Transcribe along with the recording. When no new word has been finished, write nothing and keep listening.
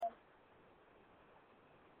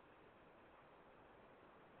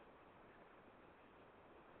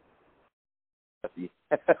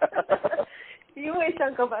Buffy. You wish,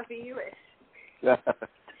 Uncle Buffy, you wish.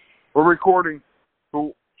 We're recording.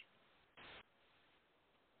 Cool.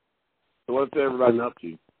 So what's everybody up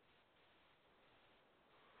to?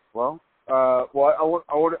 Well, I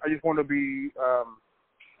just want to be,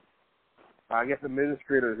 I guess,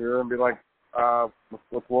 administrator here and be like,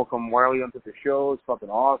 let's welcome Wiley onto the show. It's fucking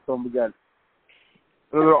awesome. We got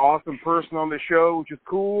another awesome person on the show, which is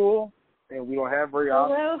cool, and we don't have very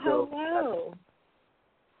often. Hello.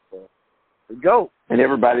 So, there we go. And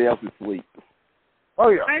everybody else is asleep. Oh,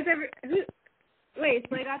 yeah. Wait,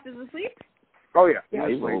 Slagoth is asleep? Oh, yeah. Yeah,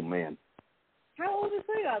 he's an old man. How old is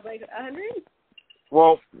Slagoth? Like 100?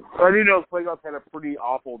 Well, I do know Slagoth had a pretty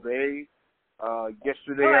awful day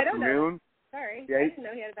yesterday afternoon. I don't know. Sorry. Yeah, I didn't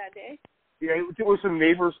know he had a bad day. Yeah, it was some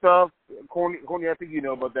neighbor stuff. Corny, I think you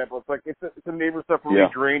know about that, but it's like it's some neighbor stuff really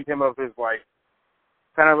drained him of his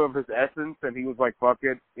kind of his essence, and he was like, "Fuck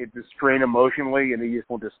it," it just strained emotionally, and he just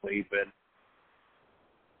went to sleep. And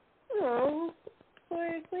oh,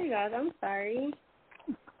 poor Slagoth, I'm sorry.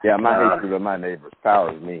 Yeah, my hatred of my neighbors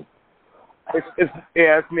powers me.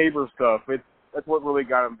 It's neighbor stuff. That's what really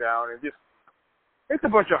got him down, and it's a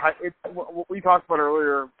bunch of it's what we talked about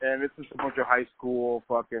earlier, and it's just a bunch of high school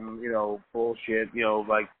fucking, bullshit,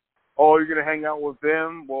 like, oh, you're going to hang out with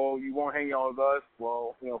them? Well, you won't hang out with us?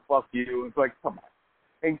 Well, fuck you. It's like, come on.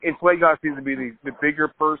 And Slagoth seems to be the bigger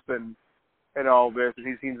person in all this, and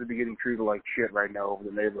he seems to be getting treated like shit right now over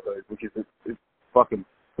the neighborhood, which is it's fucking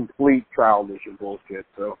complete childish and bullshit,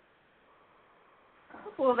 so.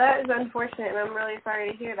 Well, that is unfortunate, and I'm really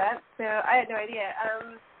sorry to hear that. So I had no idea.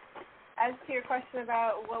 As to your question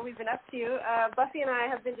about what we've been up to, Buffy and I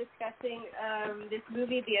have been discussing this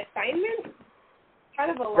movie, The Assignment,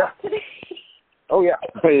 kind of a lot today. Oh, yeah.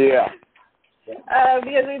 Yeah.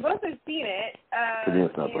 Because we both have seen it, and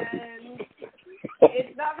it's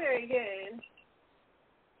not very good.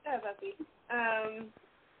 Oh, Buffy.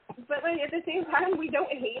 But at the same time, we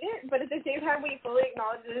don't hate it, but at the same time, we fully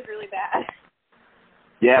acknowledge it is really bad.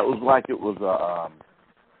 Yeah, it was like it was a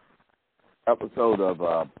episode of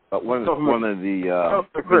one of the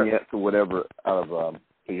vignettes or whatever out of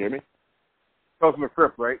can you hear me? Tales from the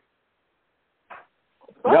Crypt, right?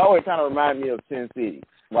 No, it kind of reminded me of Sin City,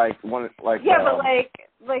 but like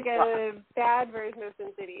a bad version of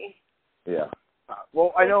Sin City. Yeah.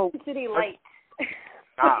 Well, I know Sin City Light.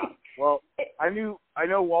 Well, I know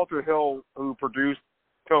Walter Hill, who produced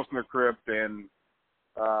Tales from the Crypt and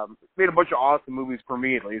made a bunch of awesome movies for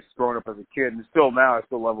me, at least, growing up as a kid, and still now I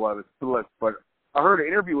still love a lot of his flips. But I heard an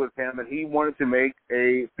interview with him, and he wanted to make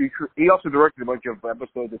a feature. He also directed a bunch of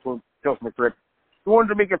episodes of Tales from the Crypt. He wanted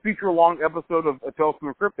to make a feature-long episode of a Tales from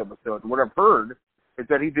the Crypt episode. And what I've heard is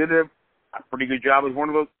that he did a pretty good job as one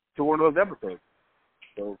of those episodes.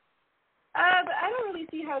 So. But I don't really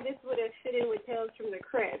see how this would have fit in with Tales from the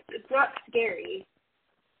Crypt. It's not scary.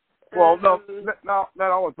 Well, no, not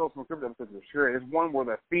all of Tales from the Crypt episodes are scary. There's one where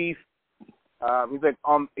the thief, he's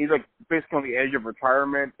basically on the edge of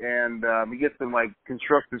retirement, and he gets some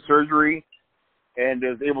constructive surgery, and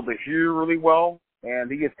is able to hear really well, and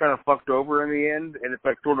he gets kind of fucked over in the end, and it's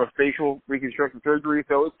like sort of facial reconstructive surgery,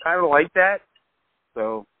 so it's kind of like that.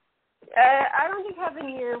 So. I don't think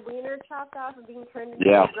having your wiener chopped off and being turned into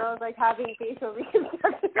a girl is like having facial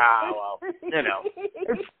reconstructive surgery.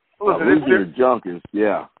 Well, listen, your junk is,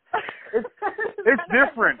 It's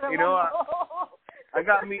different,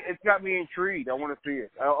 It's got me intrigued. I want to see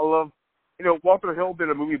it. I love, Walter Hill did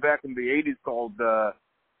a movie back in the 80s called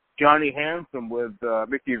Johnny Handsome with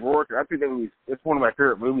Mickey Rourke. I think it's one of my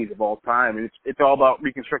favorite movies of all time. And it's all about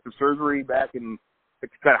reconstructive surgery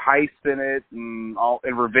it's got heists in it and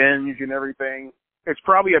revenge and everything. It's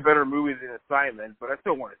probably a better movie than Assignment, but I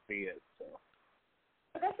still want to see it. So.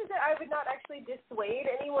 But that's just it. I would not actually dissuade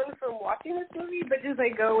anyone from watching this movie, but just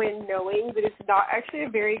go in knowing that it's not actually a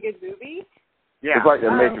very good movie. Yeah. It's like The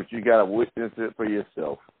Matrix. You got to witness it for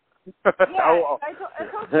yourself. Yeah.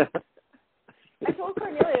 I told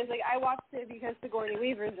Cornelius, I watched it because Sigourney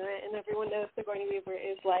Weaver's in it, and everyone knows Sigourney Weaver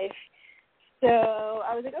is life. So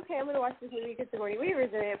I was like, okay, I'm going to watch this movie because Sigourney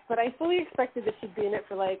Weaver's in it, but I fully expected that she'd be in it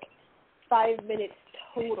for 5 minutes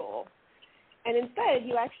total. And instead,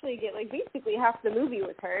 you actually get basically half the movie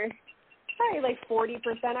with her. Probably 40%,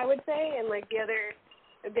 I would say, and the other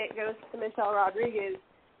bit goes to Michelle Rodriguez,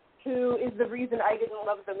 who is the reason I didn't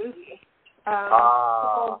love the movie.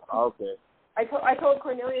 Okay. I told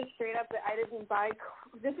Cornelius straight up that I didn't buy.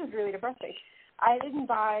 This is really depressing. I didn't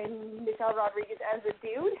buy Michelle Rodriguez as a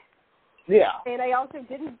dude. Yeah. And I also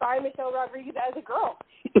didn't buy Michelle Rodriguez as a girl.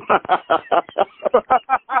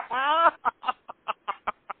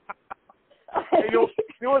 You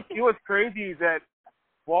know what's crazy is that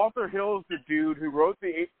Walter Hill is the dude who read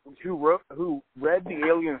the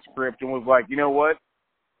Alien script and was like, you know what,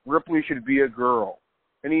 Ripley should be a girl,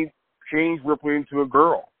 and he changed Ripley into a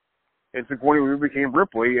girl. And Sigourney Weaver became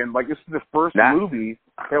Ripley, and like this is the first movie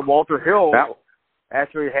that Walter Hill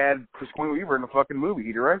actually had Sigourney Weaver in the fucking movie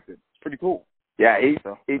he directed. It's pretty cool. Yeah,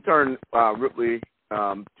 he turned Ripley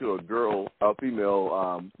to a girl, a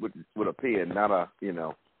female with a P, and not a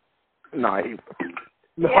naive.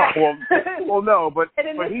 No, yeah. well, no, but and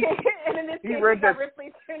in but this case, he read that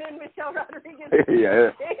Ripley turned in Michelle Rodriguez.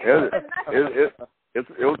 Yeah, it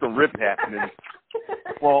was a rip happening.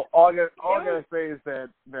 Well, all I gotta say is that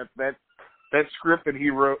script that he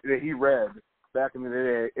read back in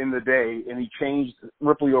the day, and he changed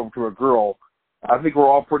Ripley over to a girl. I think we're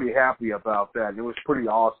all pretty happy about that. It was pretty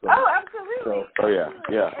awesome. Oh, absolutely. So, yeah.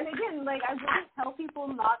 And again, like, I wouldn't tell people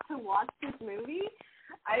not to watch this movie.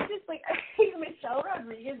 I think Michelle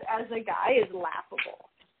Rodriguez as a guy is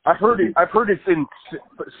laughable. I've heard it's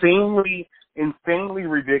insanely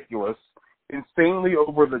ridiculous, insanely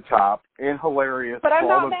over the top, and hilarious. But I'm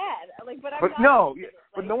not mad.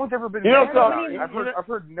 But no one's ever been mad about it. I've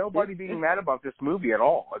heard nobody being mad about this movie at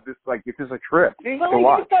all. It's just a trip to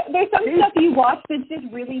watch. There's some stuff you watch that's just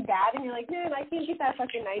really bad, and you're like, man, I can't get that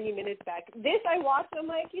fucking 90 minutes back. This I watched, I'm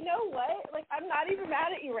like, you know what? Like, I'm not even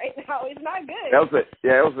mad at you right now. It's not good. It was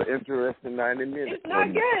an interesting 90 minutes. It's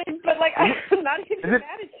not good, but like, I'm not even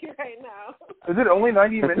mad at you right now. Is it only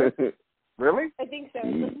 90 minutes? Really? I think so.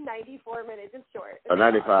 It's like 94 minutes. It's short.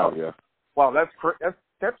 95, yeah. Wow, that's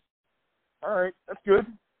all right. That's good.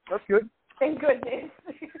 Thank goodness.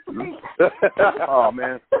 Oh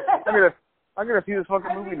man, I'm gonna see this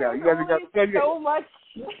fucking movie now. You guys got so much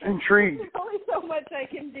intrigued. There's only so much I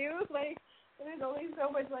can do. Like, there's only so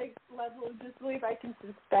much like level of disbelief I can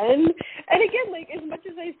suspend. And again, like, as much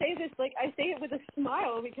as I say this, like, I say it with a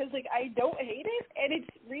smile because like I don't hate it, and it's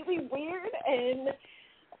really weird, and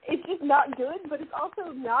it's just not good, but it's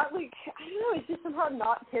also not like, I don't know, it's just somehow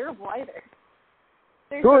not terrible either.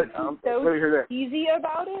 There's good. so easy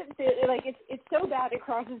about it. Like, it's so bad it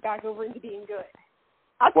crosses back over into being good.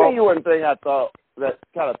 I'll tell you one thing I thought that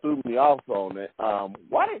kind of threw me off on it.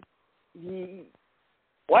 Why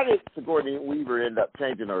did Sigourney Weaver end up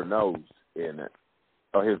changing her nose in it,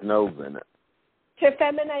 or his nose in it? To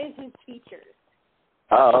feminize his features.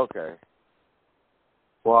 Oh, okay.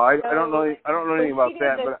 Well, I don't know anything about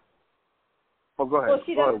that, but go ahead. Well,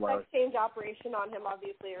 she does a sex change operation on him,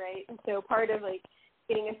 obviously, right? And so part of like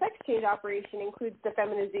getting a sex change operation includes the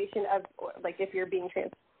feminization of, like, if you're being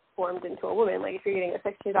transformed into a woman, like if you're getting a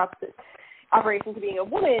sex change operation to being a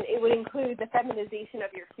woman, it would include the feminization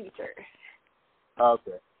of your features.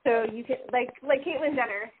 Okay. So you can, like Caitlyn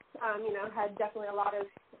Jenner, had definitely a lot of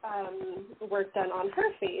work done on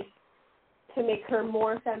her face to make her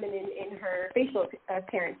more feminine in her facial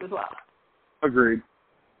appearance as well. Agreed,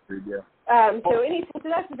 yeah. So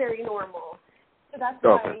that's very normal. So that's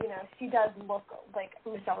why, she does look like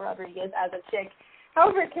Michelle Rodriguez as a chick.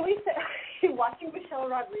 However, can we say, watching Michelle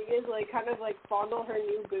Rodriguez, like, kind of, like, fondle her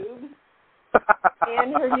new boobs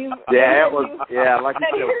and her new... Yeah, it was, like you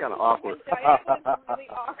said, it was kind of awkward. It was really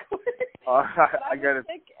awkward. I got it.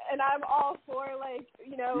 And I'm all for, like,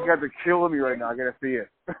 You guys are killing me right now. I got to see it.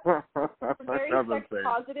 Very sex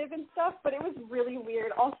positive and stuff, but it was really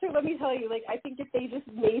weird. Also, let me tell you, like, I think if they just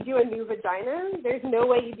made you a new vagina, there's no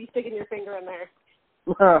way you'd be sticking your finger in there.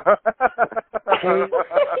 No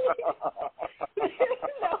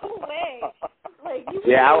way. Like, you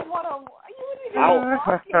wouldn't want to walk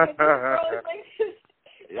in.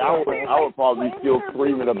 I would probably be still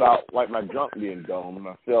screaming about, like, my junk being gone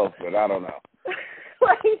myself, but I don't know.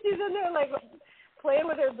 Like, she's in there, like, playing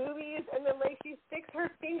with her boobies, and then, like, she sticks her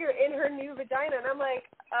finger in her new vagina, and I'm like,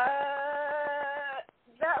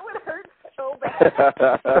 that would hurt so bad.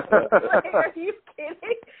 Like, are you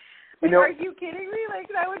kidding? Like, are you kidding me? Like,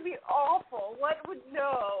 that would be awful.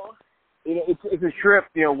 No. It's a trip.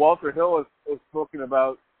 Walter Hill has spoken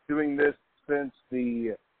about doing this since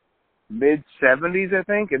the mid-'70s, I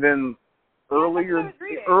think, and then earlier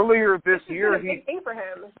this year, a big thing for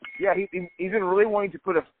him. Yeah, he's been really wanting to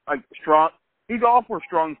put a strong. He's all for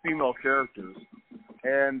strong female characters,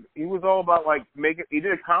 and he was all about he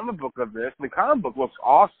did a comic book of this, and the comic book looks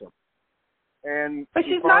awesome. But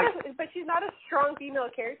she's not a strong female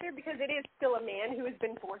character because it is still a man who has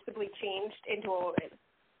been forcibly changed into a woman.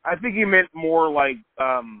 I think he meant more like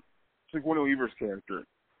Sigourney Weaver's character.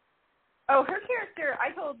 Oh, her character,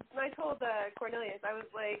 I told Cornelius, I was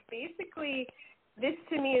like, basically, this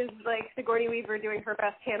to me is like Sigourney Weaver doing her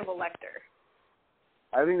best Hannibal Lecter.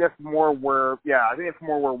 I think that's more where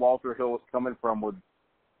Walter Hill is coming from with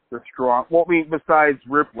the strong. Well, I mean, besides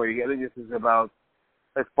Ripley, I think this is about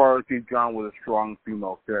as far as he's gone with a strong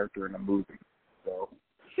female character in a movie. So.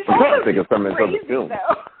 She's I'm trying to also think of some of crazy, the films.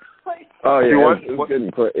 though. Like, Oh yeah, it What? was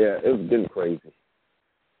getting crazy.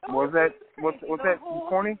 Was that what's that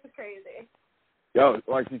corny? Crazy. Yo,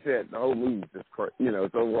 like you said, the whole movie's just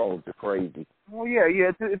it's overall just crazy. Well, yeah,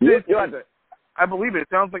 I believe it. It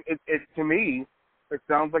sounds like it to me. It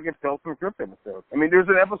sounds like it felt from script episodes. I mean, there's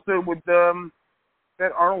an episode with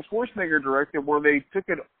that Arnold Schwarzenegger directed where they took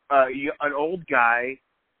an old guy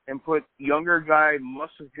and put younger guy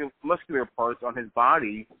muscular parts on his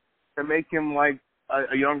body to make him like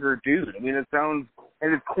a younger dude. I mean, it sounds,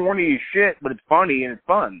 and it's corny as shit, but it's funny and it's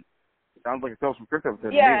fun. It sounds like it felt from script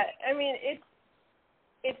episodes. Yeah, I mean,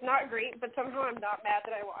 it's not great, but somehow I'm not mad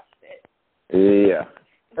that I watched it. Yeah.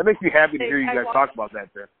 That makes me happy to hear you guys talk about that,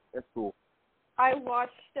 there. That's cool. I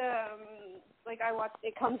watched,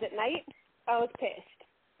 It Comes at Night. I was pissed.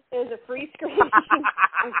 It was a free screen.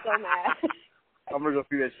 I'm so mad. I'm going to go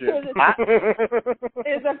see that shit.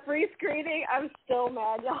 It was a free screening. I'm still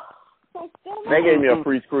mad, y'all. I'm still mad. They gave me a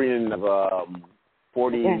free screening of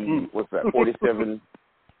 47. 47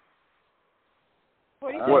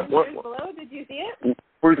 what? Below? Did you see it?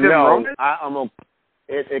 47 No, I'm on.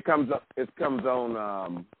 It comes up. It comes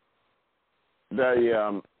on.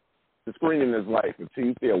 The screening is like a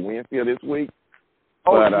Tuesday or Wednesday of this week.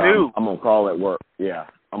 Oh, but, it's new. I'm on call at work. Yeah,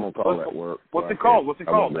 I'm on call at work. What's it called? What's it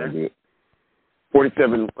called, man?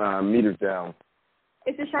 47 meters down.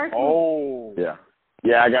 It's a shark movie. Oh. Yeah.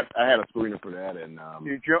 Yeah, I had a screener for that, and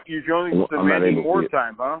you're joining the Mandy Moore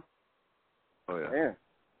time, huh? Oh yeah. Yeah.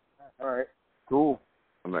 All right. Cool.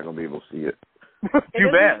 I'm not gonna be able to see it. Too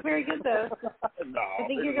bad. It's very good though. No. I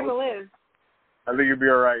think you're gonna live. I think you'll be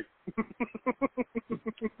all right.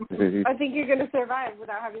 I think you're gonna survive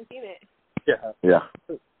without having seen it. Yeah. Yeah.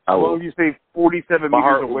 I will. Well, if you stay 47 My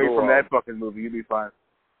meters away from that fucking movie, you'll be fine.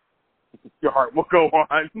 Your heart will go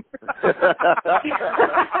on. Did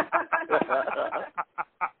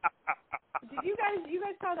you guys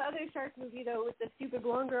saw the other shark movie though with the stupid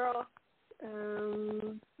blonde girl?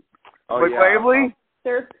 Blake Lively?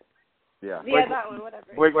 Yeah. Yeah, that one,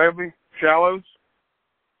 whatever. Blake Lively? Shallows?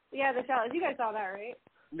 Yeah, The Shallows. You guys saw that, right?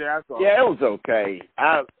 Yeah, I saw it. Yeah, it was okay.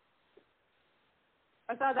 I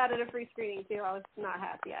saw that at a free screening too. I was not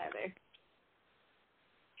happy either.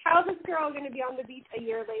 How's this girl going to be on the beach a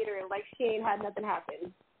year later like she ain't had nothing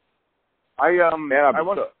happen?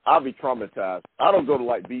 I'll be traumatized. I don't go to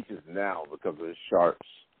like beaches now because of the sharks.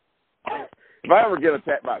 If I ever get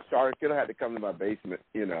attacked by a shark, it'll have to come to my basement,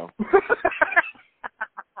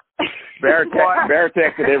 Bear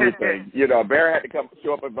attacked and everything. Bear had to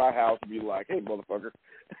show up at my house and be like, "Hey, motherfucker."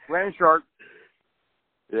 Land shark.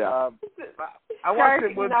 Yeah. I watched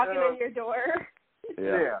it with knocking on your door.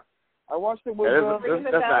 Yeah. I watched it with.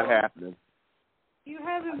 That's not happening. You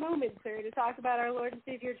have a moment, sir, to talk about our Lord and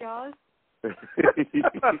Savior Jaws.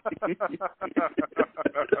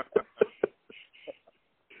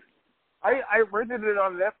 I rented it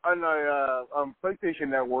on PlayStation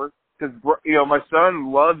Network because my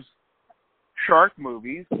son loves shark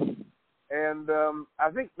movies, and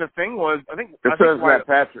I think the thing was Your son's not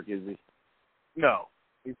Patrick, is he? No,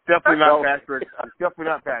 he's definitely not Patrick. He's definitely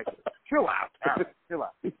not Patrick. Chill out, chill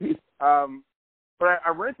out. But I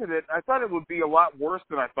rented it. I thought it would be a lot worse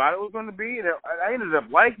than I thought it was going to be, and I ended up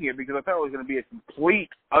liking it because I thought it was going to be a complete,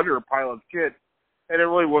 utter pile of shit, and it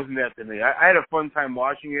really wasn't that to me. I had a fun time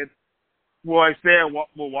watching it. Will I say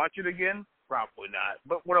we'll watch it again? Probably not.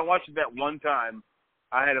 But when I watched it that one time,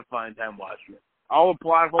 I had a fun time watching it. All the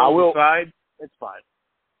plot holes aside, it's fine.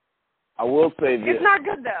 I will say this. It's not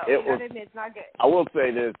good though. You gotta admit, it's not good. I will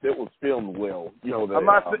say this. It was filmed well. I'm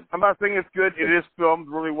not saying it's good. It is filmed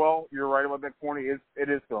really well. You're right about that, Corny. It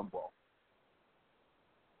is filmed well.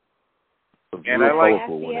 And I like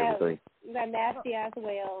that nasty ass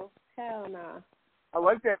whale. Hell no. I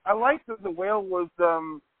like that. I like that the whale was.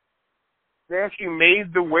 They actually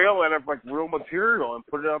made the whale out of like real material and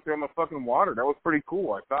put it out there in the fucking water. That was pretty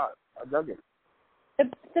cool. I thought. I dug it.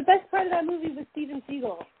 The best part of that movie was Steven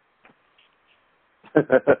Seagal.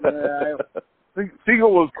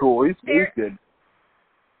 Seagal was cool. He's good.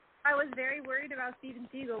 I was very worried about Steven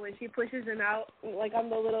Seagal when she pushes him out like on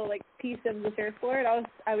the little like piece of the surfboard.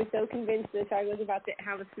 I was so convinced the shark was about to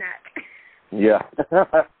have a snack. Yeah.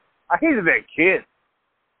 I hated that kid.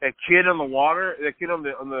 That kid on the water. That kid on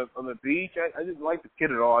the beach. I didn't like the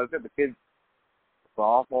kid at all. I thought the kid was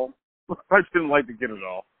awful. I didn't like the kid at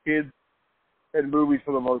all. Kids in movies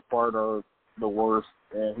for the most part are the worst,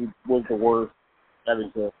 and he was the worst. That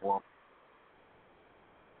is good for him.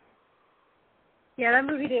 Yeah, that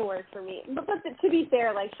movie didn't work for me. But to be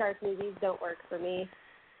fair, like shark movies don't work for me.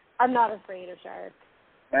 I'm not afraid of sharks.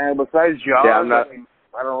 And besides Jaws, yeah, I'm not.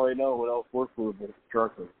 I don't really know what else works for a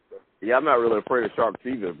shark. Yeah, I'm not really afraid of sharks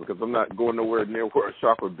either because I'm not going nowhere near where a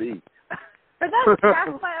shark would be. But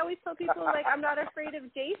that's why I always tell people, like, I'm not afraid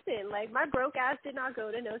of Jason. Like, my broke ass did not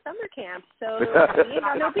go to no summer camp, so we ain't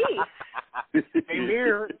got no beef. Same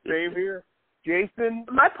here. Jason.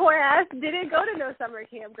 My poor ass didn't go to no summer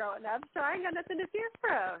camp growing up, so I ain't got nothing to fear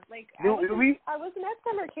from. Like, I wasn't at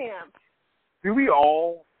summer camp. Do we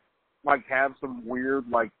all, like, have some weird,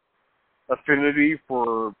 like, affinity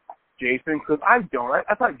for Jason? Because I don't.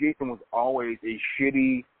 I thought Jason was always a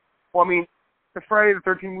shitty. Well, I mean, the Friday the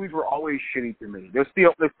 13th movies were always shitty to me. They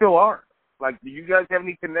still are. Like, do you guys have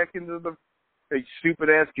any connection to the stupid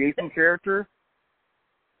ass Jason character?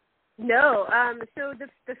 No. So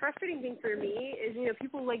the frustrating thing for me is, you know,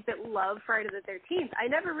 people like that love Friday the 13th. I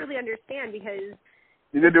never really understand because.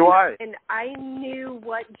 Neither do I. And I knew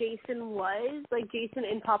what Jason was, like Jason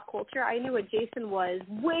in pop culture. I knew what Jason was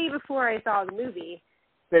way before I saw the movie.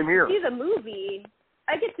 Same here. See the movie,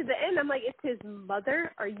 I get to the end, I'm like, it's his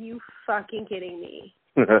mother? Are you fucking kidding me?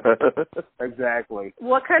 Exactly.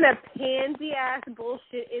 What kind of pansy-ass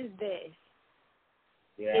bullshit is this?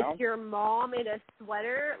 Yeah. It's your mom in a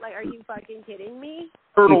sweater? Like, are you fucking kidding me?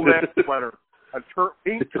 Turtleneck sweater. A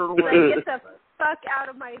pink turtleneck. Like, get the fuck out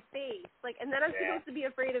of my face. Like, and then I'm supposed to be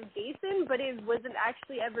afraid of Jason, but it wasn't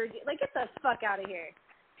actually ever... Like, get the fuck out of here.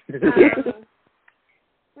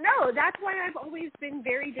 No, that's why I've always been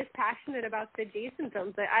very dispassionate about the Jason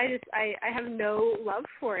films. I have no love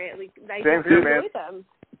for it. Like, I don't enjoy them.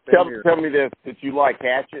 Tell me this: did you like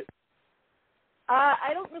Hatchet?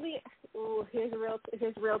 I don't really. Ooh, here's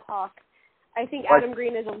real talk. I think Adam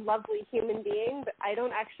Green is a lovely human being, but I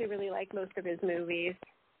don't actually really like most of his movies.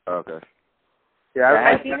 Okay. Yeah,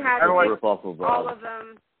 I've seen Hatchet, all of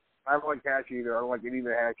them. I don't like Hatchet either. I don't like any of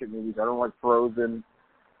the Hatchet movies. I don't like Frozen.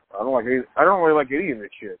 I don't really like any of this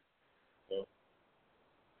shit. So.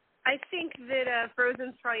 I think that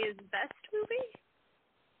Frozen's probably his best movie.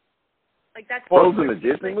 Like that's Frozen, a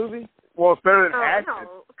Disney movie? Well, it's better than Hatchet.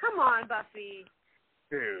 No, come on, Buffy.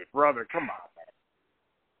 Dude, brother, come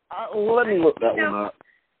on. Well, let me look that one up.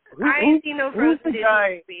 I ain't seen no Frozen Disney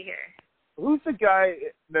movie here. Who's the guy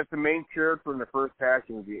that's the main character in the first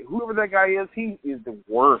Hatchet movie? Whoever that guy is, he is the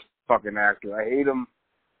worst fucking actor. I hate him.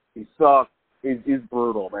 He sucks. He's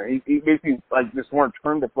brutal, man. He makes me like just want to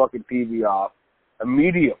turn the fucking TV off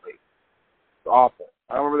immediately. It's awful.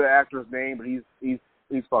 I don't remember the actor's name, but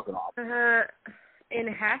he's fucking awful. In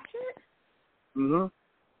Hatchet? Mm-hmm.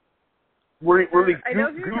 Really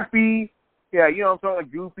goofy. Yeah, you know, sort of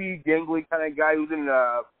like goofy, gangly kind of guy who's in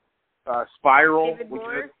Spiral. David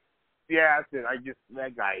Moore? Yeah, that's it.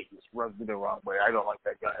 That guy just rubs me the wrong way. I don't like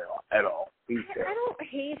that guy at all. I don't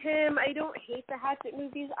hate him. I don't hate the Hatchet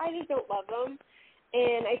movies. I just don't love them.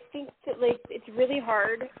 And I think that, like, it's really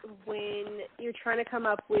hard when you're trying to come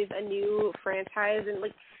up with a new franchise. And,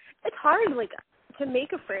 like, it's hard, like, to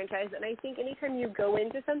make a franchise. And I think anytime you go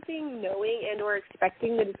into something knowing and or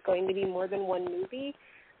expecting that it's going to be more than one movie,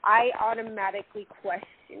 I automatically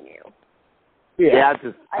question you. Yeah,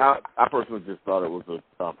 I personally just thought it was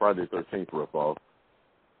a Friday the 13th ripoff.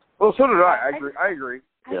 Well, so did I. I agree.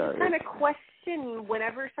 I just kind of question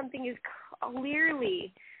whenever something is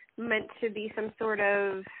clearly meant to be some sort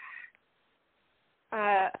of,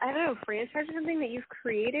 I don't know, franchise or something that you've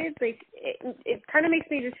created. Like, it kind of makes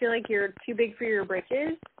me just feel like you're too big for your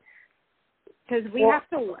britches. Because we have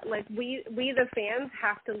to, like, we the fans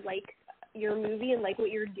have to like your movie and like what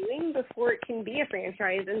you're doing before it can be a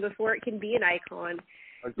franchise and before it can be an icon.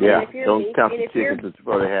 Yeah, don't count the chickens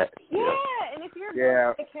before they hatch. Yeah, and if you're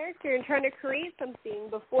building a character and trying to create something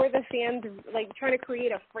before the fans, like trying to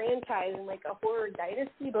create a franchise and like a horror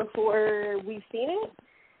dynasty before we've seen it,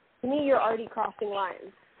 to me you're already crossing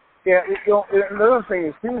lines. Yeah, you know, another thing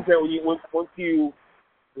is too is that once you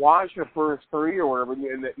watch the first three or whatever,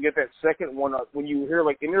 and you get that second one, when you hear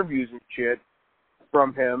like interviews and shit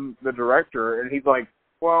from him, the director, and he's like,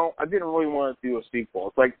 well, I didn't really want to do a sequel.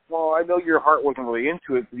 It's like, well, I know your heart wasn't really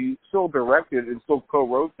into it, but you still directed and still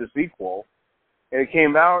co-wrote the sequel, and it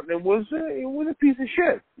came out, and it was a piece of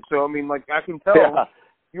shit. So, I mean, like, I can tell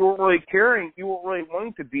you weren't really caring, you weren't really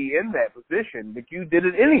wanting to be in that position, but you did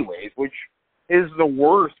it anyways, which is the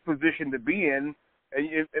worst position to be in.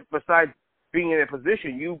 And besides being in a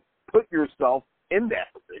position, you put yourself in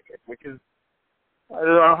that position, which is, I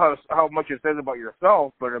don't know how much it says about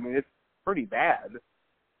yourself, but I mean, it's pretty bad.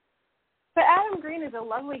 But Adam Green is a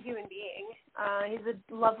lovely human being. He's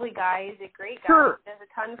a lovely guy. He's a great guy. Sure. He does a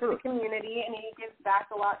ton for the community, and he gives back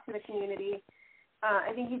a lot to the community.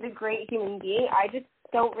 I think he's a great human being. I just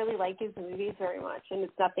don't really like his movies very much, and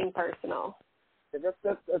it's nothing personal. Yeah,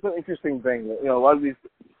 that's an interesting thing. You know, a lot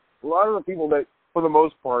of the people that for the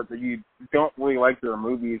most part, that you don't really like their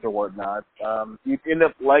movies or whatnot, you end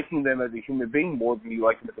up liking them as a human being more than you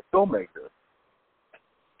like them as a filmmaker.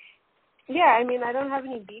 Yeah, I mean, I don't have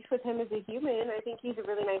any beef with him as a human. I think he's a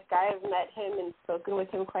really nice guy. I've met him and spoken with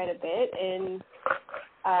him quite a bit, and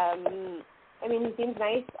I mean, he seems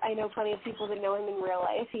nice. I know plenty of people that know him in real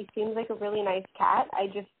life. He seems like a really nice cat. I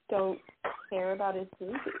just don't care about his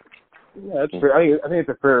movies. Yeah, that's fair. I think it's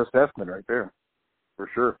a fair assessment right there, for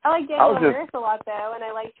sure. I like Danielle Harris a lot, though, and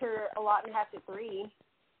I liked her a lot in Hatchet 3.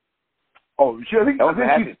 Oh, I think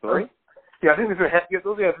Hatchet 3? Yeah, I think there's a Hatchet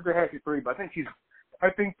 3, but I think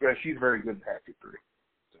she's very good in Hatchet 3.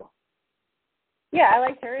 So. Yeah, I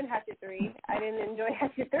liked her in Hatchet 3. I didn't enjoy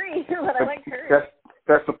Hatchet 3, but I liked her.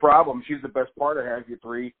 That's the problem. She's the best part of Hatchet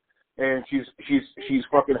 3, and she's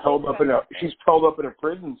fucking held up in a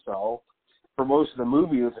prison cell for most of the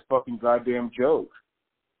movie. It's a fucking goddamn joke.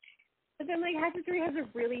 But then, like, Hatchet 3 has a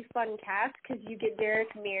really fun cast because you get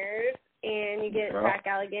Derek Mears and you get Zach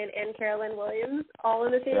Galligan and Carolyn Williams all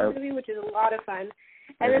in the same movie, which is a lot of fun.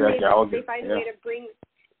 And then they find a way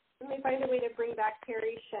to bring back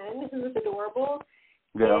Carrie Shen, who is adorable.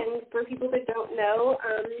 Yeah. And for people that don't know,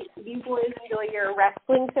 you boys enjoy your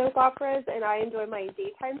wrestling soap operas, and I enjoy my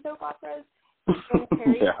daytime soap operas. And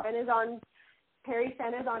Perry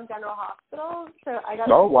Shen is on General Hospital, so I got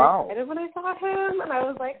excited when I saw him, and I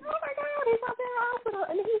was like, oh my god, he's on General Hospital,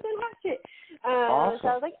 and he's in Hatchet. Awesome. So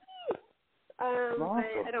I was like,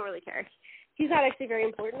 but I don't really care. He's not actually very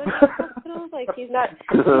important in hospitals. Like he's not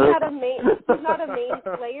a main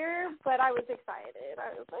player, but I was excited.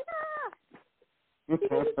 I was like,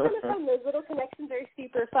 because it's kind of fun. Those little connections are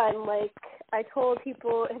super fun. Like I told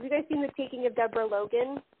people, have you guys seen The Taking of Deborah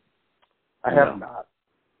Logan? I have not.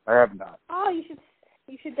 Oh, you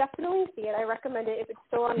should definitely see it. I recommend it if it's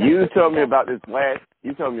still on. You told me about this last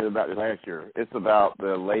year. It's about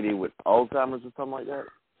the lady with Alzheimer's or something like that.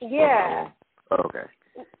 Yeah. Oh, okay.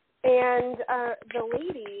 And the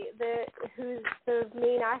lady who's the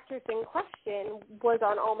main actress in question was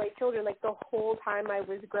on All My Children like the whole time I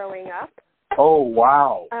was growing up. Oh,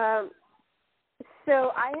 wow.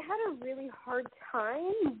 So I had a really hard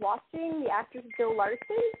time watching the actress Jill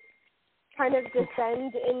Larson kind of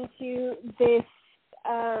descend into this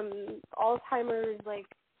Alzheimer's like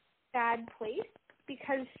sad place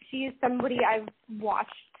because she is somebody I've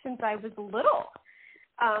watched since I was little.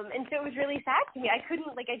 And so it was really sad to me. I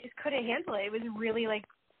just couldn't handle it. It was really, like,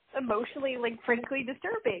 emotionally, like, frankly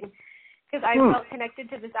disturbing because I felt connected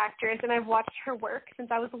to this actress, and I've watched her work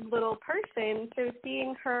since I was a little person. So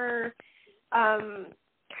seeing her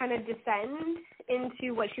kind of descend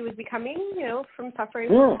into what she was becoming, you know, from suffering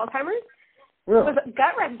from Alzheimer's was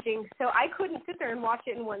gut-wrenching. So I couldn't sit there and watch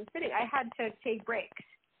it in one sitting. I had to take breaks.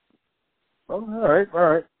 Oh, all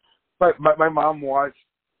right. My mom watched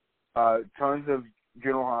tons of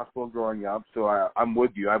General Hospital growing up, so I'm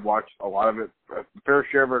with you. I've watched a lot of it, a fair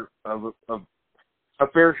share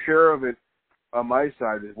of it on my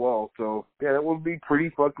side as well. So yeah, that would be pretty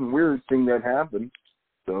fucking weird seeing that happen.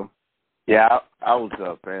 So yeah, I was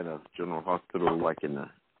a fan of General Hospital like in the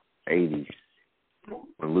 '80s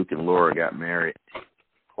when Luke and Laura got married.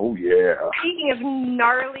 Oh yeah. Speaking of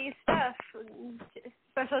gnarly stuff,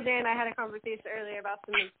 Special Dan and I had a conversation earlier about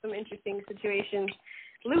some interesting situations.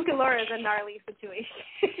 Luke and Laura is a gnarly situation.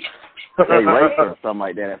 They raped her or something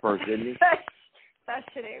like that at first, didn't he? That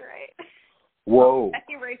shit ain't right. Whoa.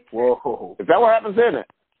 Whoa. Is that what happens in it?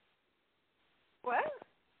 What?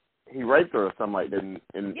 He raped her or something like that in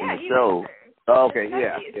the show. Raped her. Oh, okay,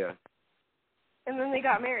 yeah. And then they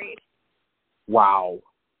got married. Wow.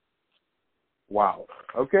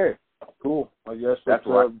 Okay. Cool. I guess that's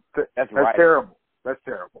right. That's right. Terrible. That's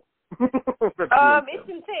terrible. It's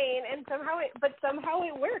insane, and somehow it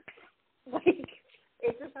works. Like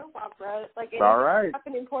it's a soap opera. Like it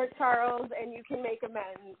happened in Port Charles, and you can make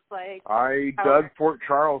amends. Like I dug Port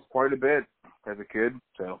Charles quite a bit as a kid.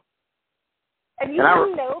 So. And you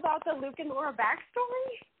didn't know about the Luke and Laura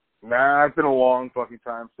backstory? Nah, it's been a long fucking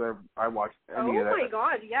time since I watched any of that. Oh my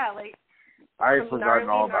god, yeah, like I've forgotten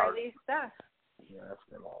all about it. Stuff. Yeah, that's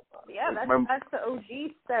been all about it. Yeah, that's the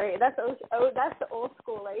OG story. That's the old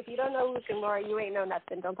school. Like, if you don't know Luke and Laura, you ain't know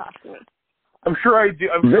nothing. Don't talk to me. I'm sure I do.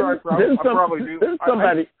 I probably do.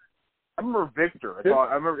 Somebody. I remember Victor.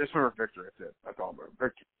 I remember Victor. That's it. That's all I remember.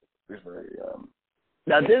 Victor is very.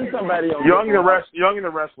 Now, didn't somebody on Young and the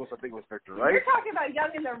Restless, I think was Victor, right? You're talking about Young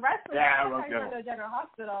and the Restless. Yeah, I'm talking about General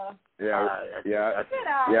Hospital. Yeah.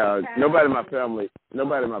 Nobody in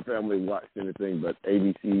my family watched anything but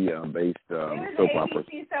ABC based soap operas.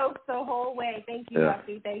 ABC soaps the whole way. Thank you,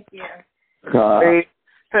 Buffy. Thank you.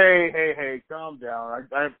 Hey, calm down.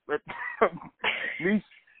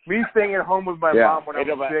 Me staying at home with my mom when I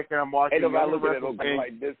was sick, and I'm watching. Ain't nobody looking at nobody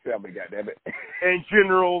like this family, goddammit. In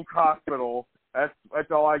General Hospital. That's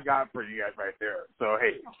all I got for you guys right there. So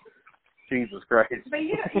hey, Jesus Christ. But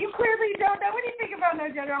you clearly don't know anything about no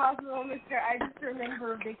General Hospital, Mister. I just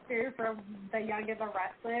remember Victor from The Young and the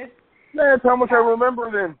Restless. That's how much I remember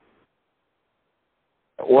then.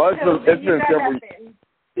 Well, it's been several.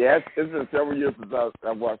 Yeah, it's been several years since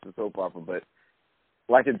I've watched the soap opera, but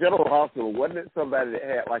like in General Hospital, wasn't it somebody that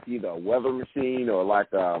had like either a weather machine or like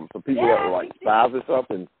some people that were like spies or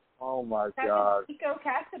something? Oh my God. Nico's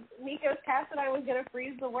cast and I was gonna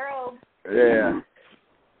freeze the world. Yeah.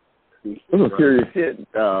 It was serious shit.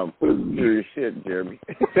 Serious shit, Jeremy.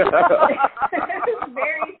 It's very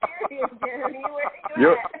serious, Jeremy. Where are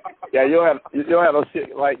you at? Yeah, you'll have no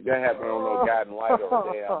shit like that happen on no Guiding Light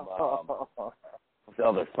or damn what's the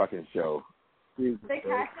other fucking show. The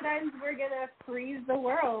Cassidines were gonna freeze the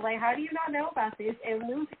world. Like, how do you not know about this? And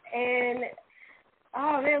Luke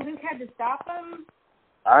had to stop them.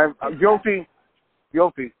 I'm guilty. I'm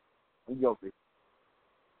guilty.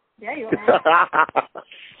 Yeah, you are.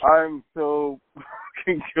 I'm so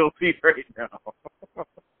fucking guilty right now.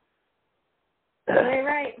 You're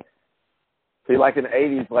right. See, like in the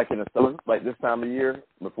 80s, like in the summer, like this time of year,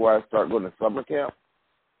 before I start going to summer camp.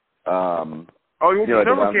 You went to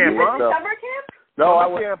summer camp, huh? Summer camp? No, I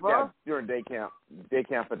went during day camp. Day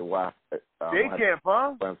camp at the Y. Day camp,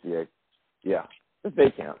 huh? YMCA. Yeah, it's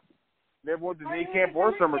day camp. Never went to day camp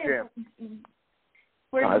or summer camp.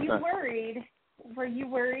 Were you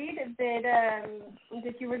worried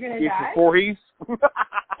that you were going to die? 40s?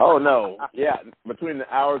 Oh, no. Yeah, between the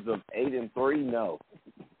hours of 8 and 3, no.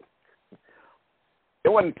 It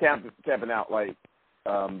wasn't camping out like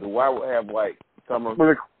the Y would have like summer,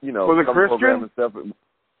 was it summer program Christian? and stuff.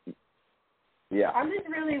 Yeah. I'm just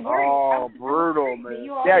really worried. Oh, brutal, man.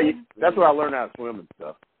 Yeah, that's where I learned how to swim and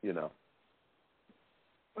stuff,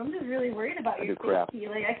 I'm just really worried about your safety.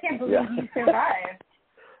 Like, I can't believe you survived.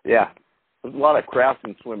 Yeah. There's a lot of crafts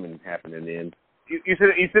and swimming happening in. You said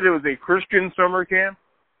it was a Christian summer camp?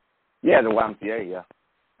 Yeah, the YMCA, yeah.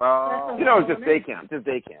 It's just day camp.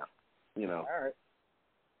 All right.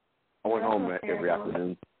 I went home every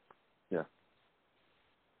afternoon. Yeah.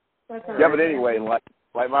 Yeah, but anyway, like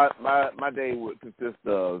my day would consist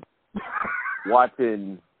of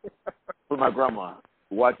watching with my grandma,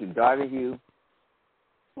 watching Donahue.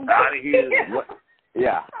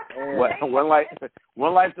 Yeah. One life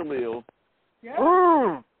to live.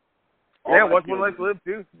 Yeah. Yeah, what's one life to live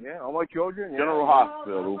too? Yeah, all my children. Yeah. General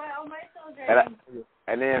Hospital. All my children.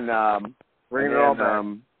 And then bring it all back.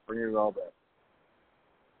 Bring it all back.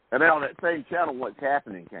 And then on that same channel, What's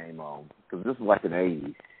Happening came on, because this was like in the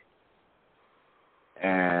 80s.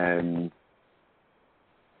 And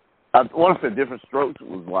I want to say Different Strokes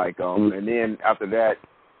was like on, and then after that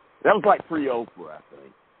was like pre-Oprah, I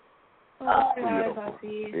think.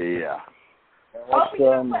 Yeah. Oh, you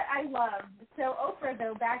know what I love? So Oprah,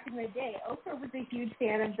 though, back in the day, Oprah was a huge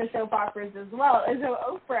fan of the soap operas as well. And so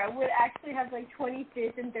Oprah would actually have, like,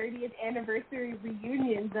 25th and 30th anniversary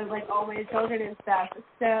reunions of, like, all my children and stuff.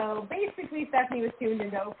 So basically Stephanie was tuned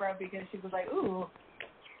into Oprah because she was like, ooh,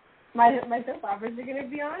 my soap operas are going to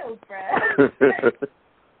be on Oprah.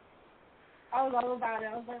 I was all about it.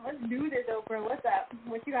 I was like, let's do this, Oprah. What's up?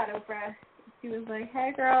 What you got, Oprah? She was like,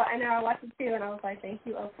 hey, girl. I know, I watched it too. And I was like, thank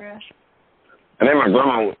you, Oprah. And then my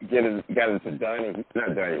grandma got into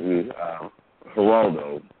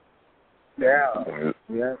Geraldo. Yeah.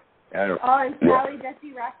 Yeah. And Sally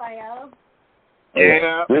Jesse Raphael.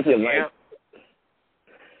 Yeah. Yeah.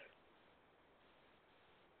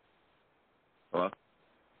 Hello?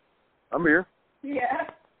 I'm here. Yeah.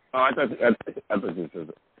 Oh, I thought you said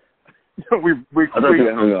that. we I thought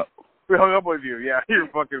you hung up. We hung up with you. Yeah, you're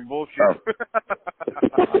fucking bullshit. Oh.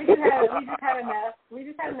 We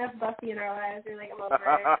just had enough Buffy in our lives. We're like, I'm over it.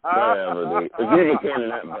 Whatever, dude. If you're recording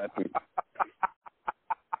that, Buffy.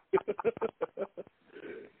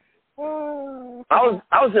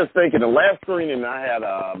 I was just thinking the last screening I had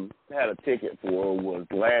a ticket for was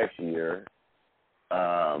last year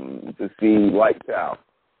to see Lights Out.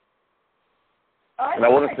 Oh, I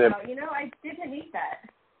didn't need that.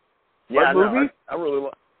 Yeah, what movie? I really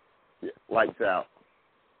like Lights Out.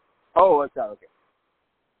 Oh, Lights Out. Okay.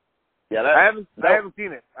 Yeah, I haven't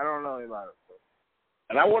seen it. I don't know anything about it.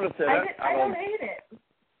 And I want to say I don't hate it.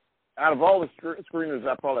 Out of all the screeners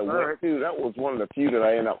I probably went to, that was one of the few that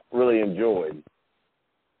I ended up really enjoyed.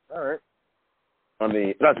 All right. On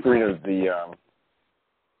the not screeners, the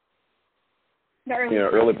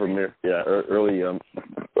early premiere, early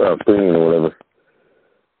screening or whatever.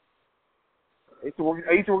 I used to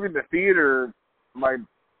work at the theater. My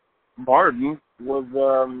Martin, was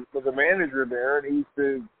a manager there, and he used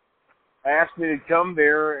to ask me to come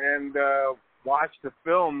there and watch the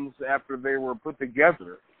films after they were put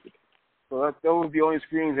together. So that was the only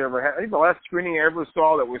screenings I ever had. I think the last screening I ever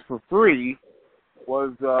saw that was for free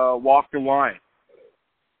was Walk the Line.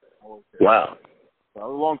 Wow. So that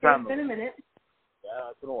was a long time ago. It's been a minute.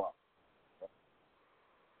 Yeah, it's been a while.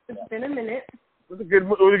 It's been a minute. It was a good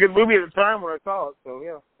movie at the time when I saw it. So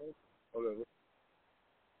yeah. Whatever.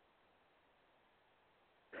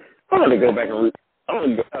 I'm gonna go back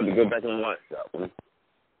and watch that one.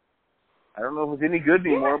 I don't know if it's any good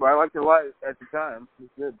anymore, but I liked it a lot at the time. It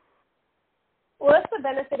was good. Well, that's the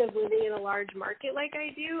benefit of living in a large market like I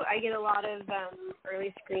do. I get a lot of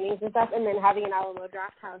early screenings and stuff, and then having an Alamo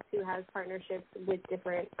Draft House who has partnerships with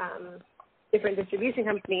different distribution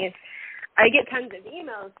companies. I get tons of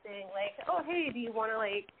emails saying, like, oh, hey, do you want to,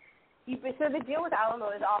 like, so the deal with Alamo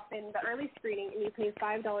is often the early screening, and you pay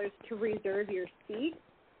 $5 to reserve your seat.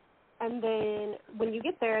 And then when you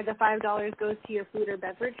get there, the $5 goes to your food or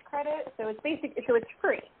beverage credit. So it's it's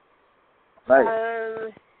free. Nice.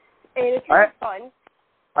 And it's really fun.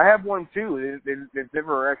 I have one too. They've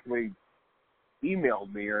never actually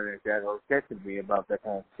emailed me or anything like that, or texted me about that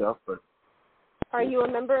kind of stuff. But are you a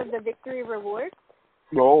member of the Victory Rewards?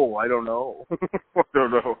 No, I don't know. I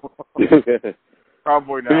don't know.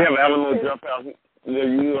 Probably not. Do you have Alamo Draft House near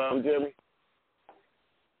you, Jeremy?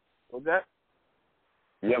 What's that?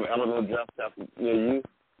 You have Alamo Draft House near you?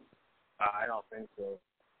 I don't think so.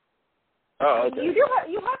 Oh, okay. You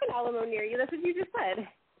have an Alamo near you. That's what you just said.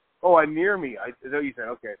 Oh, near me. Is that what you said?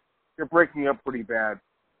 Okay. You're breaking up pretty bad.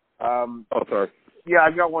 Oh, sorry. Yeah,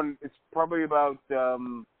 I got one. It's probably about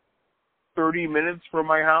 30 minutes from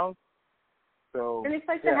my house. So. And it's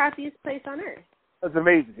like the happiest place on earth. That's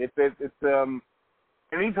amazing. It's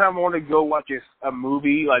anytime I want to go watch a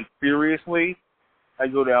movie, like, seriously, I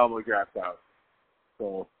go to Alamo Draft House.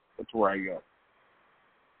 So that's where I go.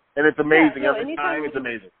 And it's amazing. Every time it's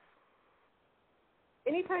amazing.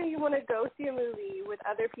 Anytime you want to go see a movie with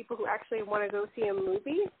other people who actually want to go see a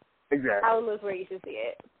movie, exactly. Alamo's where you should see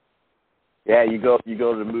it. Yeah, you go to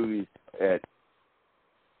the movies at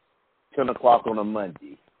 10 o'clock on a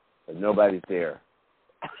Monday, and nobody's there.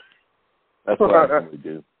 That's what I normally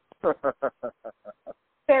do.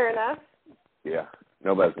 Fair enough. Yeah,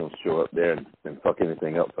 nobody's going to show up there and fuck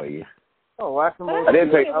anything up for you. Oh, last time I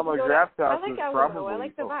didn't take Alamo Draft House. I like Alamo. I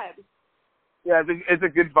like the vibe. Yeah, it's a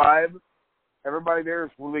good vibe. Everybody there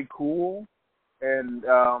is really cool, and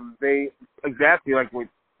they exactly like what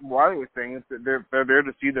Wiley was saying. They're there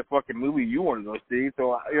to see the fucking movie you want to go see.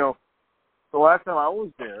 So the last time I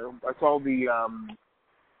was there, I saw the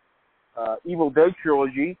Evil Dead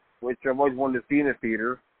trilogy, which I've always wanted to see in the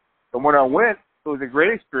theater. And when I went, it was a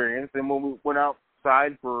great experience. And when we went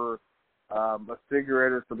outside for a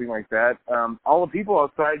cigarette or something like that, all the people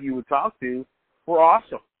outside you would talk to were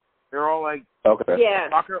awesome. They're all like, okay, yeah.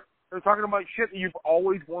 They're talking about shit that you've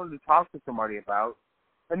always wanted to talk to somebody about,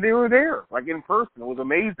 and they were there, like in person. It was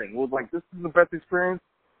amazing. It was like, this is the best experience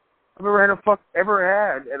I've ever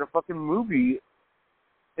had at a fucking movie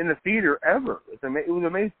in the theater ever. It was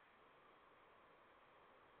amazing.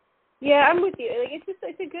 Yeah, I'm with you. Like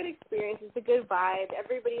it's a good experience. It's a good vibe.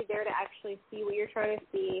 Everybody's there to actually see what you're trying to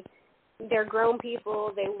see. They're grown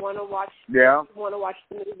people. They want to watch. Yeah. Want to watch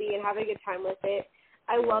the movie and have a good time with it.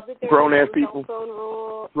 I love that there's grown-ass no people. cell phone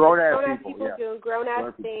rule. Grown-ass people yeah. doing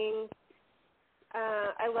grown-ass things.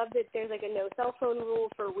 I love that there's like a no cell phone rule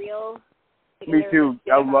for real. Like, Me too.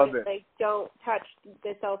 I love it. Like, don't touch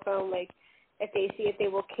the cell phone. Like, if they see it, they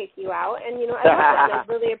will kick you out. And I love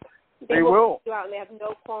that. They will kick you out, and they have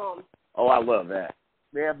no qualms. Oh, I love that.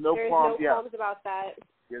 They have no There's qualms. no qualms about that.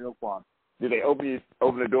 Yeah, no qualms. Do they open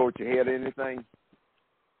the door with your head or anything?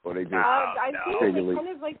 Or they just I think they kind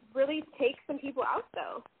of like really take some people out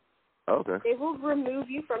though. Okay. They will remove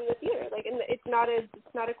you from the theater. Like, and it's not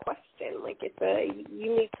a question. Like,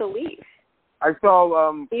 you need to leave. I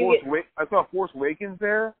saw Force Awakens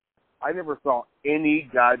there. I never saw any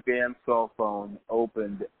goddamn cell phone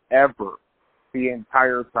opened ever the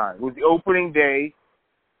entire time. It was the opening day.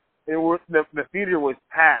 The theater was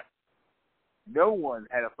packed. No one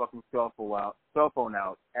had a fucking cell phone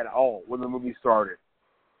out at all when the movie started,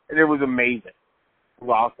 and it was amazing. It was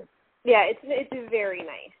awesome. Yeah, it's very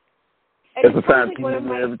nice. It's assigned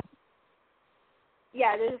seating.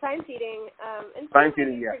 Yeah, there's assigned seating. And assigned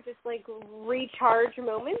seating, yeah. Just like recharge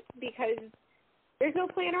moments because there's no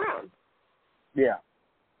playing around. Yeah.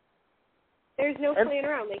 There's no playing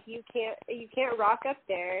around. Like you can't rock up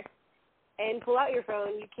there and pull out your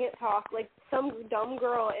phone. You can't talk. Like some dumb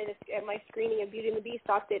girl at my screening of Beauty and the Beast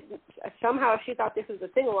thought that somehow she thought this was a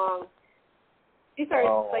sing along. She started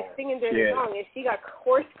singing during the song, and she got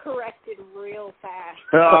course corrected real fast.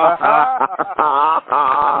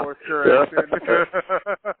 Course corrected.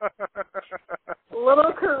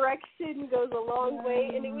 Little correction goes a long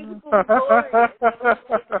way, and it was glorious.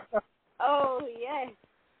 Like, oh yes,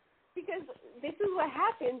 because this is what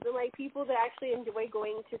happens, and like people that actually enjoy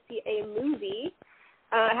going to see a movie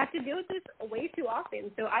have to deal with this way too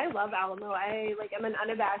often. So I love Alamo. I'm an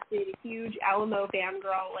unabashed, huge Alamo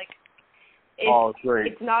fangirl. Like. It's great.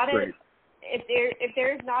 It's not great. If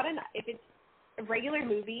it's a regular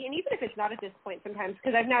movie, and even if it's not at this point sometimes,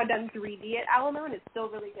 because I've now done 3D at Alamo and it's still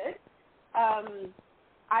really good.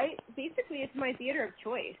 It's my theater of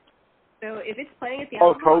choice. So if it's playing at the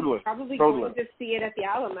Alamo, I'm probably going to see it at the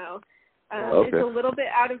Alamo. It's a little bit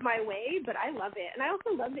out of my way, but I love it, and I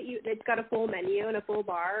also love that it's got a full menu and a full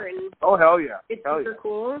bar, and hell yeah, it's super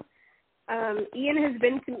cool. Ian has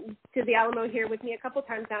been to the Alamo here with me a couple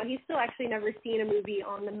times now. He's still actually never seen a movie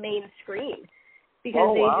on the main screen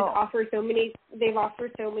because just offer so many. They've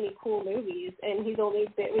offered so many cool movies, and we've only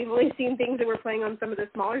seen things that were playing on some of the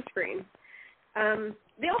smaller screens.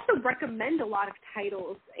 They also recommend a lot of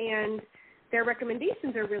titles, and their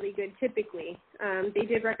recommendations are really good. Typically, they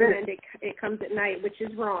did recommend It Comes at Night, which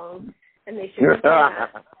is wrong, and they should have done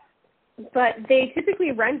that. But they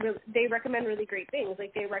typically recommend really great things.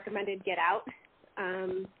 Like they recommended Get Out.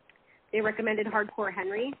 They recommended Hardcore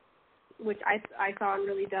Henry, which I saw and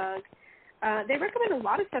really dug. They recommend a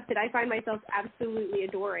lot of stuff that I find myself absolutely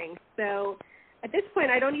adoring. So at this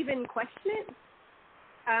point, I don't even question it.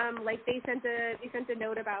 Like they sent a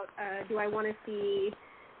note about do I want to see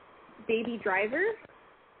Baby Driver?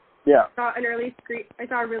 Yeah. I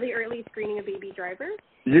saw a really early screening of Baby Driver.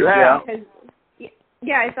 You have?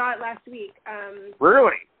 Yeah, I saw it last week.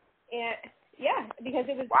 Really? And yeah, because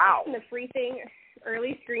it was in the free thing,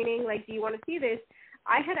 early screening. Like, do you want to see this?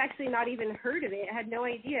 I had actually not even heard of it. I had no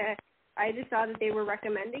idea. I just saw that they were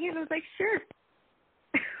recommending it, and I was like, sure.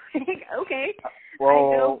 Like, okay. Well,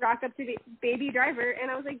 I go rock up to Baby Driver, and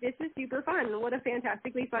I was like, this is super fun. What a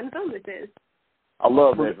fantastically fun film this is. I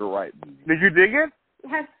love Edgar Wright. Did you dig it?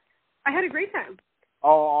 I had a great time.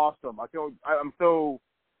 Oh, awesome! I'm so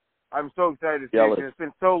excited to see it. It's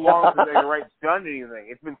been so long since Edgar Wright's done anything.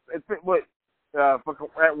 It's been what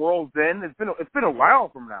at World's End. It's been a while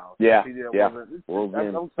from now. Yeah. World's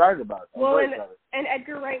End. I'm excited about it. And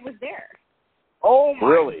Edgar Wright was there. Oh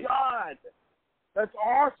my God, that's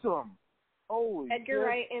awesome! Holy Edgar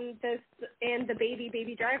Wright and the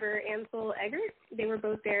Baby Driver, Ansel Elgort, they were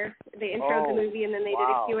both there. They introed the movie, and then they did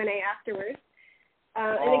a Q&A afterwards.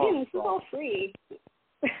 And again, this is all free.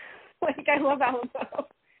 Like, I love Alamo.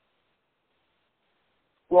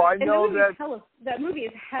 Well, I know that movie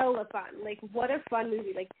is hella fun. Like, what a fun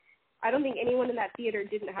movie. Like, I don't think anyone in that theater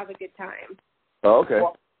didn't have a good time. Oh, okay.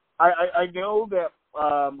 Well, I know that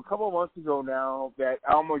a couple of months ago now that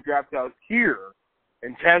Alamo Draft House here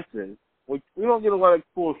in Texas, which we don't get a lot of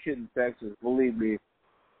cool shit in Texas, believe me,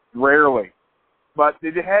 rarely. But they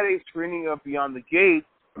had a screening of Beyond the Gates,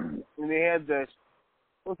 and they had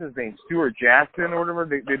what's his name, Stuart Jackson or whatever,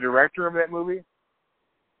 the director of that movie.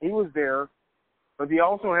 He was there. But they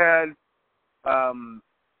also had,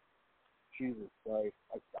 Jesus Christ,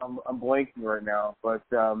 I'm blanking right now, but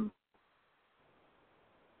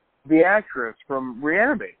the actress from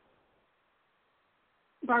Reanimate.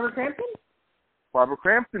 Barbara Crampton? Barbara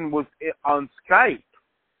Crampton was on Skype.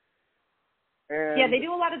 And yeah, they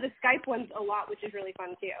do a lot of the Skype ones a lot, which is really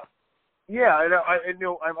fun, too. Yeah, I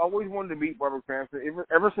know. I've always wanted to meet Barbara Crampton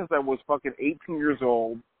ever since I was fucking 18 years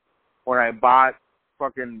old when I bought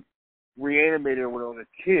fucking Reanimator when I was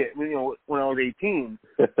a kid, when I was 18.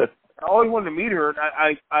 I always wanted to meet her, and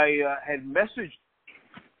I had not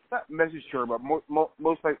messaged her, but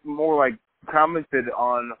more like commented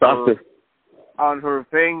on her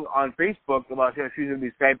thing on Facebook about how she's gonna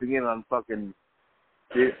be Skyping in on fucking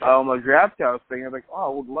my Draft House thing. I was like, I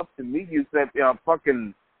would love to meet you. Except when I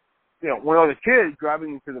was a kid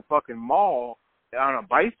driving to the fucking mall on a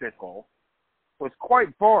bicycle was quite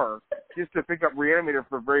far just to pick up Reanimator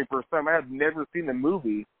for the very first time. I had never seen the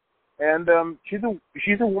movie, and she's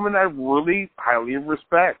a woman I really highly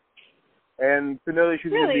respect. And to know that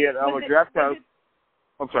she's going to be at Alamo Draft House.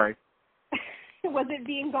 I'm sorry. Was it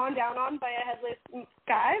being gone down on by a headless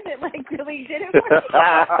guy that really did it?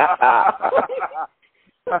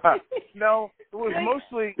 No, it was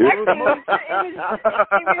mostly. It was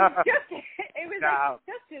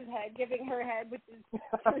just his head giving her head, which is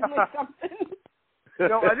certainly something.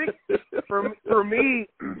 No, I think for me,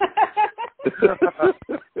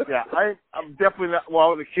 yeah, I'm definitely not. Well, I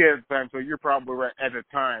was a kid at the time, so you're probably right at the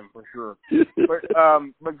time for sure.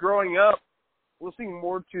 But growing up, listening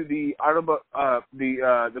more to the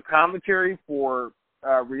the commentary for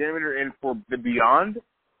Reanimator and for the Beyond,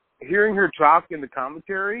 hearing her talk in the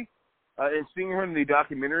commentary and seeing her in the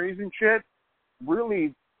documentaries and shit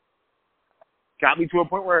really got me to a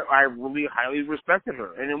point where I really highly respected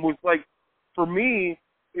her. And it was like, for me,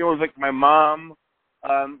 it was like my mom,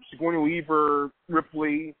 Sigourney Weaver,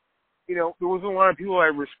 Ripley. You know, there wasn't a lot of people I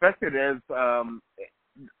respected as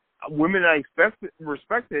women I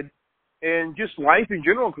respected in just life in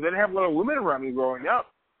general, because I didn't have a lot of women around me growing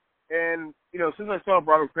up. And, you know, since I saw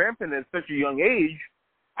Barbara Crampton at such a young age,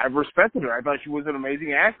 I've respected her. I thought she was an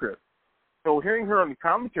amazing actress. So hearing her on the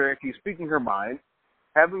commentary, actually speaking her mind,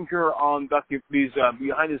 having her on these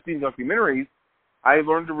behind-the-scenes documentaries, I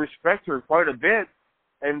learned to respect her quite a bit,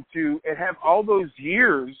 and have all those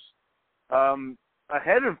years behind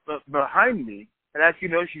me, and actually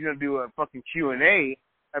know she's going to do a fucking Q&A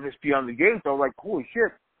at this Beyond the Gates. I was like, holy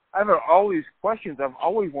shit, I've had all these questions I've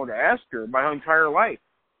always wanted to ask her my entire life.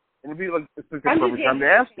 And it'd be like, it's like the perfect time to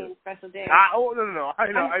ask her. Special day. No.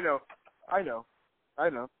 I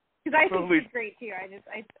know. Because I think she's great too.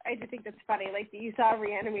 I just think that's funny. Like, you saw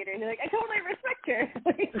Reanimator and you're like, I totally respect her.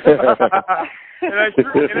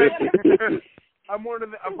 I'm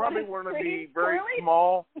probably one of the very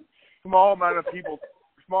small amount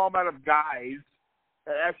of guys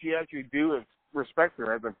that actually do respect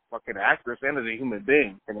her as a fucking actress and as a human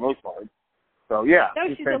being for the most part. So yeah. No,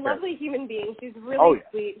 she's a lovely human being. She's really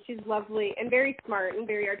sweet. She's lovely and very smart and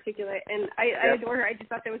very articulate. And I adore her. I just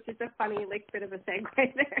thought that was just a funny, like, bit of a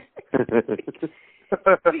segue there.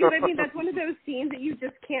 Because, I mean, that's one of those scenes that you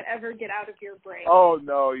just can't ever get out of your brain. Oh,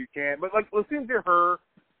 no, you can't. But, like, listening to her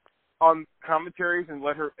on commentaries and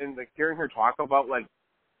hearing her talk about,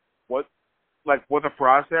 what the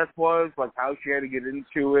process was, like, how she had to get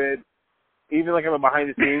into it, even like in the behind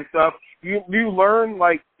the scenes stuff, you learn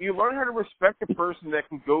how to respect a person that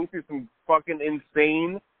can go through some fucking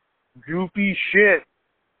insane, goofy shit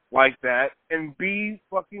like that and be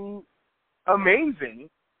fucking amazing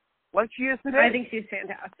like she is today. I think she's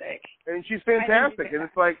fantastic. And she's fantastic. And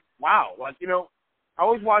it's like, wow. Like, you know, I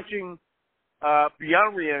was watching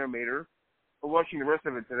Beyond Reanimator. I'm watching the rest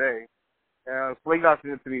of it today. Blake got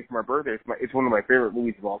it to me for my birthday. It's one of my favorite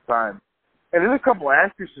movies of all time. And there's a couple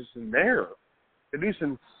actresses in there that do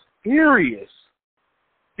some serious,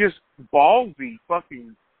 just ballsy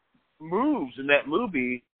fucking moves in that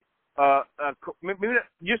movie, maybe not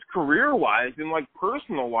just career-wise and, like,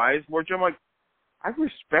 personal-wise, which I'm like, I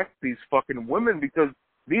respect these fucking women because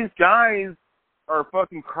these guys are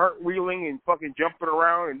fucking cartwheeling and fucking jumping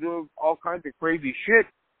around and doing all kinds of crazy shit.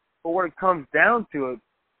 But when it comes down to it,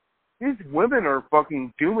 these women are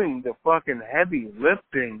fucking doing the fucking heavy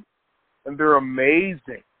lifting, and they're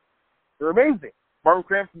amazing. They're amazing. Barbara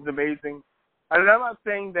Crampton's amazing. And I'm not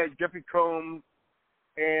saying that Jeffrey Combs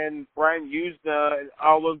and Brian Usna and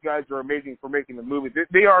all those guys are amazing for making the movie.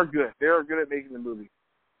 They are good. They are good at making the movie.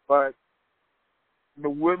 But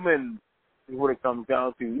the women is what it comes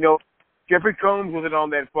down to. You know, Jeffrey Combs wasn't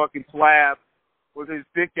on that fucking slab with his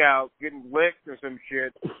dick out getting licked or some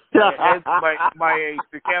shit by a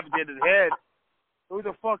decapitated head. It was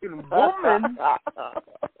a fucking woman.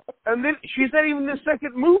 And then she's not even in the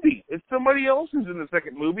second movie. It's somebody else who's in the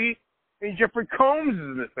second movie, and Jeffrey Combs is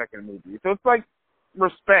in the second movie. So it's like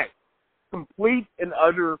respect. Complete and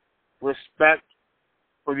utter respect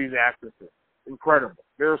for these actresses. Incredible.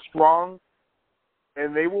 They're strong,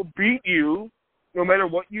 and they will beat you no matter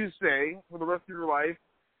what you say for the rest of your life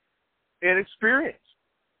in experience.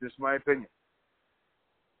 Just my opinion.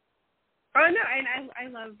 Oh, no, and I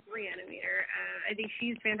love Reanimator. I think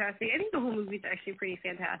she's fantastic. I think the whole movie's actually pretty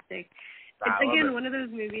fantastic. It's, again, one of those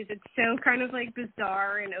movies that's so kind of, like,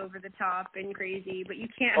 bizarre and over the top and crazy, but you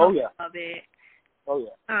can't help but love it. Oh,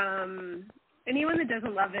 yeah. Anyone that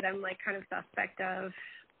doesn't love it, I'm, like, kind of suspect of.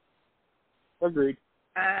 Agreed.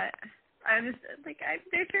 I'm just, like,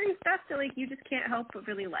 there's certain stuff that, like, you just can't help but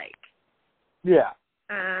really like. Yeah.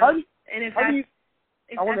 And if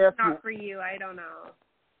that's not for you, I don't know.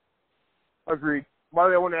 Agreed.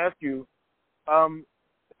 Molly, I want to ask you,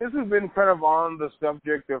 this has been kind of on the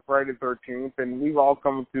subject of Friday the 13th, and we've all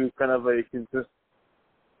come to kind of a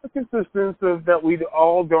consistency of that we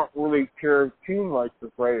all don't really care too much for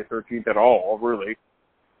Friday the 13th at all, really.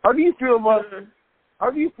 How do you feel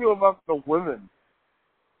about the women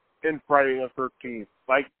in Friday the 13th?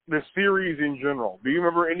 Like, the series in general. Do you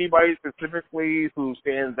remember anybody specifically who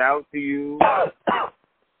stands out to you?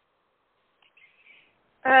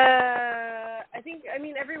 I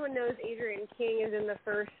mean, everyone knows Adrienne King is in the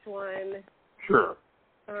first one. Sure.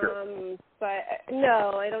 But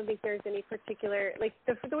no, I don't think there's any particular, like,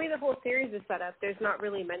 the way the whole series is set up, there's not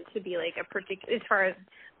really meant to be, like, a particular, as far as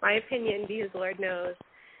my opinion, because Lord knows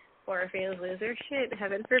horror fans lose their shit.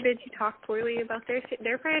 Heaven forbid you talk poorly about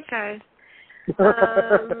their franchise.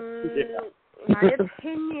 My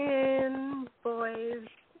opinion, boys,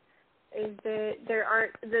 is that there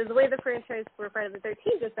aren't, the way the franchise for Friday the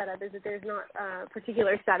 13th is set up is that there's not a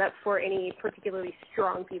particular setup for any particularly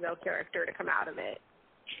strong female character to come out of it.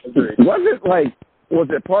 Was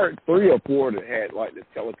it part 3 or 4 that had, like, the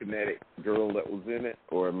telekinetic girl that was in it,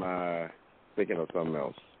 or am I thinking of something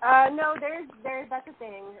else? No, that's a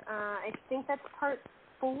thing. I think that's part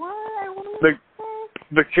 4, I want to say.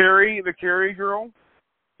 The Carrie girl?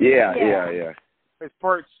 Yeah. It's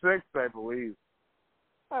part 6, I believe.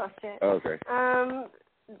 Oh, shit. Okay.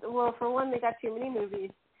 Well, for one, they got too many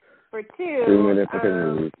movies. For 2, too many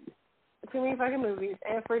fucking movies.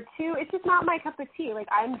 And for 2, it's just not my cup of tea. Like,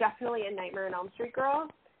 I'm definitely a Nightmare on Elm Street girl.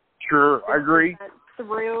 Sure, I agree.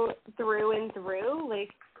 Through and through.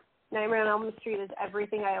 Like, Nightmare on Elm Street is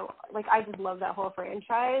everything I just love that whole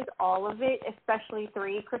franchise, all of it, especially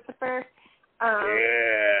 3, Christopher.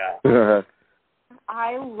 Yeah.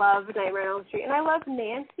 I love Nightmare on Elm Street, and I love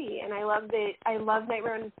Nancy, and I love the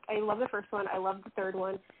first one, I love the third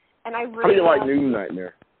one, and I really. How do you like New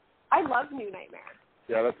Nightmare? I love New Nightmare.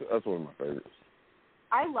 Yeah, that's one of my favorites.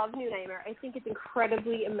 I love New Nightmare. I think it's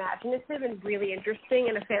incredibly imaginative and really interesting,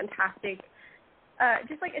 and a fantastic.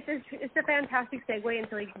 It's a fantastic segue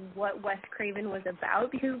into like what Wes Craven was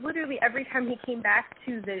about, because literally every time he came back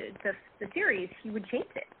to the series, he would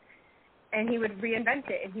change it. And he would reinvent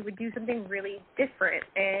it, and he would do something really different.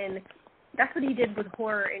 And that's what he did with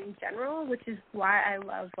horror in general, which is why I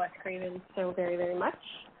love Wes Craven so very, very much.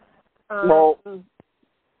 Well,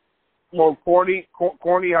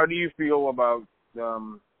 Corny, how do you feel about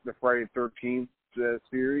the Friday the 13th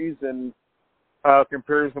series, and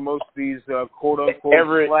compares to most of these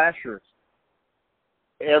quote-unquote slashers?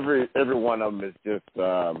 Every one of them is just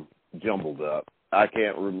jumbled up. I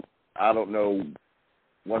don't know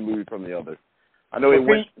one movie from the other. I know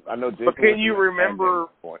But can you remember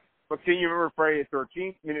Friday the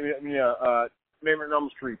 13th? Nightmare on Elm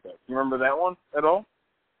Street. Though. You remember that one at all?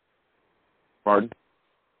 Pardon?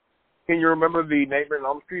 Can you remember the Nightmare on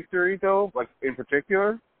Elm Street series though, like in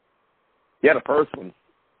particular? Yeah, the first one.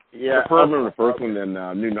 Yeah, I remember the first one and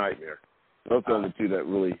New Nightmare. Those are the 2 that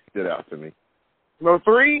really stood out to me. No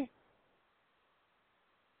 3?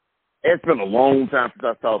 It's been a long time since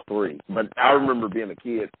I saw 3, but I remember being a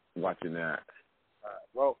kid watching that.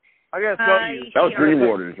 Well, I gotta tell you, that was Dream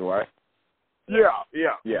Waters, right? Yeah.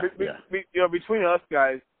 Between us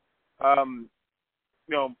guys,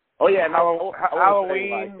 Oh yeah,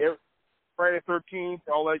 Halloween, Friday the 13th,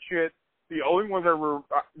 all that shit. The only ones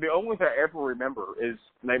I ever remember is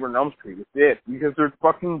Nightmare on Elm Street. It's it, because they're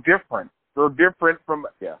fucking different. They're different from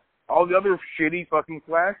all the other shitty fucking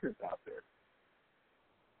slashers out there.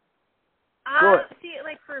 See,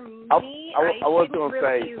 like for me, I was going to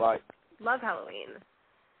say, like, love Halloween.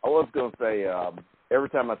 I was going to say, every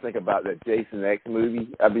time I think about that Jason X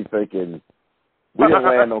movie, I'd be thinking, we didn't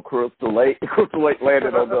land on Crystal Lake. Crystal Lake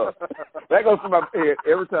landed on the. That goes to my head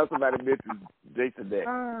every time somebody mentions Jason X.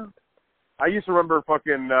 I used to remember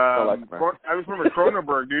fucking. I just remember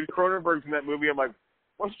Cronenberg, dude. Cronenberg's in that movie. I'm like,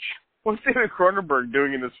 what's David Cronenberg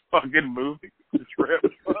doing in this fucking movie? This trip.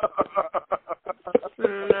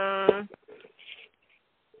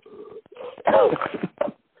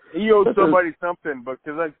 He owed somebody something,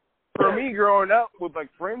 because like for me growing up with like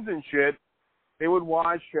friends and shit, they would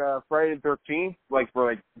watch Friday the 13th like for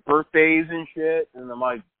like birthdays and shit, and I'm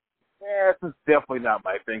like, this is definitely not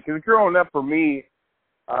my thing. Because growing up for me,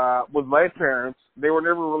 with my parents, they were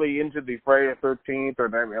never really into the Friday the 13th or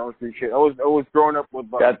Nightmare on Elm Street shit. I was growing up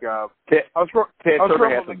with like Ted Turner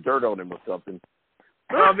had some dirt on him or something.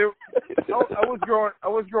 I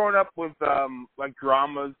was growing up with like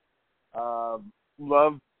dramas,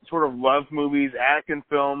 love movies, action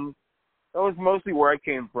films. That was mostly where I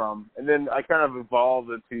came from, and then I kind of evolved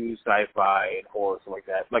into sci-fi and horror, stuff like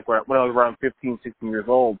that. Like when I was around 15, 16 years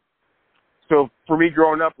old. So for me,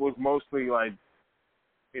 growing up was mostly like,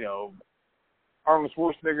 Arnold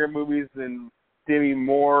Schwarzenegger movies and Demi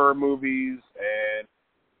Moore movies, and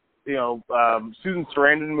Susan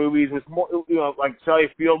Sarandon movies. With more, like Sally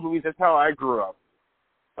Field movies. That's how I grew up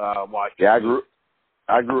watching. Yeah,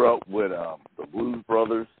 I grew up with the Blues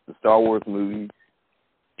Brothers, the Star Wars movies,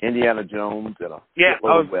 Indiana Jones, and a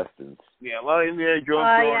lot of westerns. Yeah, a lot of Indiana Jones.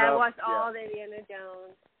 I watched all the Indiana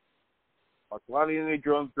Jones. Watched a lot of Indiana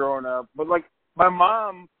Jones growing up, but like my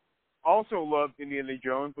mom also loved Indiana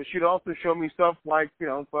Jones, but she'd also show me stuff like,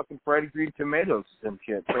 fucking fried green tomatoes and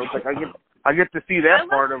shit. So it's like I get to see that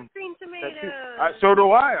part of green tomatoes. So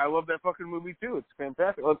do I. I love that fucking movie too. It's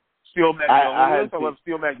fantastic. I love Steel Magnolias. I love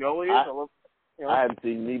Steel Magnolias. I hadn't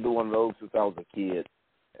seen neither one of those since I was a kid.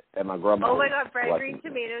 And my grandma. Oh my God, fried green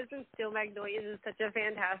tomatoes and Steel Magnolias is such a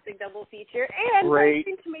fantastic double feature. And fried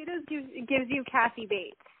green tomatoes gives you Kathy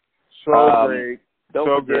Bates. So great.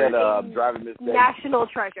 Don't forget Driving Miss Daisy. National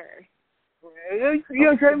treasure.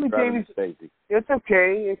 Driving Miss Daisy. It's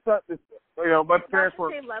okay. It's not. My parents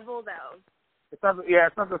were. It's not the same level though. It's not. Yeah,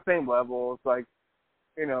 it's not the same level. It's like,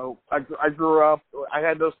 I grew up. I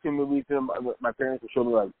had those two movies, and my parents would show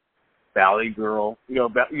me like Valley Girl. You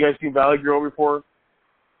guys seen Valley Girl before?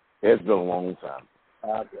 It's been a long time.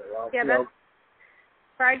 Okay, well, that's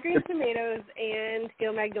fried green tomatoes and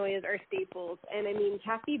Steel Magnolias are staples. And I mean,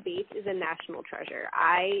 Kathy Bates is a national treasure.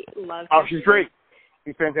 I love her. Oh, she's great.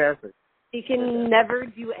 She's fantastic. She can never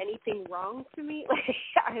do anything wrong to me. Like,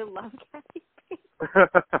 I love Kathy Bates.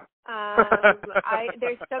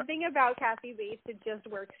 There's something about Kathy Bates that just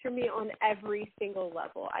works for me on every single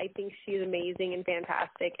level. I think she's amazing and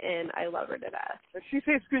fantastic, and I love her to death. She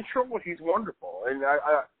takes control. She's wonderful, and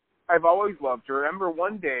I've always loved her. I remember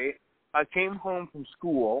one day I came home from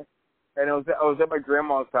school, and I was at my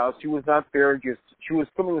grandma's house. She was not there. She was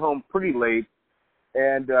coming home pretty late,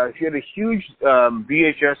 and she had a huge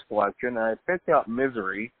VHS collection. And I picked out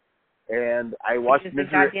Misery, and I watched Misery.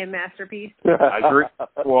 It's a goddamn masterpiece. I agree.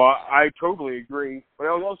 Well, I totally agree. But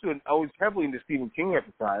I was heavily into Stephen King at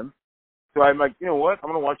the time. So I'm like, you know what? I'm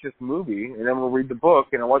going to watch this movie, and then I'm going to read the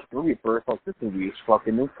book. And I watched the movie first. I was like, this movie is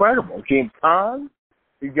fucking incredible. James Caan.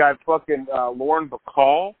 You got fucking Lauren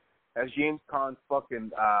Bacall as James Caan's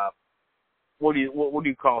fucking what do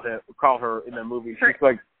you call her in the movie? She's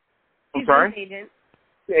like, I'm sorry. Agent.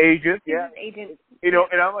 The agent, yeah. Agent. And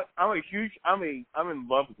I'm in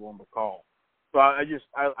love with Lauren Bacall. So I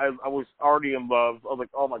was already in love. I was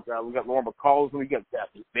like, oh my God, we got Lauren Bacall, and we got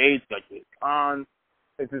Kathy Bates, got James Caan.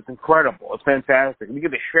 It's just incredible. It's fantastic. And you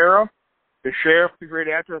get the sheriff. The sheriff's a great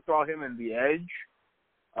actor. I saw him in The Edge.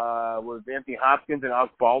 With Anthony Hopkins and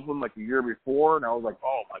Alec Baldwin like a year before, and I was like,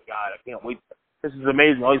 oh my God, I can't wait. This is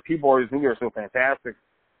amazing. All these people in this movie are so fantastic.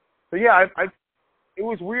 So yeah, it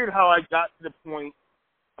was weird how I got to the point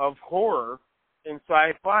of horror in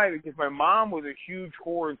sci-fi because my mom was a huge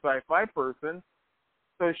horror and sci-fi person,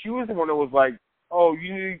 so she was the one that was like, oh,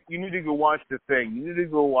 you need to go watch The Thing. You need to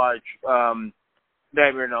go watch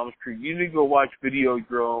Nightmare on Elm Street. You need to go watch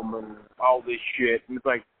Videodrome and all this shit. And it's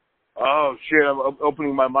like, oh shit, I'm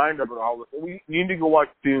opening my mind up and all this. You need to go watch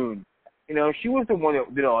Dune. She was the one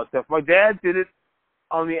that did all that stuff. My dad did it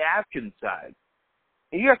on the action side.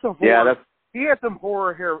 And he had some horror. Yeah, he had some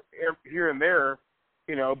horror here and there,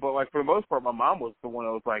 but like for the most part, my mom was the one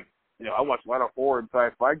that was like, I watched a lot of horror and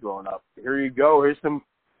sci-fi growing up. Here you go. Here's some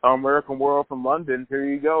American Werewolf from London. Here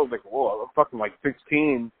you go. Like, whoa, I'm fucking like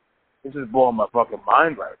 16. This is blowing my fucking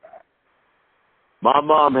mind right now. My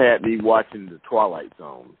mom had me watching The Twilight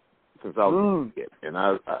Zone since I was a kid, and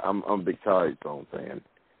I'm a big Twilight Zone fan.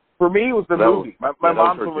 For me, it was the movie. My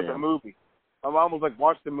mom told me the movie. My mom was like,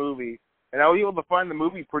 watch the movie. And I was able to find the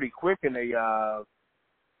movie pretty quick in a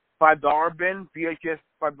 $5 bin, VHS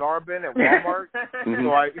 $5 bin at Walmart.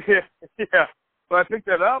 So I picked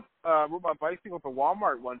that up, rode my bicycle to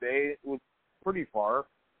Walmart one day. It was pretty far.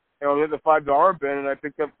 And I was at the $5 bin, and I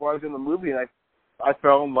picked up while I was in the movie, and I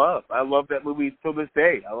fell in love. I love that movie till this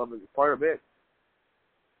day. I love it quite a bit.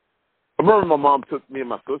 I remember my mom took me and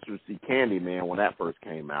my sister to see Candyman when that first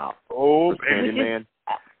came out. Oh, Candyman.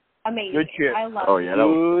 Amazing. Good chick. I love it. Oh, yeah, that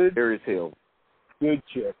was scary as hell. Good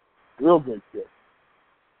chick. Real good chick.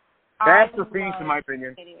 Masterpiece, in my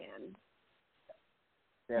opinion. Candyman.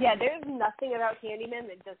 Yeah, there's nothing about Candyman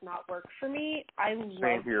that does not work for me. I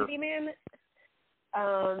love Candyman.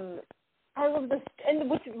 I love this. And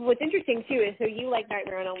what's interesting, too, is so you like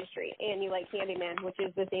Nightmare on Elm Street, and you like Candyman, which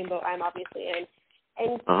is the same boat I'm obviously in.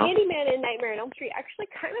 And Candyman and Nightmare on Elm Street actually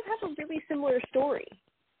kind of have a really similar story.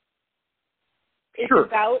 It's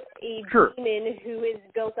about a demon who is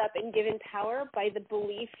built up and given power by the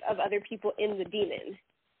belief of other people in the demon.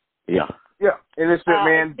 Yeah. Yeah. Innocent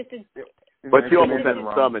man. But you almost had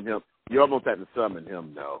to summon him. You almost had to summon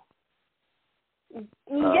him, though.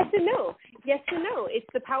 Yes and no. Yes and no. It's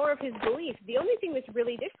the power of his belief. The only thing that's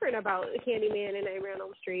really different about Candyman and Nightmare on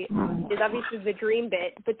Elm Street is obviously the dream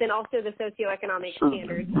bit, but then also the socioeconomic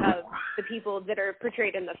standards of the people that are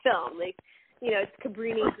portrayed in the film. Like, it's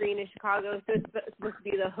Cabrini Green in Chicago, so it's supposed to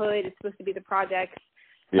be the hood, it's supposed to be the projects.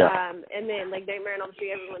 Yeah. And then, like, Nightmare on Elm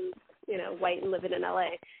Street, everyone's, white and living in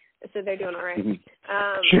L.A. so they're doing all right.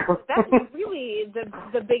 Sure. That's really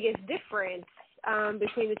the biggest difference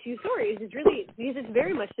between the two stories is really because it's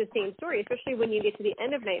very much the same story, especially when you get to the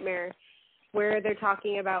end of Nightmare, where they're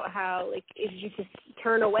talking about how like if you just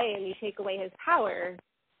turn away and you take away his power.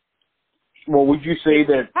 Well, would you say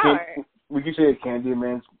that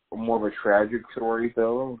Candyman's more of a tragic story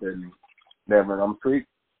though than Nightmare on Elm Street?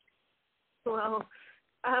 Well,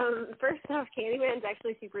 first off, Candyman's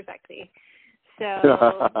actually super sexy,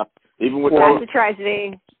 so even with that's a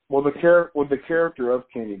tragedy. Well, the character of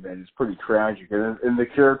Candyman is pretty tragic, and the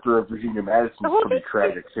character of Virginia Madison is pretty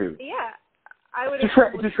tragic too. Yeah, I would.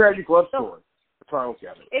 It's a tragic love story. That's how I look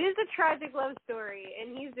at it. It is a tragic love story,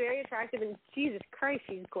 and he's very attractive, and Jesus Christ,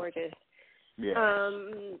 she's gorgeous. Yeah.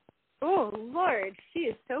 Oh Lord, she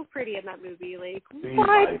is so pretty in that movie. Like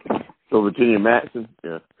what? So Virginia Madsen,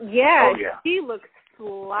 yeah. Yeah, oh, yeah. She looks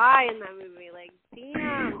fly in that movie. Like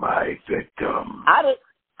damn. Be my victim.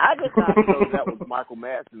 I just thought that was Michael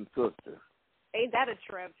Madsen's sister. Ain't that a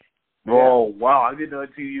trip? Oh wow! I didn't know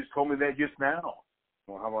until you just told me that just now.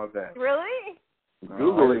 Well, how about that? Really?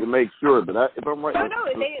 Google it to make sure, but if I'm right. No,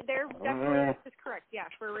 they're definitely this is correct. Yeah,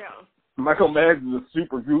 for real. Michael Madsen is a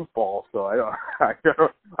super goofball, so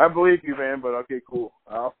I believe you, man. But okay, cool.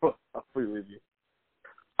 I'll believe you.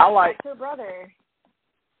 I like her brother.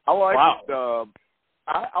 I like wow.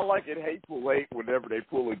 I like it Hateful Eight whenever they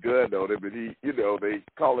pull a gun on him, and he, they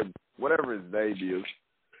call him whatever his name is.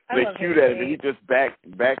 They shoot at him, and he just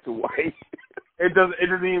backs away. It doesn't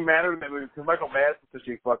even matter in that movie because Michael Madsen's such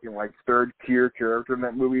a fucking like third tier character in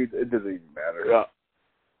that movie. It doesn't even matter. Yeah.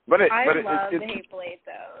 I love the Hateful Eight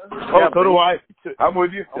though. Oh, so do I. I'm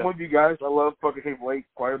with you. I'm with you guys. I love fucking Hateful Eight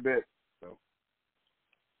quite a bit. So.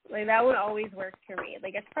 Like that would always work for me.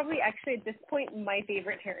 Like it's probably actually at this point my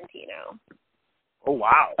favorite Tarantino. Oh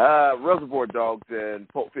wow. Reservoir Dogs and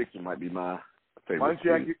Pulp Fiction might be my favorite.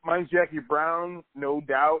 Mine's Jackie Brown, no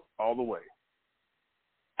doubt, all the way.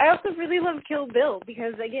 I also really love Kill Bill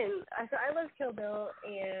because again, I love Kill Bill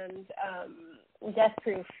and Death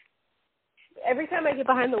Proof. Every time I get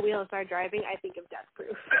behind the wheel and start driving, I think of Death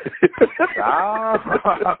Proof.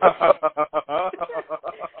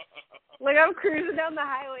 Like I'm cruising down the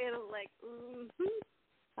highway and I'm like,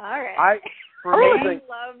 all right.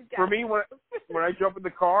 For me, when I jump in the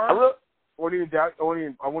car, I won't even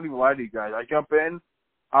lie to you guys. I jump in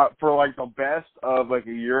for like the best of like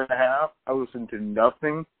a year and a half. I listen to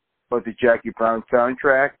nothing but the Jackie Brown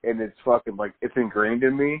soundtrack, and it's fucking like it's ingrained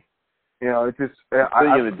in me. It's just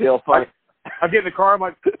I get in the car, I'm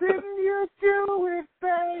like, didn't you do it,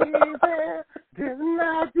 baby? Didn't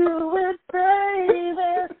I do it,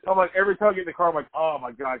 baby? I'm like, every time I get in the car, I'm like, oh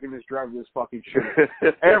my God, I can just drive this fucking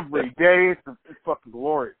shit. Every day, it's fucking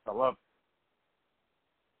glorious. I love it.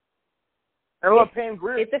 And I love Pam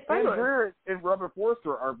Grier. Pam Grier and Robert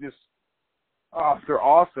Forster are just, they're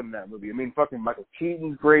awesome in that movie. I mean, fucking Michael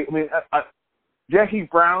Keaton's great. I mean, Jackie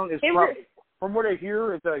Brown is from what I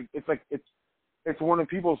hear, it's one of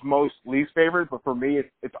people's most least favorite, but for me,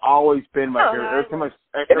 it's always been my favorite.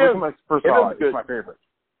 Every time I first saw it, it's my favorite.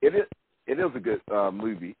 It is a good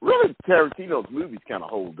movie. Really, Tarantino's movies kind of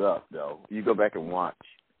hold up, though. You go back and watch.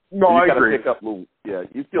 No, I agree.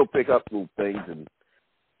 You still pick up little things and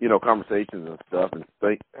conversations and stuff, and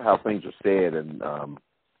think how things are said and some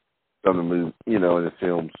of the movies, in the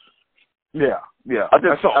films. Yeah. I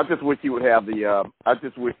just wish you would have the. I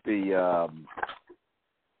just wish the.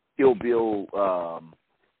 Kill Bill,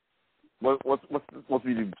 what's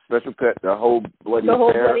the special cut? The whole bloody affair. The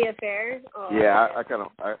whole bloody affair. Oh, yeah, I kind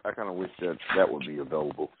of wish that would be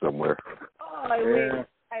available somewhere. Oh,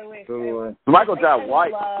 I wish. Michael Jai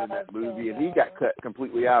White was in that movie, and he got cut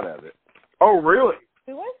completely out of it. Oh, really?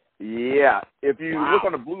 Who was? Yeah, if you look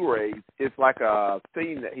on the Blu-rays, it's like a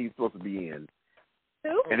scene that he's supposed to be in.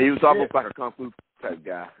 Who? And he was almost like a kung fu type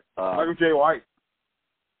guy. Michael Jai White.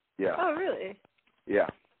 Yeah. Oh, really? Yeah.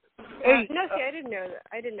 Hey, no, see, I didn't know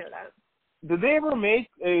that. Did they ever make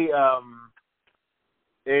a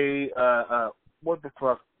what the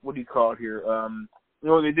fuck? What do you call it here?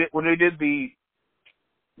 They did when they did the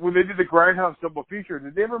Grindhouse double feature.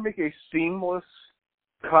 Did they ever make a seamless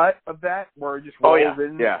cut of that where it just rolls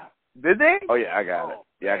in? Yeah. Did they? Oh yeah, I got it.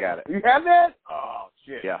 Yeah, I got it. You have that? Oh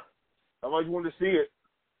shit. Yeah. I always wanted to see it.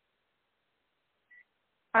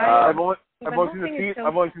 I've only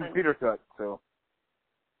seen the theater cut, so.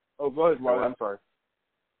 Oh, go ahead, Marlon. I'm sorry.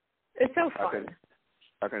 It's so fun.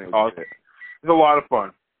 It's a lot of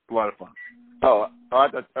fun. Oh,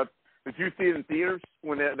 did you see it in theaters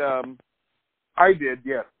when it? I did,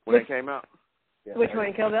 yeah. When it came out. Yeah. Which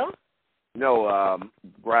one, Kill Bill? No,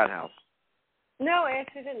 Grindhouse. No, I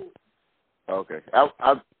actually didn't. Okay, I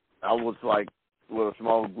was like with a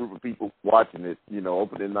small group of people watching it, you know,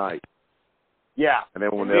 opening night. Yeah. And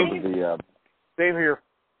then whenever the same here.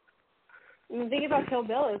 The thing about Kill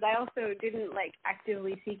Bill is I also didn't, like,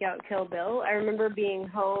 actively seek out Kill Bill. I remember being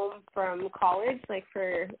home from college, like,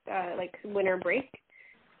 for, winter break,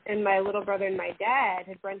 and my little brother and my dad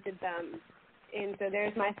had rented them. And so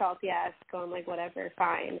there's my salty ass going, like, whatever,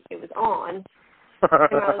 fine. It was on. And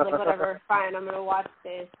I was like, whatever, fine, I'm going to watch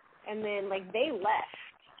this. And then, like, they left.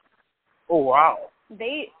 Oh, wow.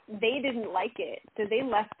 They didn't like it, so they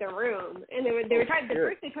left the room. And they were trying, the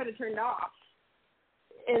first they tried to turn it off.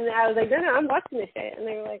 And I was like, no, I'm watching this shit. And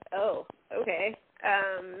they were like, oh, okay.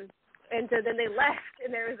 And so then they left,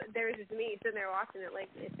 and there was just me sitting there watching it. Like,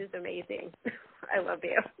 it's just amazing. I love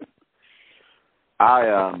you.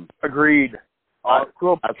 I agreed.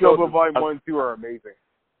 Kill Bill Volume 1 and 2 are amazing.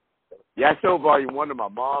 Yeah, I showed Volume 1 to my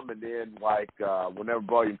mom, and then, like, whenever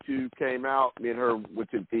Volume 2 came out, me and her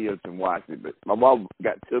went to the theaters and watched it. But my mom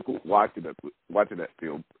got tickled watching that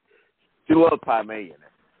film. She loved Pai Mei in it.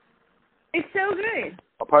 It's so good.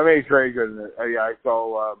 Pai Mei is very good in it. Yeah, I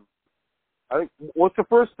saw, I think, what's the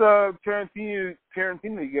first Tarantino you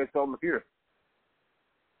guys saw in the theater?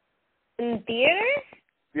 In theaters?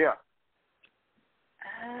 Yeah.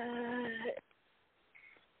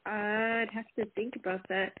 I'd have to think about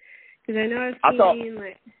that. Because I know I've seen,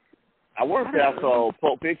 I want to say I saw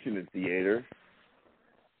Pulp Fiction in theater.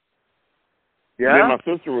 Yeah? Me and my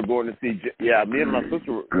sister were going to see, because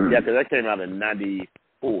that came out in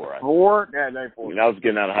 94. 4? Yeah, 94. When I was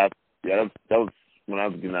getting out of high school. Yeah, that was when I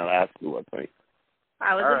was getting out of high school, I think.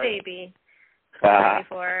 I was a baby.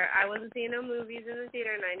 94. I wasn't seeing no movies in the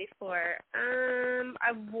theater in 94.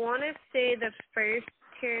 I want to say the first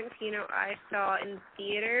Tarantino I saw in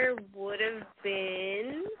theater would have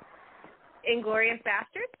been Inglourious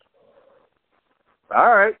Basterds.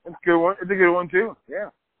 All right, that's a good one. It's a good one too. Yeah.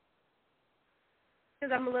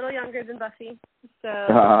 Because I'm a little younger than Buffy, so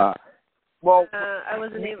I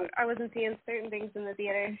wasn't seeing certain things in the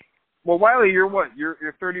theater. Well, Wiley, you're what?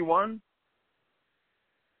 You're 31.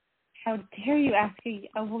 How dare you ask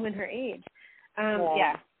a woman her age?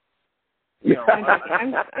 Yeah. No, I'm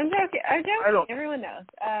joking. I'm joking. Everyone knows.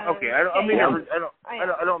 Okay, I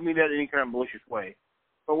don't mean that in any kind of malicious way.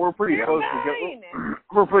 But we're pretty close together.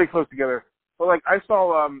 We're pretty close together. But like I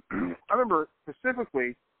saw, I remember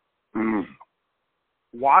specifically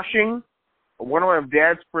washing one of my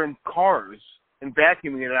dad's friend's cars and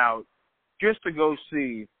vacuuming it out just to go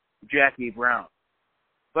see Jackie Brown.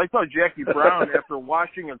 So I saw Jackie Brown after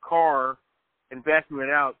washing a car and vacuuming it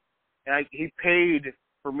out, and he paid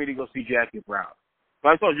for me to go see Jackie Brown. So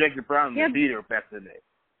I saw Jackie Brown in the theater back in the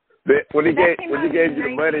day. When he gave you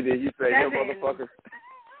the money, did you say, "Yo, motherfucker"?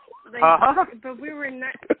 But we were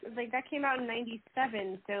not that came out in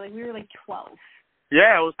 97, so we were 12.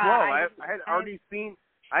 Yeah, it was 12. I had already seen.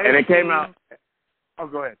 It came out. Oh,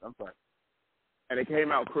 go ahead. I'm sorry. And it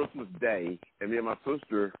came out Christmas Day, and me and my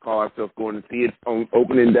sister called ourselves going to see it on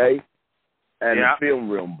opening day, and the film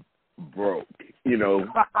room broke. You know.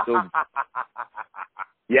 So,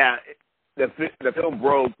 yeah, the film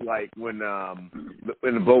broke when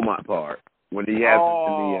in the Beaumont part when he has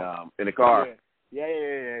it in the car.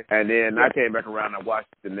 Yeah. And then I came back around and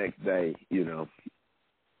watched it the next day, in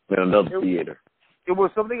another theater. It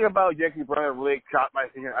was something about Jackie Brown that really caught my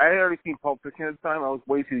attention. I had already seen Pulp Fiction at the time. I was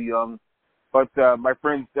way too young. But my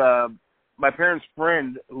parents'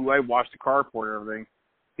 friend, who I watched the car for and everything,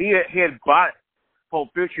 he had bought Pulp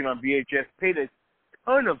Fiction on VHS, paid a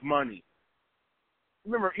ton of money.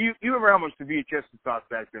 You remember how much the VHS cost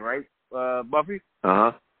back then, right, Buffy?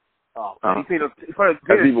 Uh-huh. Oh, he paid a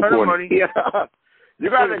ton of money. Yeah. You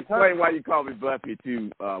gotta explain why you call me Buffy too,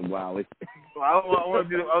 Wiley. Well, I want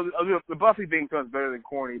to do the Buffy thing sounds better than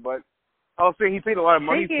corny, but I'll say he paid a lot of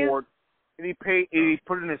money for it, and he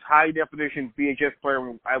put it in his high definition VHS player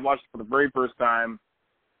when I watched it for the very first time.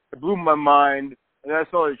 It blew my mind, and then I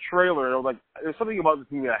saw the trailer, and I was like, "There's something about this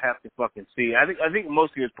movie I have to fucking see." I think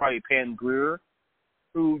mostly it's probably Pam Grier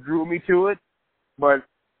who drew me to it, but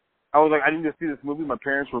I was like, I need to see this movie. My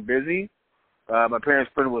parents were busy. My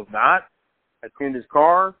parents' friend was not. I cleaned his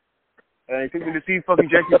car, and he took me to see fucking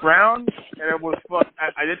Jackie Brown, and it was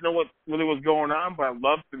I didn't know what really was going on, but I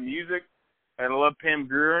loved the music, and I loved Pam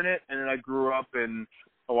Grier in it, and then I grew up, and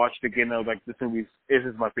I watched it again, and I was like, this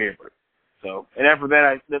is my favorite. So, and after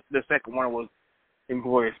that, the second one was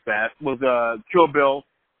Inglourious Basterds, was Kill Bill.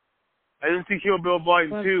 I didn't see Kill Bill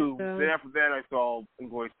Volume 2, then after that, I saw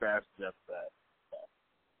Inglourious Basterds after that.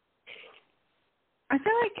 I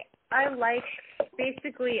feel like I like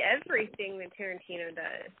basically everything that Tarantino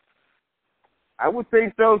does. I would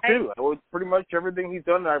say so too. Pretty much everything he's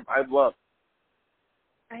done, I've loved.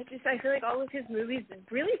 I feel like all of his movies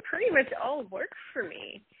really pretty much all work for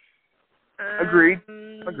me. Agreed.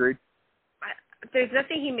 There's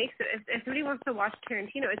nothing he makes. If somebody wants to watch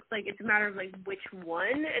Tarantino, it's a matter of like which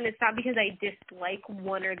one, and it's not because I dislike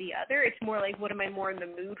one or the other. It's more like what am I more in the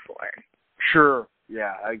mood for? Sure.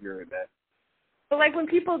 Yeah, I agree with that. But like when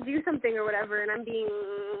people do something or whatever, and I'm being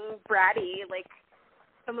bratty, like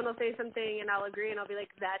someone will say something and I'll agree, and I'll be like,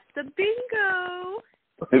 "That's the bingo."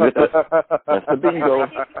 That's the bingo.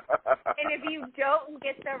 And if you don't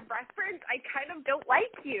get the reference, I kind of don't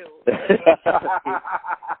like you.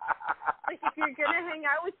 Like if you're gonna hang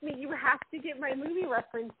out with me, you have to get my movie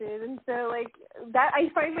references, and so like that, I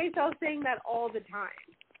find myself saying that all the time.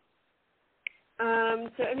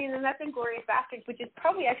 So I mean, and that's Inglourious Basterds, which is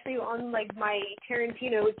probably actually on like my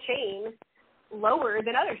Tarantino chain lower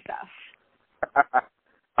than other stuff.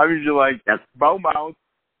 I'm usually like, Beaumont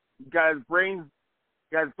got his brains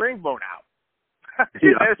blown out.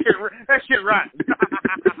 Yeah. that shit right.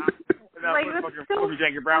 Like that's so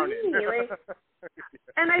Jackie Brown funny. Like,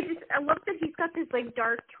 and I love that he's got this like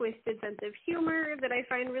dark, twisted sense of humor that I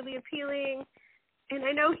find really appealing. And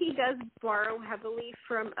I know he does borrow heavily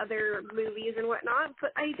from other movies and whatnot,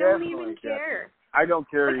 but I don't even care. I don't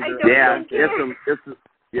care either.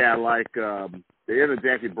 Like the end of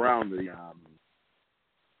Jackie Brown,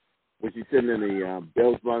 when she's sitting in the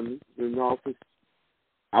Bell's Bun in the office.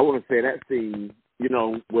 I want to say that scene,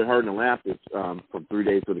 with her in Atlantis from 3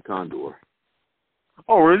 Days to the Condor.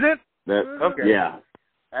 Oh, is it? Okay. Yeah.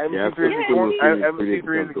 I haven't seen 3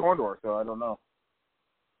 Days to the Condor, so I don't know.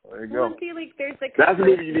 There you go. See, like, there's like that's a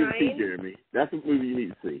movie you need to see, Jeremy. That's a movie you need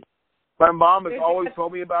to see. My mom has always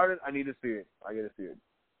told me about it. I need to see it. I got to see it.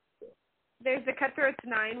 There's the Cutthroats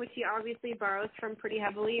 9, which he obviously borrows from pretty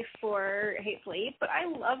heavily for Hateful Eight, but I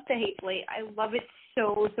love the Hateful Eight. I love it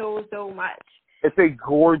so, so, so much. It's a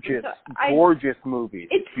gorgeous movie.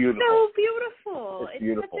 It's beautiful. So beautiful. It's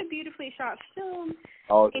beautiful. Such a beautifully shot film.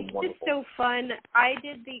 Oh, it's wonderful. Just so fun. I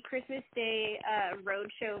did the Christmas Day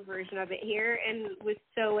roadshow version of it here and was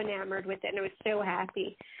so enamored with it, and I was so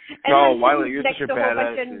happy. And Wiley, you're such a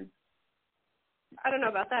badass. I don't know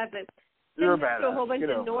about that, but you're a badass. A whole bunch of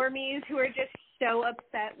know. normies who are just so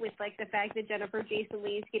upset with like the fact that Jennifer Jason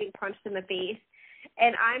Leigh's getting punched in the face.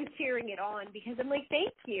 And I'm cheering it on because I'm like,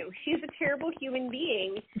 thank you. She's a terrible human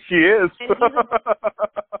being. She is.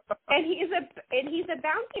 And he's a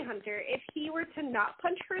bounty hunter. If he were to not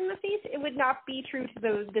punch her in the face, it would not be true to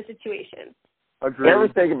the situation. Agreed.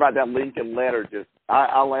 Everything about that Lincoln letter,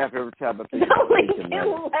 I laugh every time I think about the Lincoln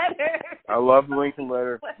letter. I love the Lincoln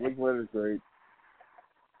letter. Lincoln letter is great.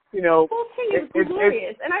 The whole thing is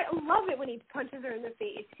glorious, and I love it when he punches her in the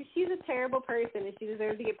face because she's a terrible person and she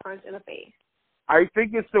deserves to get punched in the face. I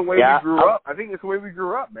think it's the way we grew up. I think it's the way we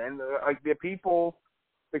grew up, man. Like the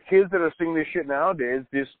kids that are singing this shit nowadays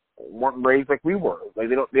just weren't raised like we were. Like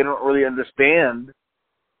they don't really understand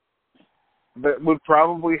that would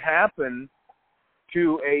probably happen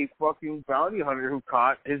to a fucking bounty hunter who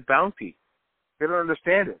caught his bounty. They don't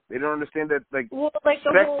understand it. They don't understand that the whole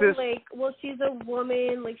she's a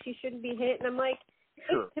woman, like she shouldn't be hit. And I'm like,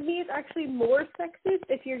 sure. To me, it's actually more sexist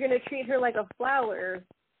if you're gonna treat her like a flower.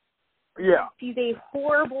 Yeah. She's a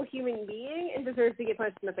horrible human being and deserves to get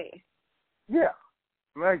punched in the face. Yeah,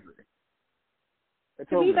 I agree.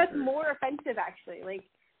 To me, that's more offensive, actually. Like,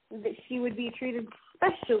 that she would be treated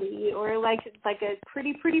specially or like a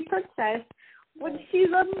pretty princess when she's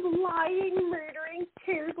a lying, murdering,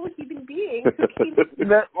 terrible human being who keeps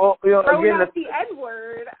throwing out the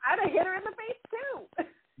N-word. I'd have hit her in the face, too.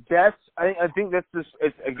 I think that's just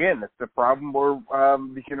that's the problem where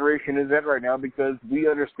the generation is at right now because we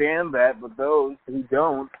understand that, but those who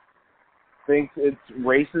don't think it's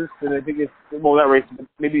racist, and I think it's not racist, but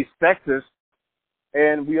maybe sexist,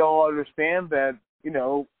 and we all understand that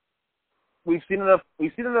we've seen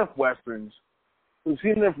enough westerns, we've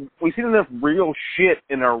seen enough real shit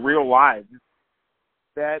in our real lives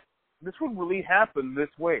that this would really happen this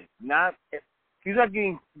way. She's not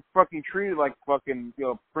getting fucking treated like fucking,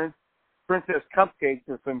 Princess Cupcakes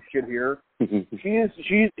or some shit here.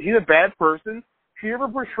 She's a bad person. She never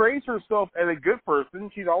portrays herself as a good person.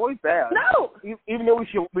 She's always bad. No! Even though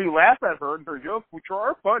we laugh at her and her jokes, which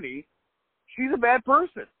are funny, she's a bad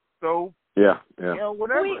person. So,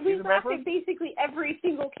 whatever. We laugh at basically every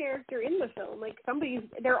single character in the film. Like,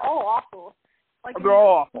 they're all awful. Like, they're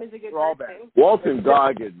all awful. They're all bad. Walton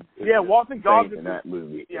Goggins. Walton Goggins in that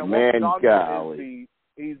movie. Yeah, man, golly.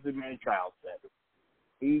 He's the man child.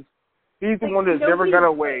 He's the one that's never got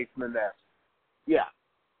away from the nest. Yeah.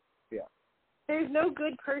 There's no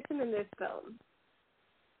good person in this film.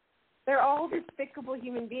 They're all despicable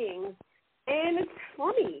human beings. And it's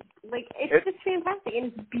funny. Like, it's just fantastic.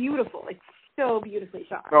 And it's beautiful. It's so beautifully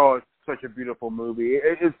shot. Oh, it's such a beautiful movie.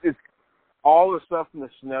 It's all the stuff in the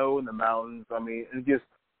snow and the mountains. I mean, and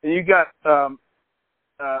you got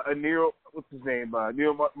Neil, what's his name?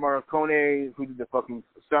 Neil Morricone, who did the fucking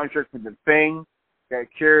soundtrack for The Thing, got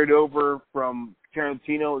carried over from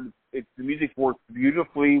Tarantino. The music works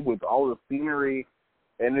beautifully with all the scenery,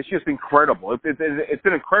 and it's just incredible. It's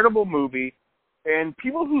an incredible movie, and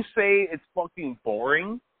people who say it's fucking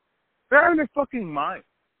boring, they're out of their fucking mind.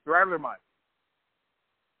 They're out of their mind.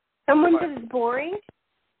 Someone says it's boring?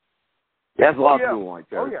 That's a lot of people like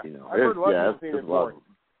Tarantino. Oh, yeah. I've heard a lot of people say it's boring.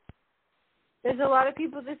 There's a lot of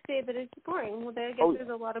people that say that it's boring. Well, I guess there's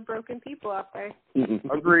a lot of broken people out there.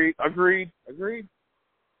 Agreed.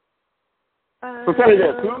 So tell me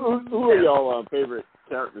this: who are y'all favorite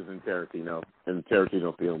characters in Tarantino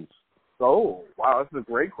films? Oh, wow, that's a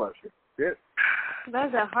great question. Shit.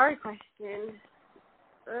 That's a hard question.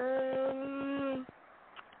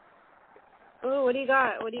 Oh, what do you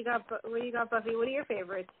got? Buffy? What are your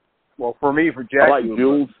favorites? Well, for me, for Jack, I like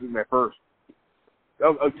Jules. My first.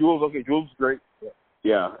 Oh, Jules. Okay, Jules is great.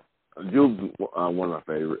 Yeah, Jules is one of my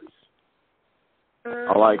favorites.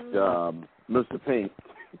 I liked Mr. Pink.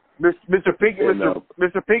 Mr. Pink and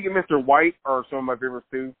Mr. Pink and Mr. White are some of my favorites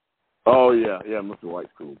too. Oh yeah, Mr.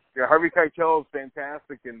 White's cool. Yeah, Harvey Keitel is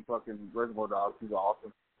fantastic in fucking Reservoir Dogs. He's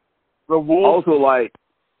awesome. The Wolf. Also like,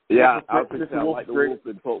 yeah, I like the great. Wolf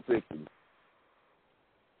in Pulp Fiction.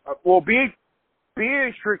 Well, B.A.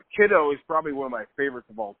 Kiddo is probably one of my favorites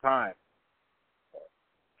of all time.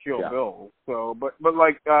 Kill Bill. So, but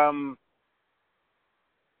like, there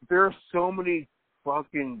are so many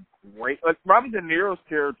fucking great. Like Robert De Niro's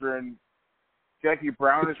character in Jackie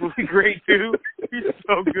Brown is really great too. He's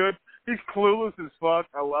so good. He's clueless as fuck.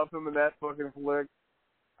 I love him in that fucking flick.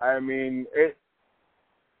 I mean, it.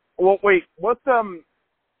 Well, wait. What's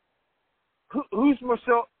Who's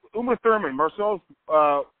Uma Thurman? Marcellus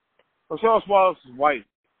Wallace's wife.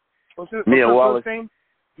 What's her first name?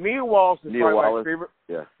 Mia Wallace is probably my favorite.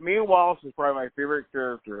 Yeah. Mia Wallace is probably my favorite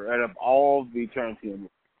character out of all the Tarantino movies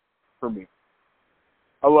for me.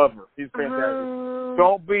 I love her. She's fantastic.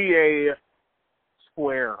 Don't be a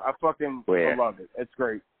square. I fucking love it. It's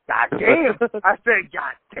great. God damn. I said,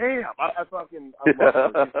 God damn. I love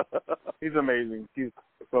her. She's amazing. She's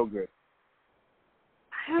so good.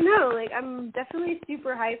 I don't know. Like, I'm definitely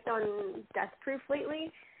super hyped on Death Proof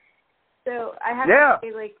lately. So I have to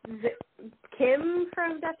say, like, Kim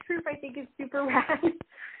from Death Proof, I think, is super rad.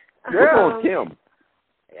 Yeah, Kim.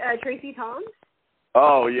 Tracy Thoms.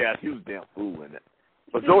 Oh yeah, she was damn fool in it.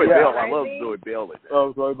 But Zoe Bell, I love Zoe Bell in it.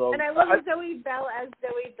 Oh, Zoe Bell. And I love Zoe Bell as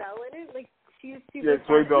Zoe Bell in it. Like, she's super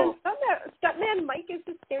Zoe Bell. Stuntman Mike is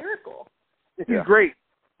hysterical. He's great.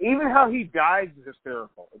 Even how he dies is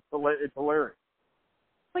hysterical. It's hilarious.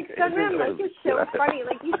 Like, Stuntman Mike is so funny.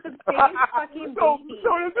 Like, he's the biggest fucking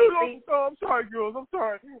baby. I'm sorry, girls. I'm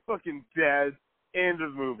sorry. Fucking dead. End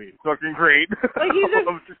of movie. Fucking great. Like, he's a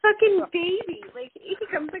fucking baby. Like, he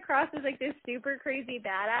comes across as, like, this super crazy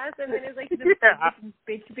badass, and then is, like, the biggest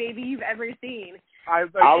bitch baby you've ever seen. I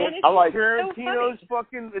like Tarantino's so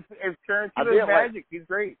fucking... It's Tarantino's magic. He's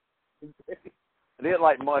great. I did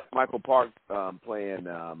like Michael Parks playing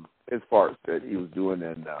his parts that he was doing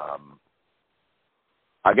in...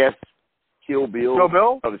 I guess Kill Bill. Kill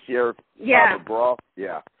Bill? Of the sheriff. Yeah.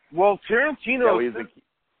 Yeah. Well, Tarantino. Yeah,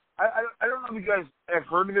 I don't know if you guys have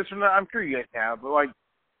heard of this or not. I'm sure you guys have, but like,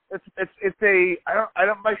 it's a.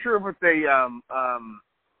 I'm not sure if it's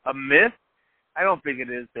a myth. I don't think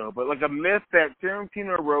it is though, but like a myth that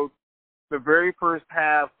Tarantino wrote the very first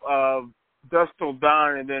half of Dusk Till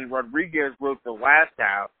Dawn, and then Rodriguez wrote the last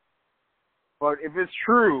half. But if it's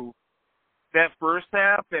true, that first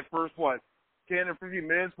half, that first 10 or 15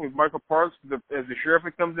 minutes with Michael Parks as the sheriff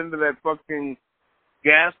comes into that fucking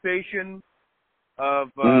gas station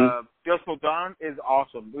of Dusk Till Dawn is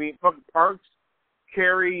awesome. I mean, fucking Parks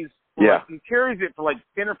carries he carries it for like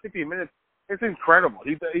 10 or 15 minutes. It's incredible.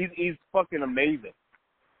 He's fucking amazing.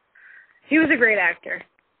 He was a great actor.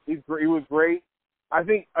 He was great. I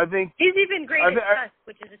think he's even great in Tusk,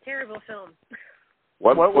 which is a terrible film.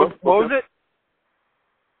 What was it?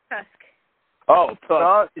 Tusk. Oh,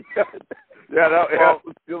 Tusk. Yeah, that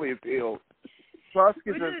was silly as hell. Tusk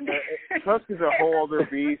is a whole other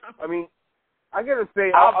beast. I mean, I gotta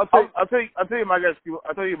say, I'll tell you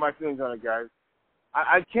my feelings on it, guys.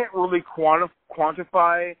 I can't really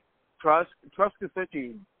quantify Tusk. Tusk is such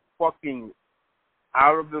a fucking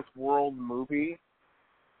out of this world movie.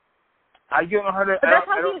 I don't know how to. I don't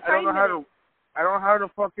know how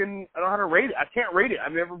to rate it. I can't rate it.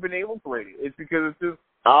 I've never been able to rate it. It's because it's just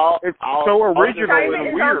so original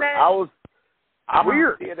and weird. I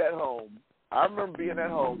remember being at home. I remember being at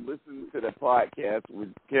home listening to that podcast where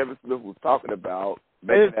Kevin Smith was talking about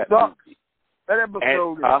making that sucks. movie. That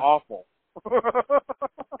episode is awful.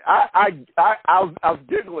 I was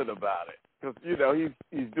giggling about it because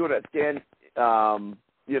he's doing that scan.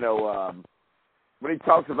 When he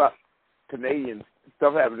talks about Canadians,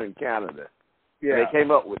 stuff happens in Canada. Yeah, and they came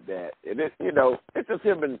up with that, and it's just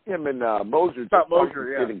him and Mosier talking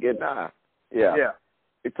shit and getting high. Yeah,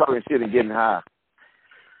 they're talking shit and getting high.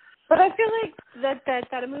 But I feel like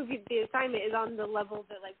that a movie, The Assignment, is on the level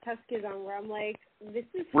that like Tusk is on, where I'm like, this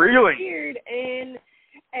is really weird, and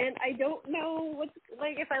I don't know what's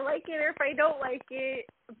like if I like it or if I don't like it,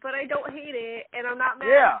 but I don't hate it, and I'm not mad.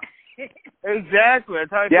 Yeah, exactly. That's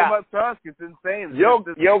how I feel about Tusk. It's insane.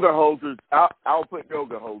 Yoga hosers. I'll put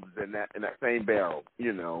yoga hosers in that same barrel. I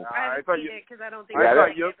haven't seen it because I don't think I I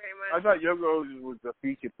like it very much. I thought Yoga hosers was a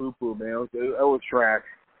feature poo poo, man. That was trash.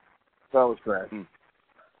 That was trash.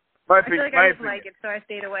 I feel like I didn't like it, so I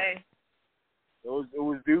stayed away. It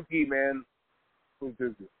was dookie, man. It was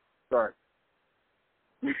dookie. Sorry.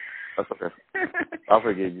 That's okay. I'll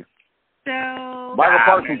forgive you. So Michael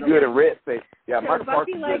Parks is good in Red State. Yeah, so Michael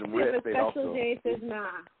Parks is likes good in Red State Special also. J says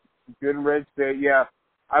nah. Good in Red State, yeah.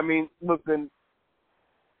 I mean, listen,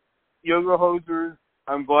 Yoga hosers.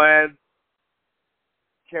 I'm glad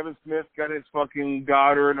Kevin Smith got his fucking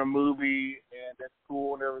daughter in a movie, and that's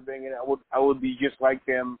cool and everything. And I would be just like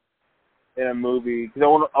him in a movie because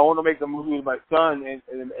I want to make a movie with my son and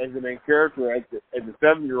as the main character as a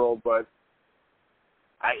 7-year-old, but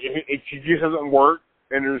it just doesn't work.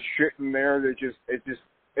 And there's shit in there that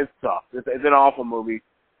it's tough. It's an awful movie.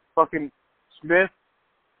 Fucking Smith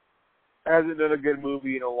hasn't done a good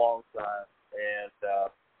movie in a long time, and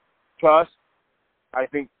Tusk, I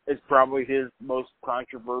think, is probably his most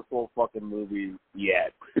controversial fucking movie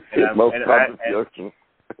yet. And most controversial.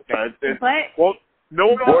 Well, no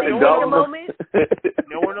one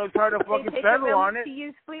knows how to fucking settle on it. To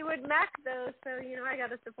use Fleetwood Mac though, so I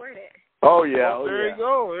gotta support it. Oh yeah, there you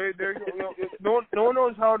go. There you go. No one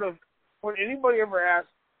knows how to. When anybody ever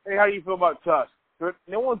asks, "Hey, how do you feel about Tusk?"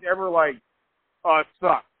 No one's ever like, "Oh, it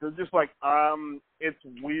sucks." They're just like, it's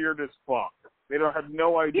weird as fuck." They don't have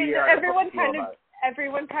no idea. Yeah, everyone kind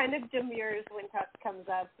of demurs when Tusk comes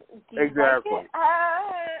up. Do you exactly. Like it?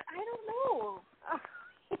 I don't know.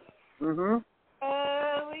 Mhm.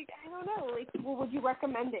 I don't know. Well, would you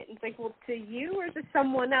recommend it? It's like, well, to you or to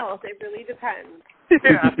someone else? It really depends.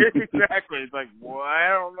 Yeah, exactly. It's like, well, I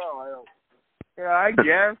don't know. I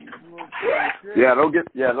guess.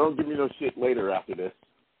 Don't give me no shit later after this.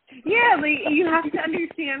 Yeah, you have to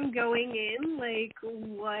understand going in,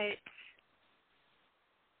 what,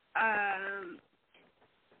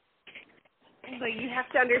 you have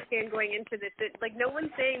to understand going into this that, no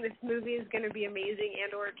one's saying this movie is going to be amazing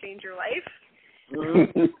and or change your life. I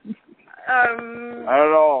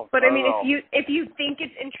don't know. But I mean, if you think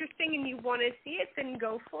it's interesting and you want to see it, then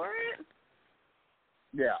go for it.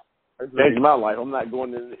 Yeah, changed my life. I'm not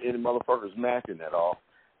going to any motherfuckers matching at all.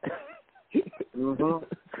 Mhm.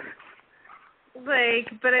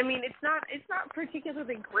 But I mean, it's not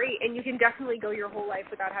particularly great, and you can definitely go your whole life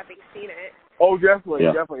without having seen it. Oh, definitely.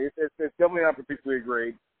 It's definitely not particularly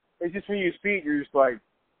great. It's just when you see it, you're just like,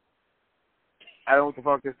 I don't know what the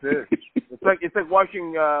fuck this is. It's like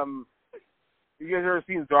watching. You guys ever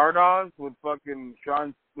seen Zardoz with fucking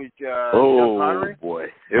Sean Connery? Oh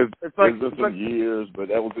boy, it's been some years, but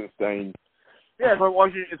that was insane. Yeah,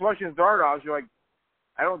 it's watching Zardoz. You're like,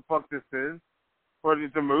 I don't know what the fuck this is, but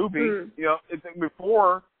it's a movie. It's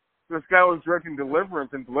before this guy was directing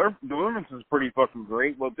Deliverance, and Deliverance is pretty fucking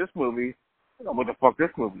great. Well, this movie, I don't know what the fuck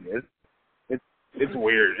this movie is. It's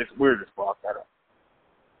weird. It's weird as fuck. I don't.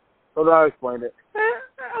 So I'll explain it.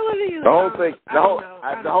 The whole thing,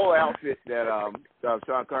 the whole outfit that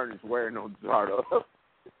Sean Connery's wearing on Zardo.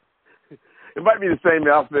 It might be the same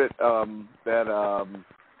outfit that.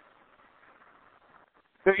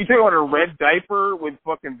 So you talking about a red diaper with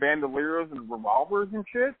fucking bandoliers and revolvers and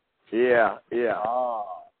shit? Yeah. Oh,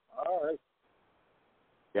 all right.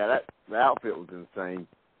 Yeah, the outfit was insane.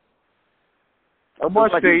 I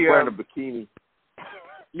watched wearing a bikini.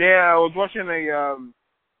 Yeah, I was watching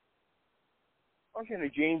a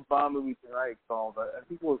James Bond movie tonight called I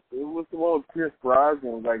think it was the one with Pierce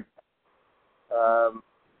Brosnan.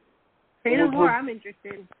 Say no more. I'm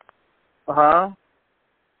interested.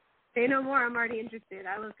 Say no more. I'm already interested.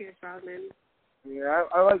 I love Pierce Brosnan. Yeah,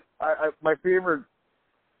 I like my favorite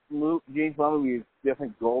James Bond movie is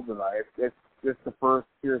definitely GoldenEye. It's just the first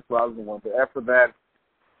Pierce Brosnan one. But after that,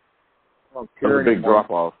 I don't care anymore. Big drop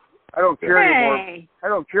off. I don't care anymore. I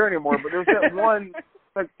don't care anymore. But there's that one.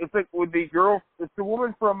 it's like with the girl. It's the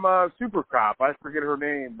woman from Super Cop. I forget her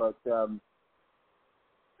name, but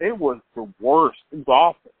it was the worst. It was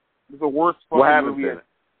awful. It was the worst fucking movie.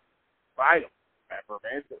 I don't remember,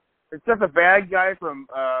 man. It's just a bad guy from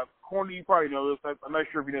Corny. You probably know this. I'm not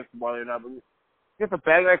sure if you know this one or not, but it's just a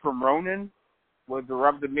bad guy from Ronin with the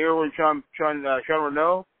Robert De Niro and Sean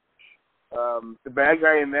Reno. The bad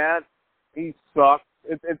guy in that, he sucks.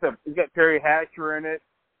 It's got Terry Hatcher in it.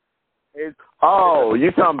 You're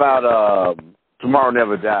talking about Tomorrow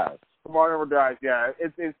Never Dies. Tomorrow Never Dies. Yeah,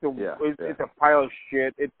 it's a pile of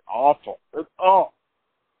shit. It's awful.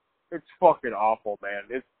 It's fucking awful, man.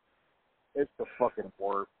 It's the fucking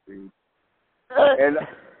worst, dude. And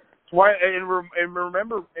that's why. And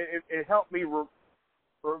remember, it helped me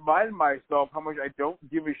remind myself how much I don't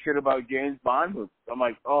give a shit about James Bond movies. I'm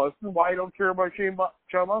like, this is why I don't care about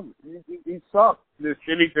Sean Bond. He sucks. This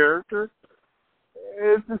shitty character.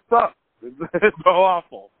 It just sucks. It's so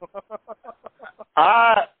awful.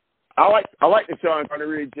 I like the Sean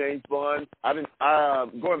Connery James Bond.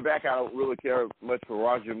 Going back, I don't really care much for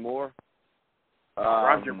Roger Moore.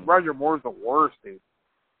 Roger Moore's the worst, dude.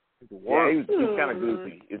 He's the worst. Yeah, he's kind of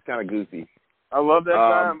goofy. It's kind of goofy. I love that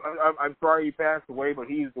guy. I'm sorry he passed away, but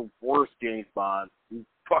he's the worst James Bond. He's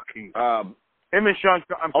fucking. Him and Sean.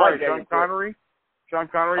 Sean Connery. Sean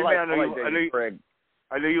Connery, man.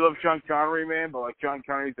 I know you love Sean Connery, man, but like Sean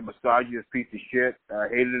Connery's a misogynist piece of shit. I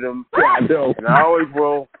hated him. Yeah, I know. And I always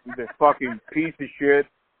will. He's a fucking piece of shit.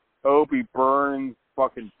 I hope he burns.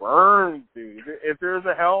 Fucking burns, dude. If there's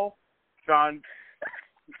a hell, Sean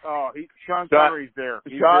Connery's there.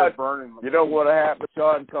 He's there burning. You know what happened?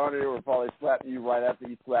 Sean Connery will probably slap you right after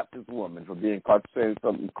he slapped his woman for being caught saying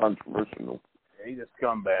something controversial. Yeah, he's a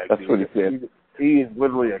scumbag. That's what he said. He is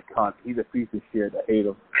literally a cunt. He's a piece of shit. I hate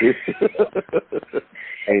him. I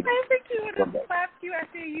think he would have slapped you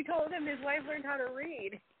after you told him his wife learned how to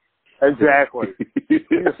read. Exactly.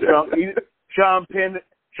 Sean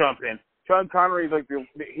Connery is like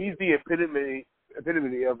he's the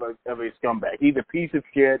epitome of a scumbag. He's a piece of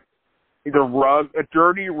shit. He's a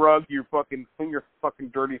dirty rug. You fucking fling your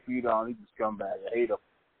fucking dirty feet on. He's a scumbag. I hate him.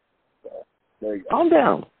 So, there you go. Calm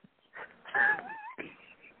down.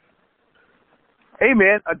 Hey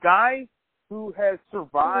man, a guy who has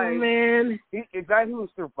survived. Oh, man. A guy who has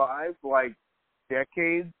survived like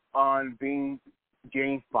decades on being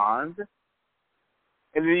James Bond,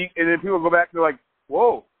 and then people go back and they're like,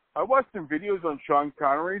 "Whoa, I watched some videos on Sean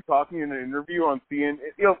Connery talking in an interview on CNN.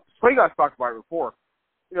 You know, Sway got talked about it before.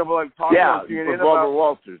 You know, but like talking on CNN about Barbara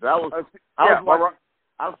Walters. I was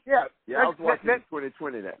watching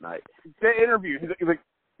 2020 that night. That interview, he's like,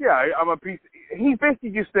 yeah, I'm a piece. He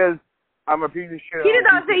basically just says, I'm a piece of shit. He did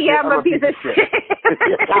not say, yeah, I'm a piece of shit.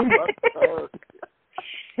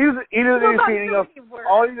 He doesn't say anything else.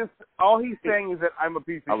 All he's saying is that I'm a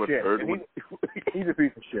piece of shit. He's a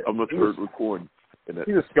piece of shit. I'm a third recording.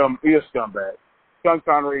 He's a scumbag. Sean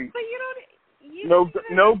Connery. But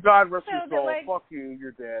no God rest your soul. Like, fuck you.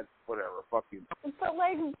 You're dead. Whatever. Fuck you. But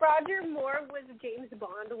like Roger Moore was James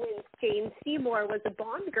Bond when Jane Seymour was a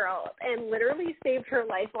Bond girl and literally saved her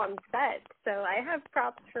life on set. So I have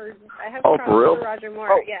props for for Roger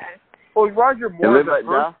Moore. Oh. Yeah. Well, Roger Moore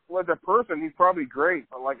as a person, he's probably great.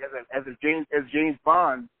 But like as James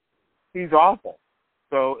Bond, he's awful.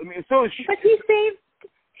 So I mean, so is she. But he saved.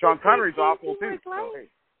 Sean Connery's awful too. So, hey.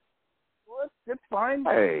 Well, it's fine.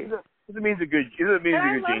 Hey. It means a good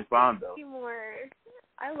James Bond though.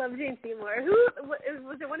 I love Jane Seymour. Who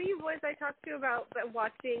was it? One of you boys I talked to about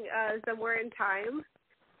watching Somewhere in Time?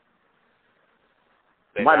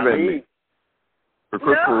 Might have been me. For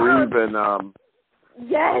Christopher Reeve and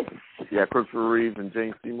yes. Yeah, Christopher Reeve and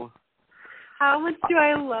Jane Seymour. How much do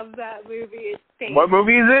I love that movie? What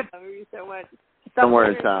movie is it? I love it so much.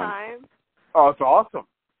 Somewhere in Time. Oh, it's awesome.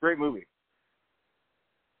 Great movie.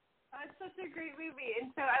 It's such a great movie,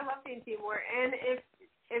 and so I love Jane Seymour. And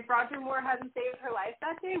if Roger Moore hadn't saved her life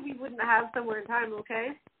that day, we wouldn't have Somewhere in Time,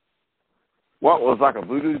 okay? What, was like a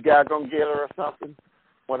voodoo guy gonna get her or something?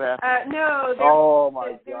 What happened? No.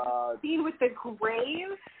 There's a scene with the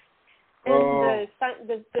grave, and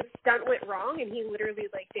the stunt went wrong, and he literally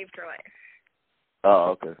saved her life.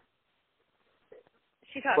 Oh, okay.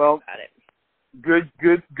 She talked about it.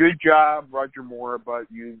 Good job, Roger Moore, but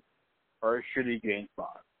you are a shitty James Bond.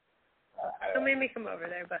 Don't make me come over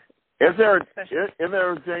there, but is there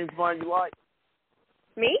a James Bond you like?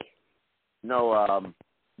 Me? No,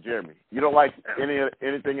 Jeremy. You don't like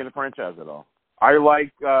anything in the franchise at all? I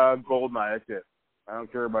like Goldeneye. That's it. I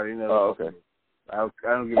don't care about any other. Oh, okay. I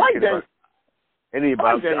don't give a shit about any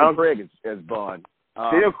about Daniel Craig as Bond.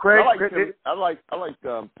 Daniel Craig. I like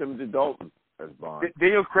Timothy Dalton as Bond.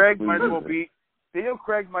 Daniel Craig might as well be Daniel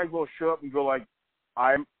Craig might as well show up and go like,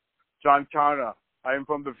 I'm John Connor. I'm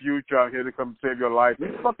from the future. I'm here to come save your life.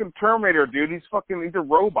 He's fucking Terminator, dude. He's a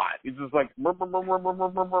robot. He's just like,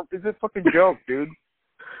 it's a fucking joke, dude.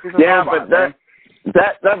 He's a robot, but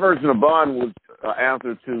that version of Bond was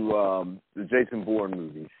answer to the Jason Bourne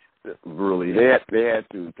movies. Really, they had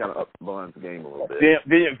to kind of up Bond's game a little bit.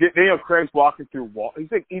 Daniel Craig's walking through wall.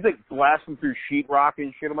 He's like blasting through sheetrock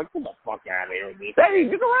and shit. I'm like, get the fuck out of here, dude. Hey,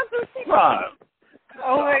 you can run through sheetrock.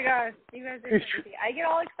 Oh my gosh, you guys are crazy. I get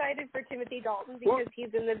all excited for Timothy Dalton because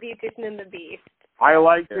he's in The Beautician and the Beast. I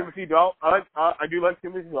like Timothy Dalton. I do like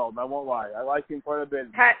Timothy Dalton. I won't lie. I like him quite a bit.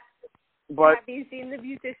 But have you seen The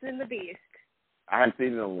Beautician and the Beast? I haven't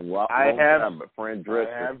seen it in a long time, but Fran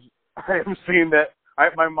Drescher. I have seen that.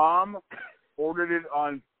 My mom ordered it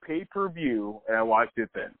on pay-per-view, and I watched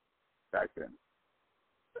it back then.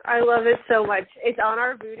 I love it so much. It's on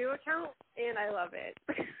our Voodoo account, and I love it.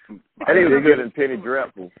 I think it was good in Penny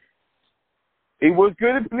Dreadful. He was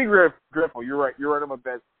good in Penny Dreadful. You're right. You're right on my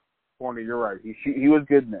best corner. You're right. He was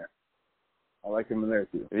good in there. I like him in there,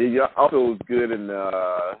 too. He also was good in,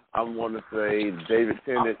 I want to say, David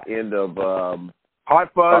Tennant end of...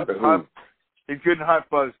 Hot Fuzz. He's good in Hot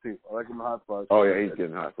Fuzz, too. I like him in Hot Fuzz. Oh, yeah, he's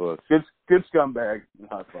good in Hot Fuzz. Good scumbag in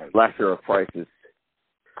Hot Fuzz. Black Sheriff Prices.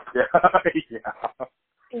 Yeah.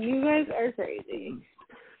 You guys are crazy.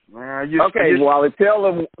 Wally, tell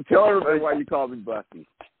everybody why you call me Buffy.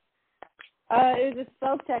 It was a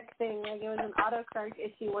spell check thing. Like, it was an autocorrect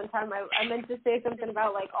issue one time. I meant to say something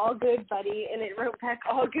about, like, all good, buddy, and it wrote back,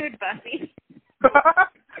 all good, Buffy.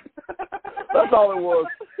 That's all it was.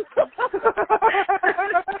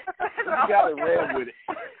 You got it, ran with it.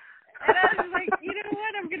 And I was like, you know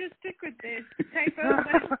what? I'm going to stick with this. Typo,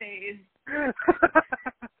 but it stays.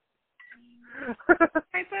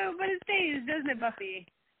 Typo, but it stays, doesn't it, Buffy?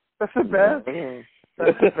 That's the best.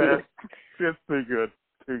 That's the best. It's too good.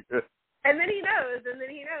 Too good. And then he knows.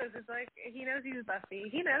 It's like, he knows he's Buffy.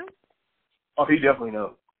 He knows. Oh, he definitely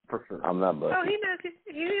knows. For sure. I'm not Buffy. Oh, he knows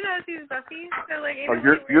he's Buffy. So, like,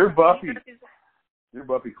 you're Buffy. You're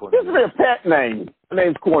Buffy Corny. This is a pet name. My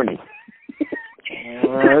name's Corny. It's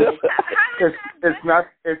not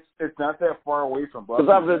that far away from Buffy.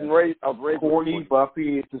 Because I've been raised Corny,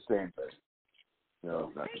 Buffy, it's the same thing. No,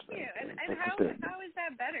 it's not Thank the same. you. And how is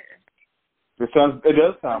that better? It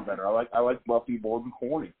does sound better. I like Buffy more than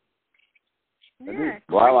Corny. Yeah,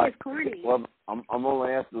 Corny. Well, I'm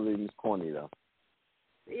only answering Corny though.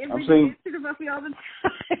 I'm saying you answer to Buffy all the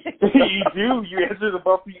time. You do. You answer to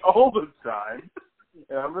Buffy all the time.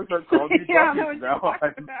 And I'm gonna start calling you Buffy from now on.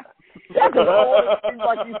 Yeah, because it always seems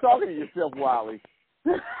like you're talking to yourself, Wiley.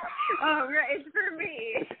 Oh, right. It's for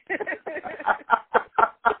me.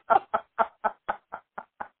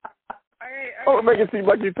 All right. Make it seem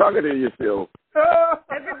like you're talking to yourself.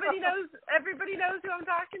 Everybody knows who I'm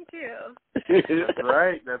talking to. That's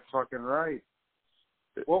right. That's fucking right.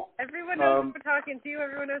 Well, everyone knows who I'm talking to.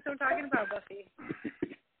 Everyone knows who I'm talking about, Buffy.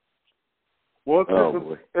 Well,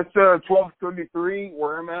 it's 12:33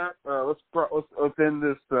 where I'm at. Let's end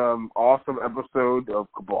this awesome episode of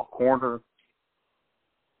Cabal Corner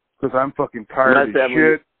because I'm fucking tired of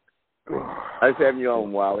shit. Nice having you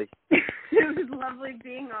on, Wiley. It was lovely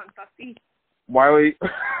being on, Buffy. Wiley.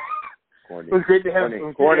 Corny. It was great to have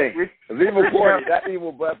Corny. Evil Corny, not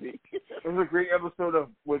evil Buffy. It was a great episode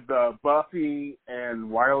with Buffy and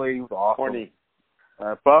Wiley. It was awesome. Corny.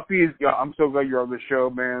 Buffy, I'm so glad you're on the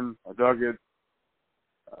show, man. I dug it.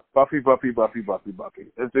 Buffy. It was great. Corny.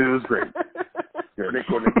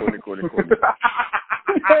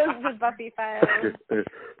 There's the Buffy files.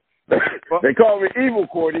 They call me evil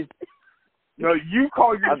Corny. No, you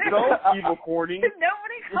call yourself evil Corny.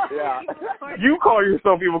 Nobody calls me evil Corny. You call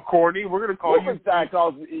yourself evil Corny. We're going to call you... Wolfenstein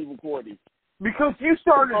calls me evil Corny. Because you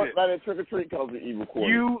started it. That Trick or Treat calls me evil Corny.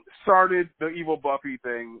 You started the evil Buffy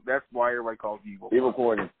thing. That's why everybody calls you evil. Evil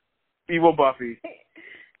Corny. Evil Buffy.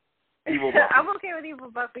 Evil Buffy. I'm okay with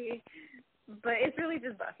evil Buffy, but it's really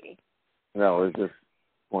just Buffy. No, it's just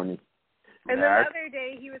Corny. And then the other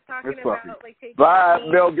day he was talking about like taking Mel his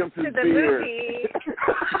niece Gibson's to the beard. movie.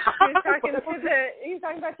 he was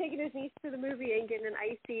talking about taking his niece to the movie and getting an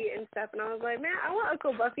icy and stuff. And I was like, man, I want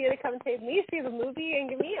Uncle Buffy to come take me to the movie and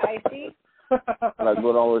give me icy. Like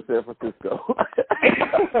what I always say for Cisco. I'm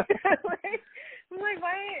like,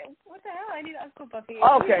 why? What the hell? I need Uncle Buffy.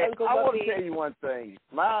 Okay, Uncle I want Buffy. to tell you one thing.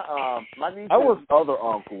 My niece's other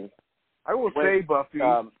uncle. I will say, Buffy.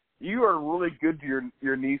 You are really good to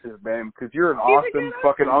your nieces, man, because you're an awesome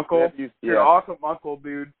fucking uncle. You're an awesome uncle,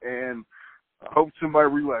 dude, and I hope somebody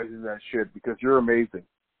realizes that shit because you're amazing.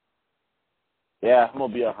 Yeah, I'm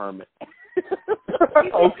going to be a hermit.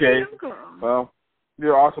 Okay. Well,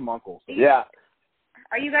 you're an awesome uncle. So. Yeah.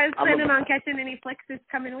 Are you guys planning on catching any flicks this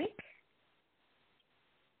coming week?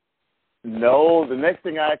 No, the next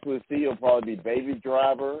thing I actually see will probably be Baby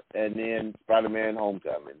Driver and then Spider-Man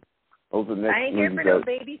Homecoming. Those are the next I ain't here for no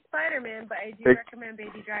Baby Spider-Man, but I do recommend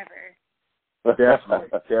Baby Driver.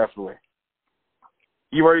 Definitely.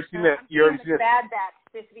 You already seen that? You already seen Bad Batch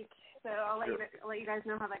this week, so I'll let you guys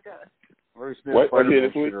know how that goes. Already seen that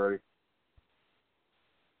Spider-Man shit already.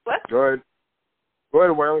 What? Go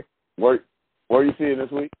ahead, Wiley. What are you seeing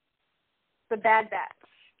this week? The Bad Batch.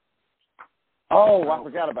 Oh, I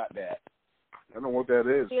forgot about that. I don't know what that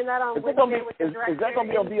is. Seeing that on Wednesday with the director. Is that going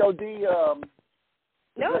to be on VOD?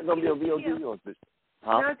 No, it's going to be on VOD or is it?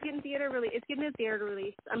 Huh? No, it's getting theater release. It's getting a theater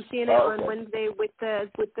release. I'm seeing it on Wednesday with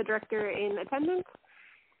the director in attendance,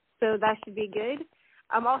 so that should be good.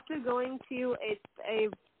 I'm also going to a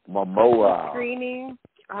Momoa screening.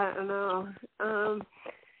 I don't know.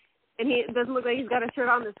 And it doesn't look like he's got a shirt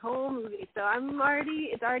on this whole movie, so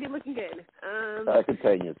it's already looking good. I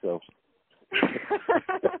contain yourself.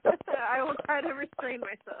 I will try to restrain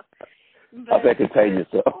myself. But, I contain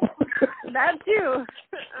yourself. That too.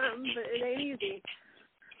 But it ain't easy.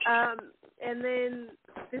 And then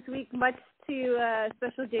this week, much to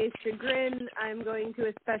Special J's chagrin, I'm going to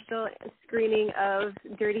a special screening of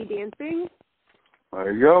Dirty Dancing.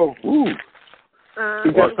 There you go. Ooh.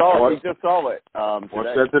 We just saw it. What's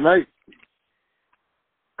that tonight?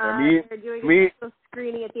 They're doing a special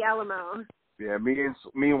screening at the Alamo. Yeah, me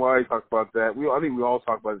and Wiley talked about that. I think we all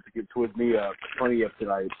talked about it to get towards me plenty up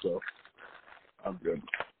tonight, so I'm good.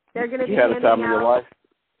 They're going to be you had a time of your life?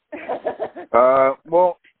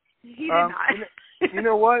 Well, he did not. you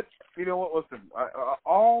know what? Listen,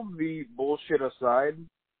 all the bullshit aside,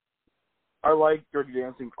 I like Dirty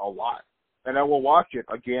Dancing a lot, and I will watch it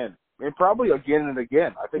again, and probably again and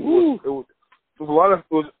again. I think it was a lot of.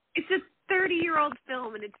 It's a 30-year-old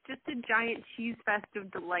film, and it's just a giant cheese fest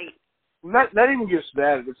of delight. Not even just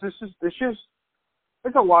that.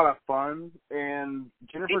 It's a lot of fun, and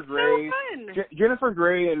Jennifer Grey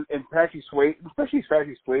and Patrick Swayze, especially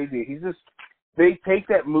Patrick Swayze, they take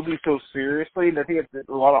that movie so seriously, and I think it's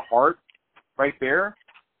a lot of heart right there,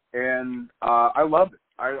 and I love it.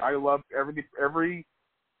 I love every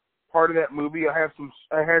part of that movie. I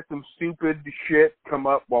had some stupid shit come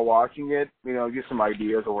up while watching it, just some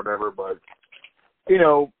ideas or whatever, but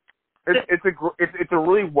It's a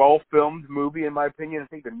really well filmed movie in my opinion. I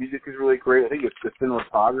think the music is really great. I think the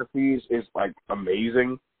cinematography is like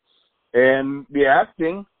amazing, and the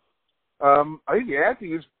acting. I think the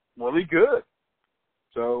acting is really good.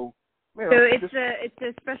 So it's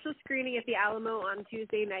a special screening at the Alamo on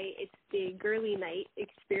Tuesday night. It's the girly night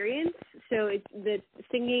experience. So it's the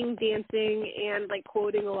singing, dancing, and like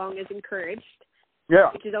quoting along is encouraged.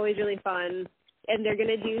 Yeah, which is always really fun. And they're going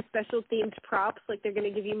to do special themed props, like they're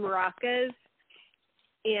going to give you maracas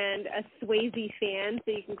and a Swayze fan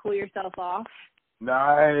so you can cool yourself off.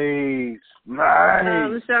 Nice.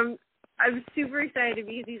 So I'm super excited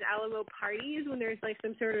because these Alamo parties, when there's like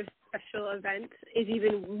some sort of special event, is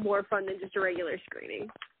even more fun than just a regular screening.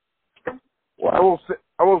 Well,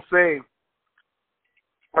 I will say,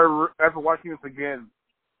 after watching this again,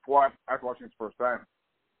 after watching this first time,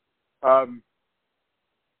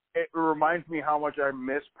 it reminds me how much I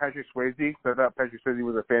miss Patrick Swayze, because I thought Patrick Swayze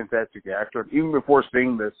was a fantastic actor. Even before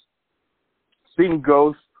seeing this, seeing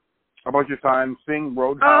Ghost a bunch of times, seeing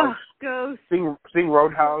Roadhouse, seeing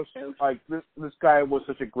Roadhouse, like this guy was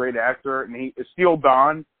such a great actor, and Steel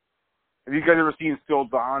Dawn. Have you guys ever seen Steel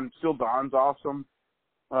Dawn? Steel Dawn's awesome.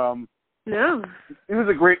 No. It was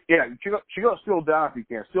a great, check out Steel Dawn if you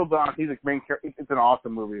can. Steel Dawn, he's a main character. It's an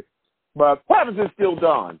awesome movie. But what happens in Steel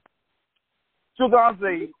Dawn? Steel Dawn's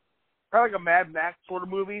kind of like a Mad Max sort of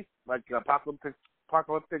movie, like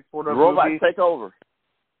apocalyptic sort of robots movie. Take over.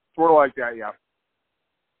 Sort of like that, yeah.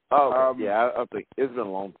 Oh, I think it's been a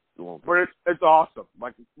long. But it's awesome.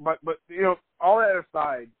 But all that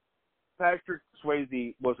aside, Patrick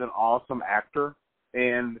Swayze was an awesome actor,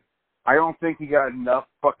 and I don't think he got enough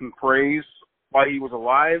fucking praise while he was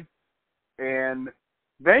alive. And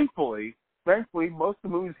thankfully, most of the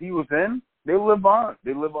movies he was in, they live on.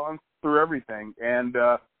 They live on through everything. And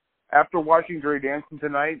after watching Dirty Dancing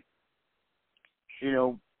tonight,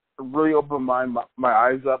 it really opened my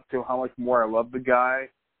eyes up to how much more I love the guy,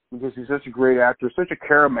 because he's such a great actor, such a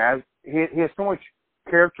charismatic. He has so much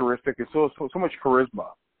characteristic and so much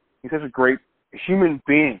charisma. He's such a great human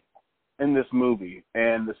being in this movie,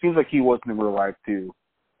 and it seems like he was in real life too.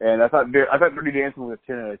 And I thought Dirty Dancing was a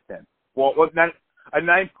 10 out of 10. Well, not a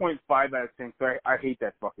 9.5 out of 10. So I hate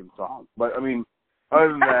that fucking song. But I mean, other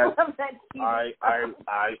than that,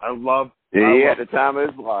 I love. Yeah, at the time of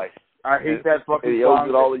his life. I hate that fucking he song. owes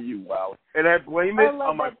it all to you, wow. And I blame it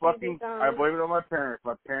on my fucking. I blame it on my parents.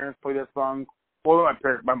 My parents play that song. Well,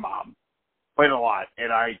 my mom played a lot,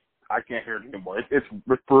 and I can't hear it anymore. It's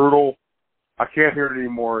brutal. I can't hear it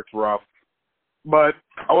anymore. It's rough. But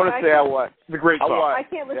I want to say it's a great song. I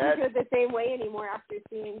can't listen to it the same way anymore after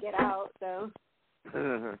seeing Get Out. So.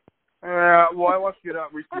 Well, I watched Get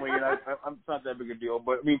Out recently, and I'm it's not that big a deal.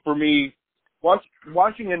 But I mean, for me,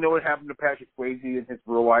 watching and know what happened to Patrick Swayze in his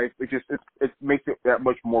real life, it makes it that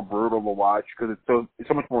much more brutal to watch because it's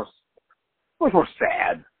so much more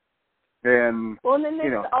sad. And then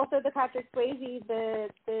there's also the Patrick Swayze, the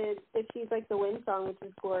She's Like the Wind song, which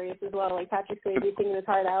is glorious as well. Like Patrick Swayze singing his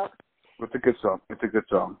heart out. It's a good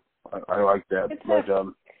song. I like that. It's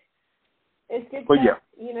good but yeah,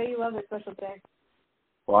 you love it, Special Day.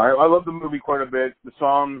 Well, I love the movie quite a bit. The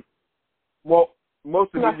song,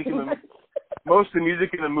 most of the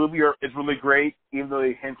music in the movie is really great, even though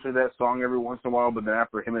they hint to that song every once in a while. But then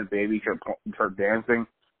after him and Baby start dancing,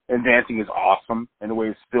 and dancing is awesome, and the way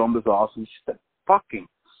it's filmed is awesome. It's just that fucking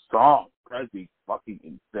song drives me fucking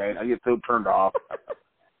insane. I get so turned off.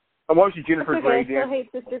 I'm watching Jennifer Grey dance. I still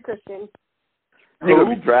hate Sister Christian. You're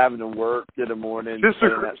gonna be driving to work in the morning.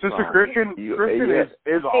 Sister Christian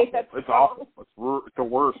is awful. It's awful. It's the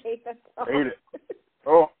worst. I hate that song. Hate it.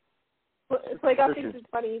 Oh. It's like I think it's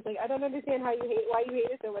funny. He's like, I don't understand why you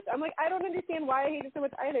hate it so much. I'm like, I don't understand why I hate it so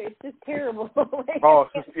much either. It's just terrible.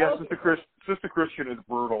 Sister Christian is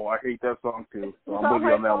brutal. I hate that song too. So it's I'm with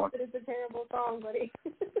you on that one. It's a terrible song, buddy.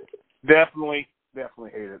 Definitely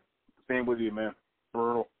hate it. Same with you, man.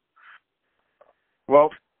 Brutal.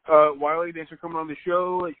 Well, Wiley, thanks for coming on the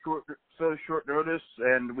show at short notice,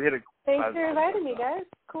 and we had thanks for inviting me, guys.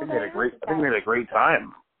 Cool. We had a great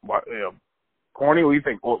time. Corny, what do you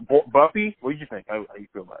think? Buffy, what did you think? How you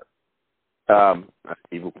feel about it?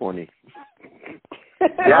 Evil Corny.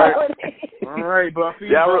 Yeah. All right, Buffy.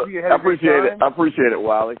 Yeah, Buffy, I appreciate it. I appreciate it,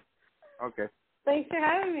 Wiley. Okay. Thanks for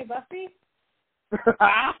having me, Buffy.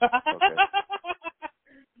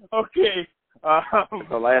 Okay.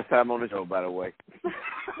 The last time on the show, by the way.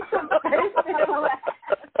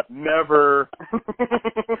 Never.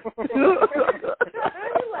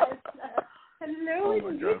 Hello,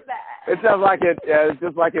 that. It sounds like it's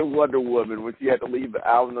just like in Wonder Woman when she had to leave the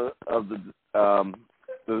island of the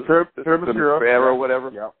Themyscira or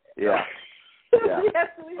whatever. Yeah.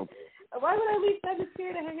 Why would I leave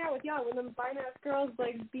Themyscira to hang out with y'all when them fine ass girls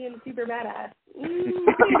like being super badass?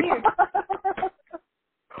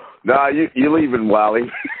 Nah, you leaving, Wally.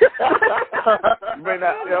 You may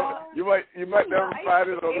not. You might never find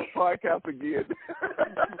it on this podcast again.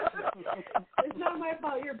 It's not my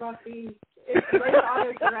fault. You're Buffy. It's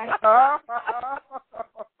autocorrect.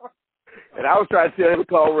 And I was trying to tell him to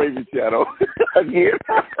call Raven Shadow again.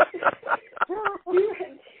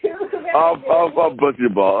 I'll bust your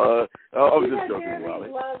ball. I'm just joking, Wally.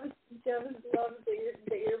 Loves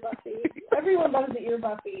that you're Buffy. Everyone loves that you're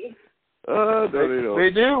Buffy. They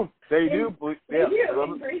do.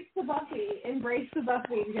 Embrace the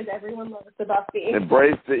Buffy because everyone loves the Buffy.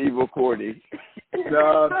 Embrace the evil Corny.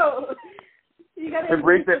 No. You gotta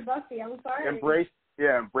embrace the Buffy. I'm sorry. Embrace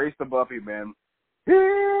the Buffy, man.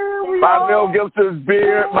 By Mel Gibson's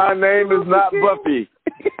beard, my name is not Buffy.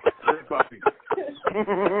 Buffy.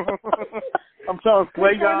 I'm telling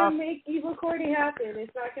We're trying to make evil Corny happen.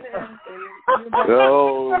 It's not gonna happen.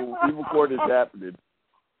 No, evil Corny's happening.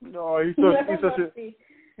 No, you're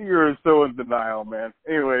so in denial, man.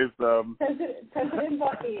 Anyways, President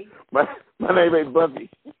Buffy. My name ain't Buffy.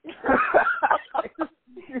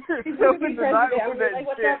 You're so in denial with that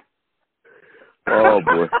shit. Oh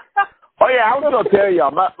boy. Oh yeah, I was gonna tell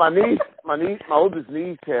y'all. My oldest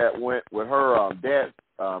niece went with her dad's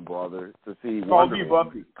brother to see Wonder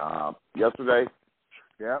Woman yesterday.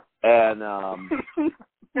 Yeah. And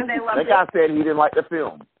and they loved that guy said he didn't like the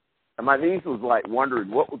film. And my niece was like wondering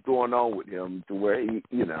what was going on with him to where he,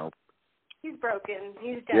 he's broken.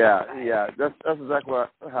 He's dead. Yeah. That's exactly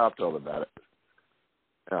how I felt about it.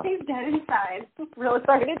 Yeah. He's dead inside. Really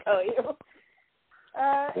sorry to tell you.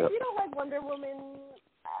 If you don't like Wonder Woman,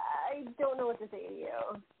 I don't know what to say to you.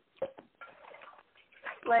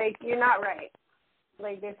 Like, you're not right.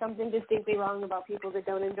 Like, there's something distinctly wrong about people that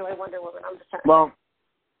don't enjoy Wonder Woman. I'm just trying. Well,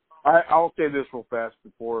 I'll say this real fast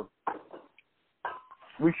before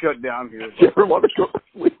we shut down here. You ever want to go to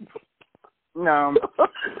sleep? No.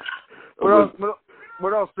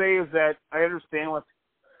 What I'll say is that I understand what.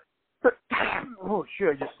 Oh shit!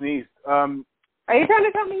 I just sneezed. Are you trying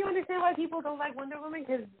to tell me you understand why people don't like Wonder Woman?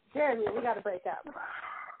 Because Jeremy, we got to break up.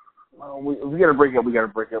 Well, we got to break up. We got to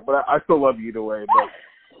break up. But I still love you either way. But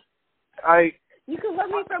You can love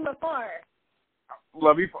me from afar.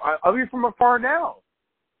 love you from afar now.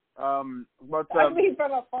 But love me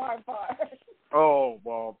from afar. Oh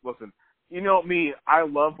well, listen. You know me. I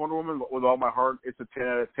love Wonder Woman with all my heart. It's a 10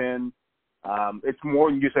 out of 10. It's more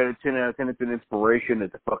than just a 10 out of 10. It's an inspiration.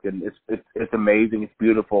 It's amazing. It's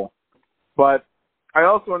beautiful. But I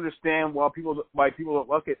also understand why people don't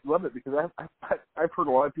love it because I've heard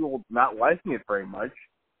a lot of people not liking it very much.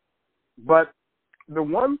 But the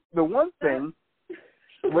one thing.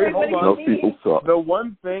 Wait, hold on. Those people suck. The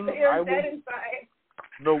one thing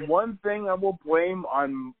The one thing I will blame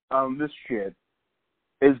on this shit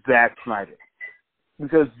is Zack Snyder,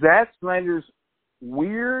 because Zack Snyder's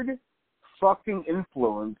weird fucking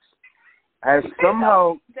influence has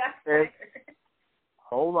somehow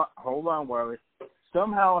hold on, Wiley.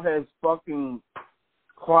 Somehow has fucking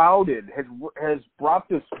clouded, has brought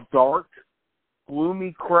this dark,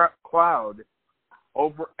 gloomy cloud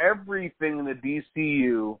over everything in the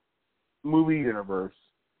DCU movie universe.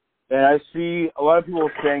 And I see a lot of people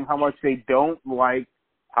saying how much they don't like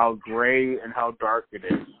how gray and how dark it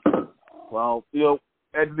is. Well, you know,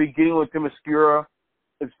 at the beginning with Themyscira,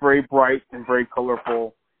 it's very bright and very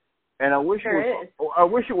colorful. And I wish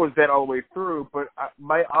it was that all the way through, but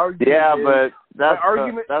my argument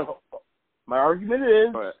my argument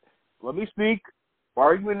is, let me speak. My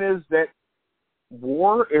argument is that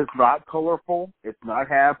war is not colorful, it's not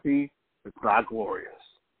happy, it's not glorious.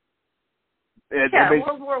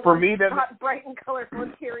 World War for I me, that's not bright and colorful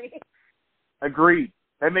and cheery. Agreed.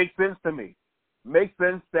 That makes sense to me. It makes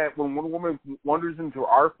sense that when Wonder Woman wanders into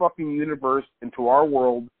our fucking universe, into our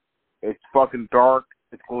world, it's fucking dark,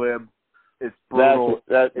 it's glib, it's brutal,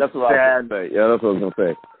 that's it's what sad. I was going to say. Yeah, that's what I was going to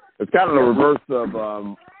say. It's kind of the reverse of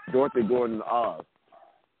Dorothy Gordon Oz.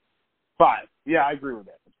 Fine. Yeah, I agree with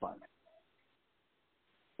that. It's fine.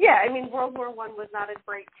 Yeah, I mean, World War I was not a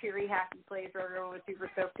bright, cheery, happy place where everyone was super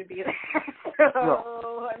stoked to be there.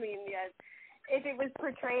 So, I mean, yeah, if it was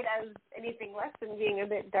portrayed as anything less than being a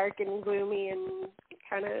bit dark and gloomy and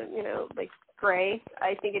kind of, you know, like gray,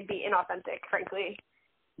 I think it'd be inauthentic, frankly.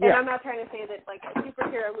 And I'm not trying to say that, like, a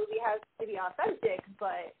superhero movie has to be authentic,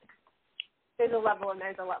 but there's a level and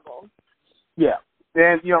there's a level. Yeah.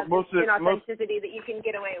 And, you know, most inauthenticity that you can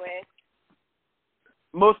get away with.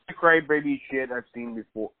 Most of the crybaby shit I've seen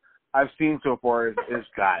so far is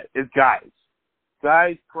guys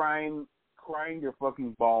crying their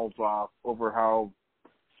fucking balls off over how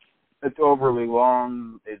it's overly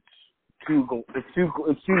long, it's too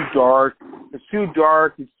dark,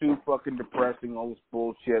 it's too fucking depressing, all this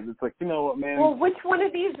bullshit. It's like, you know what, man? Well, which one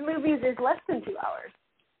of these movies is less than 2 hours?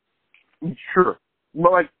 Sure,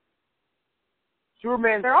 but like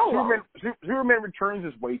Superman Returns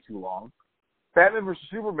is way too long. Batman vs.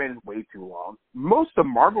 Superman is way too long. Most of the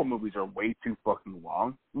Marvel movies are way too fucking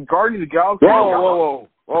long. Guardians of the Galaxy. Whoa.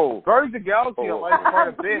 Guardians of the Galaxy I like quite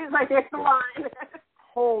a bit. Like it's the line.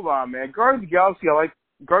 Hold on, man. Guardians of the Galaxy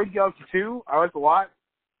Guardians of the Galaxy 2 I like a lot.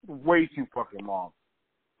 It's way too fucking long.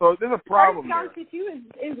 So there's a problem here. Guardians of the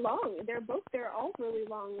Galaxy 2 is long. They're all really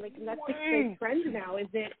long. Like Netflix big trend now is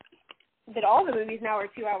that all the movies now are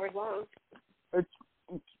 2 hours long.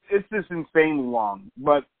 It's just insanely long,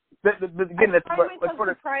 but. Again, I'm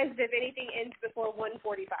surprised if anything ends before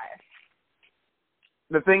 1:45.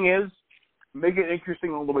 The thing is, make it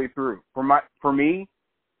interesting all the way through. For me,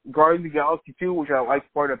 Guardians of the Galaxy 2, which I like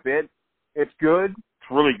quite a bit, it's good.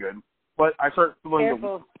 It's really good. But I started feeling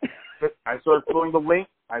the link.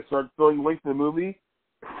 I started feeling the link to the movie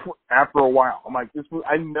after a while. I'm like,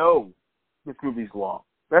 I know this movie's long.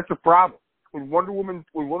 That's the problem. With Wonder Woman,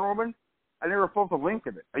 I never felt the link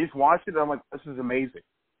in it. I just watched it and I'm like, this is amazing.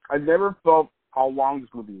 I never felt how long this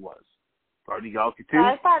movie was. Guardians of the Galaxy 2,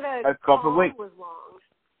 I felt the link. Was long.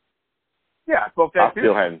 Yeah, I felt that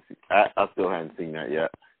too. I still hadn't seen that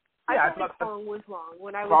yet. I thought Kong was long.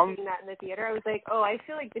 When I was seeing that in the theater, I was like, oh, I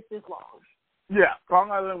feel like this is long. Yeah,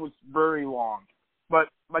 Kong Island was very long. But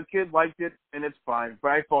my kid liked it, and it's fine.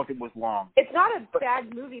 But I thought it was long. It's not a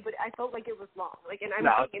bad movie, but I felt like it was long. Like, and I'm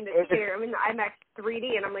in the theater, I'm in the IMAX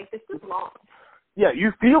 3D, and I'm like, this is long. Yeah,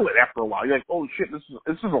 you feel it after a while. You're like, oh shit, this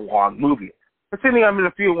is a long movie. The same thing I'm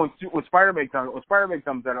gonna feel when Spider-Man comes. When Spider-Man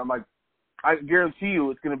comes out, I'm like, I guarantee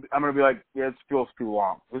you, I'm gonna be like, yeah, it feels too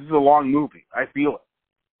long. This is a long movie. I feel it.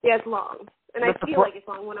 Yeah, it's long, and I feel like it's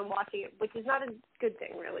long when I'm watching it, which is not a good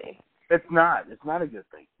thing, really. It's not. It's not a good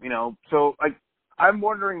thing, you know. So like, I'm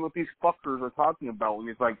wondering what these fuckers are talking about when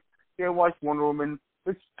it's like, yeah, I watched Wonder Woman.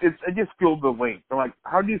 I just feel the link. I'm like,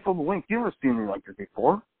 how do you feel the link? You've never seen me like this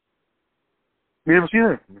before. You've never seen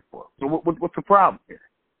anything before. So what's the problem here?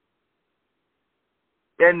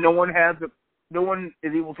 And no one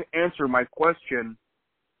is able to answer my question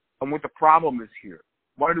on what the problem is here.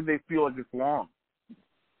 Why do they feel like it's long?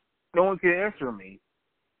 no one can answer me,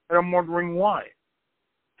 and I'm wondering why.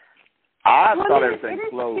 I thought everything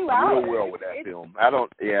flowed real well with that film. I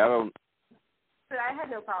don't. But I had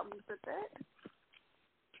no problems with it.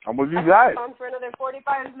 I'm with you guys. On for another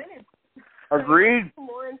 45 minutes. Agreed.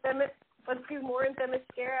 Let's do more in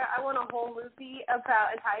Themyscira. I want a whole movie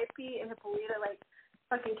about Antiope and Hippolyta like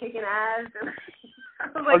fucking kicking ass.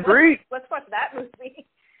 Like, Agreed. Let's watch that movie.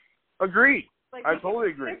 Agreed. Like, I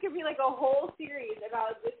totally agree. There could be like a whole series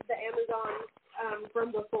about the Amazon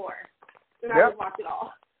from before, and I would watch it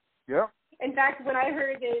all. Yep. In fact, when I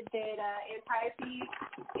heard that Antiope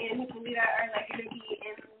and Hippolyta are like going to be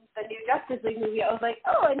in the new Justice League movie, I was like,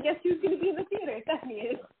 oh, and guess who's going to be in the theater? Stephanie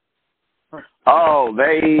is. Oh,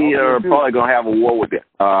 they are probably going to have a war with it.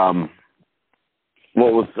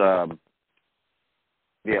 What was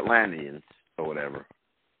the Atlanteans or whatever?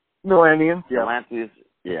 Atlanteans. Yeah. Atlanteans.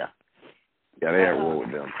 Yeah. Yeah, they had a war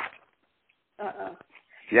with them. Uh-oh.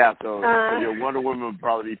 Yeah, so your Wonder Woman would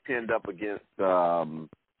probably be pinned up against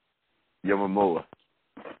Yamamoa.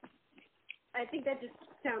 I think that just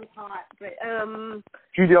sounds hot, but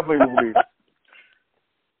She definitely will be.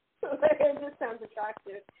 It just sounds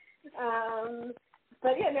attractive.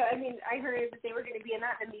 But yeah, no, I mean, I heard that they were going to be in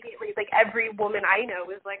that immediately. Like every woman I know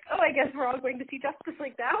was like, "Oh, I guess we're all going to see Justice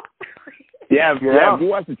League now." Yeah. If you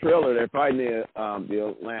watch the trailer, they're probably near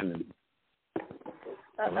the Atlantis.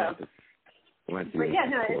 But yeah,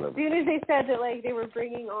 no, as soon as they said that like they were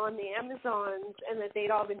bringing on the Amazons and that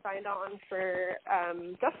they'd all been signed on for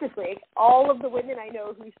Justice League, all of the women I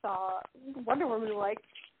know who saw Wonder Woman were like,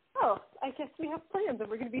 "Oh, I guess we have plans and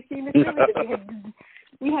we're going to be seeing this movie that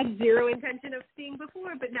we had zero intention of seeing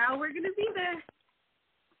before, but now we're going to be there."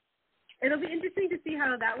 It'll be interesting to see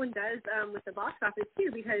how that one does with the box office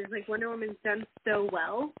too, because like Wonder Woman's done so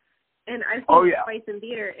well, and I've seen it twice in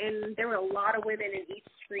theater, and there were a lot of women in each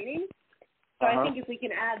screening. So I think if we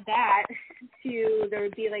can add that to, there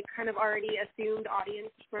would be like kind of already assumed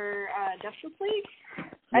audience for Justice League.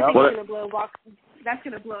 I think it's gonna that's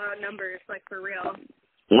gonna blow out numbers like for real.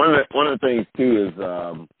 One of the things too is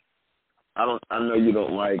I know you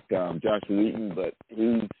don't like Josh Whedon, but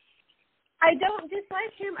I don't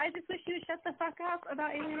dislike him. I just wish he would shut the fuck up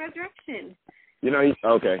about Alien Resurrection. You know, he's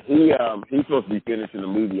supposed to be finishing the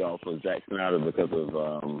movie off of Zack Snyder because of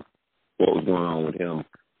what was going on with him.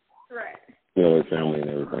 Right. You know, his family and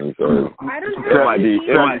everything. So I don't know.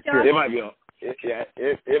 It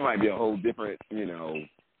might be a whole different,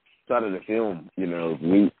 side of the film. If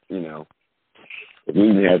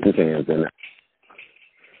Whedon has his hands in it.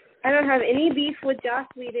 I don't have any beef with Joss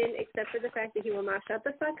Whedon except for the fact that he will not shut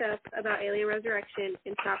the fuck up about Alien Resurrection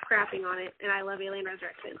and stop crapping on it. And I love Alien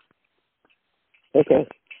Resurrection. Okay.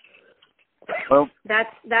 Well,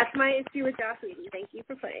 that's my issue with Joss Whedon. Thank you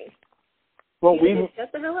for playing. Well, Whedon,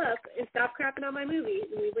 shut the hell up and stop crapping on my movie,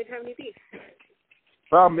 and we wouldn't have any beef.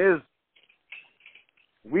 Problem is,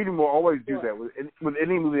 Whedon will always do that with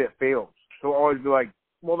any movie that fails. He'll always be like,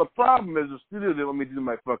 "Well, the problem is the studio didn't let me do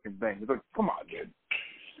my fucking thing." It's like, come on, dude.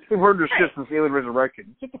 We've heard this shit since Alien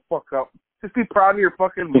Resurrection. Get the fuck up. Just be proud of your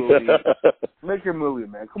fucking movie. Make your movie,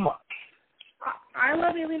 man. Come on. I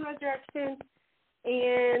love Alien Resurrection,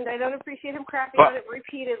 and I don't appreciate him crapping on it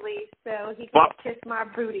repeatedly, so he can kiss my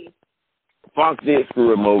booty. Fox did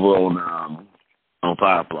screw him over on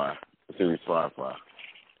Firefly, the series Firefly.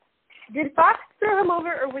 Did Fox throw him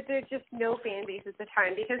over, or was there just no fan base at the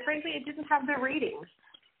time? Because, frankly, it didn't have the ratings.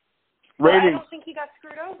 Well, I don't think he got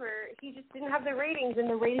screwed over. He just didn't have the ratings, and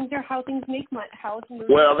the ratings are how things make money, how movies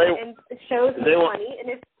and shows make money. And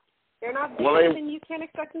if they're not there, then you can't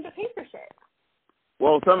expect them to pay for shit.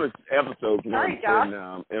 Well, some of his episodes weren't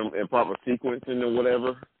in proper sequencing or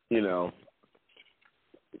whatever,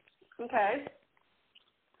 Okay.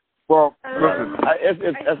 Well, listen,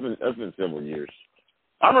 it's been several years.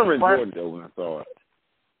 I remember enjoying it though when I saw it.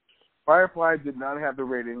 Firefly did not have the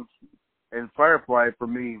ratings, and Firefly for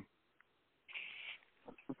me,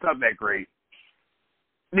 it's not that great.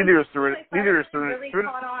 Neither is Serenity. Really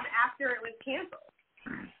caught on after it was canceled.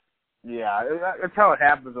 Yeah, that's how it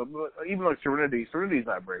happens. Even like Serenity's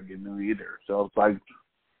not a very good movie either. So it's like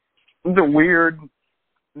there's a weird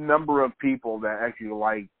number of people that actually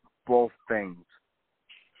like both things.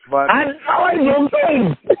 But I like both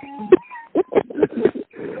things.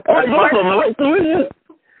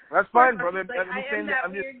 That's fine, brother.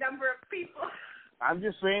 Weird number of people. I'm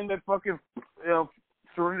just saying that fucking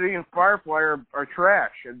Serenity and Firefly are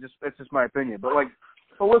trash. That's just my opinion. But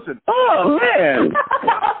listen. Oh man.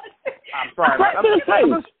 I'm sorry.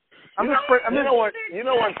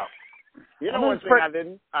 You know one thing I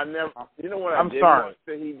didn't. I never. You know what I didn't want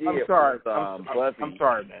that he did. I'm sorry. Buffy. I'm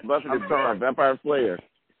sorry, man. Buffy the Vampire Slayer.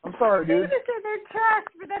 I'm sorry, dude. They're trash,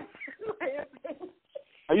 but that's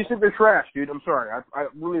I just think they're trash, dude. I'm sorry. I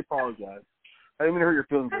really apologize. I didn't even hurt your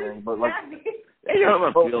feelings or anything, but like. Hey, you hurt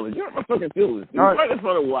my feelings. You hurt my fucking feelings. Dude. Right in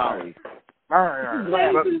front of Wally. All right.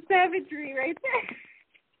 That's some savagery right there.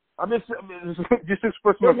 I'm just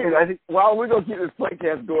expressing my feelings. I think. Well, we're gonna keep this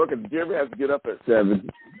podcast going because Jeremy has to get up at 7.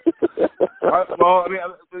 Well, I mean,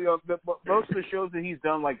 most of the shows that he's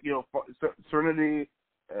done, like Serenity,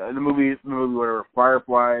 the movie, whatever,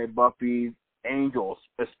 Firefly, Buffy, Angels,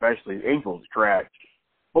 especially Angels, trash.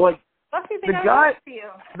 But like Buffy, the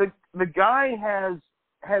guy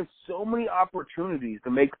has so many opportunities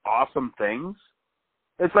to make awesome things.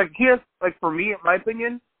 It's like he has, like, for me, in my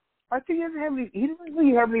opinion, I think he doesn't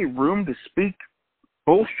really have any room to speak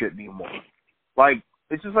bullshit anymore. Like,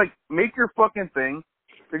 it's just like, make your fucking thing.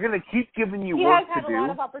 They're gonna keep giving you work to do. He has had a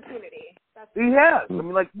lot of opportunity. He has. I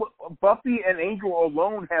mean, like, Buffy and Angel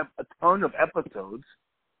alone have a ton of episodes.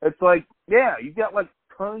 It's like, yeah, you got like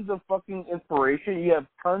tons of fucking inspiration. You have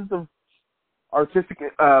tons of artistic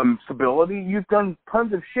stability. You've done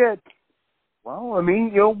tons of shit. Well, I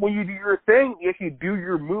mean, when you do your thing, you actually do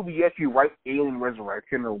your movie, you actually write Alien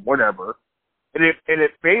Resurrection or whatever, and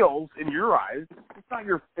it fails in your eyes. It's not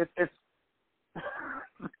your.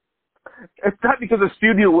 It's not because the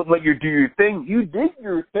studio wouldn't let you do your thing. You did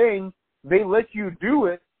your thing. They let you do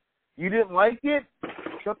it. You didn't like it.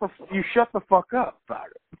 You shut the fuck up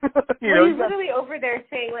about it. He's literally over there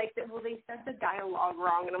saying like, well, they said the dialogue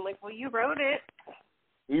wrong, and I'm like, well, you wrote it.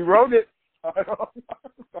 He wrote it. I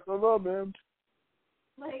don't know, man.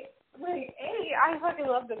 Like, I fucking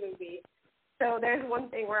love the movie. So there's one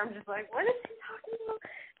thing where I'm just like, what is he talking about?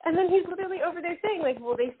 And then he's literally over there saying like,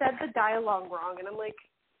 well, they said the dialogue wrong, and I'm like,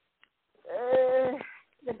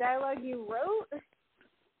 the dialogue you wrote,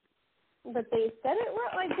 but they said it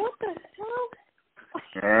wrong. Like, what the hell?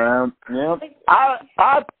 Yeah. Like,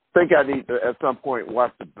 I think I need to at some point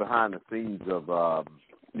watch the behind the scenes of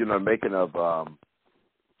making of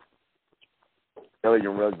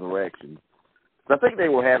Alien Resurrection. I think they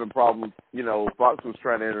were having problems. Fox was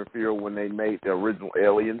trying to interfere when they made the original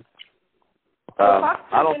Alien. I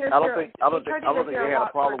don't think they had a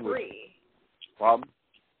problem with. Problem?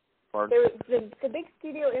 The big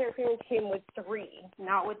studio interference came with 3,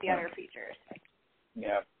 not with the other features.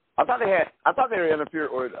 Yeah. I thought they were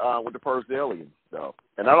interfering with the first Alien though,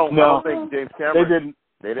 and I don't think James Cameron.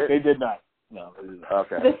 They did not. No. They did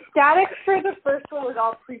not. Okay. The static for the first one was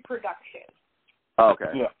all pre-production.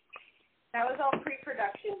 Okay. Yeah. That was all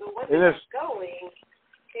pre-production, but when it was going,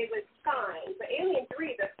 it was fine. But Alien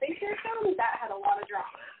 3, the feature film, that had a lot of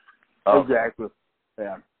drama. Oh. Exactly.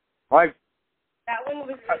 Yeah. Like. That one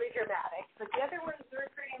was really dramatic, but the other ones were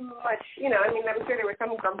pretty much, I'm sure there was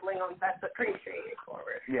some grumbling on that, but pretty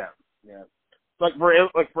straightforward. Yeah. Like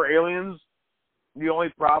for Aliens, the only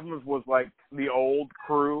problems was like the old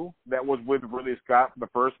crew that was with Ridley Scott, the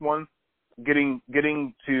first one, getting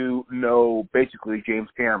to know basically James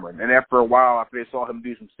Cameron, and after a while, after they saw him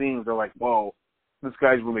do some scenes, they're like, "Whoa, this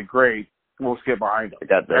guy's really great. We'll get behind him." They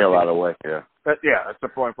got the hell out of the way. Yeah. That's the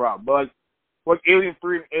only problem. But like Alien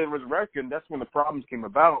 3 and Alien Resurrection, that's when the problems came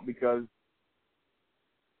about because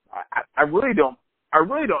I really don't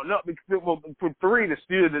know because for 3 the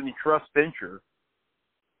studio didn't trust Fincher,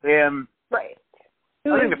 and right,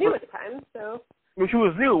 who was new at the time, so which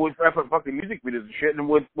was new with fucking music videos and shit, and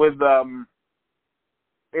with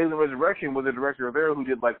Alien Resurrection with the director there who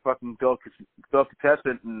did like fucking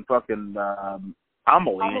Delicatessen and fucking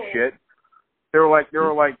Amelie and shit. They were like.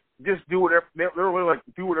 Just do whatever. They were really like,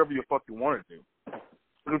 do whatever you fucking want to do.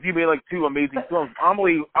 But if you made like 2 amazing films,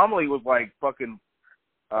 Amelie was like fucking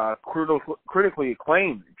critically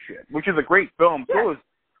acclaimed and shit, which is a great film. Yeah.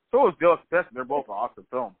 So is Delicatessen. They're both awesome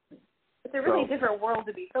films. It's a really different world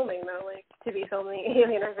to be filming though. Like to be filming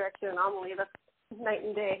Alien Resurrection and Amelie, that's night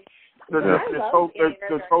and day. They're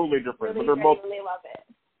totally different. Really, but they're both. They love it.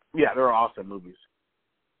 Yeah, they're awesome movies.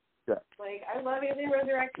 Yeah. Like, I love Alien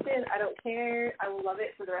Resurrection. I don't care. I will love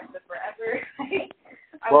it for the rest of forever.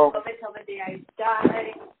 I will love it till the day I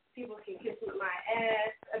die. People can kiss my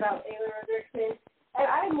ass about Alien Resurrection. And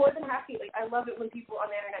I'm more than happy. Like, I love it when people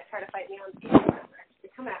on the internet try to fight me on Alien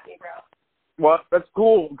Resurrection. Come at me, bro. Well, that's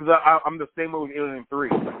cool, because I'm the same way with Alien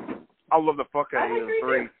 3. I love the fuck out of Alien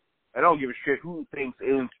 3. I don't give a shit who thinks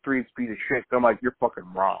Alien 3 is a piece of shit. I'm like, you're fucking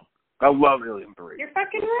wrong. I love Alien 3. You're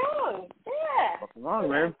fucking wrong. Yeah. Fucking wrong,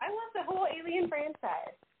 man. I love the whole Alien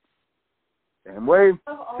franchise. Same way.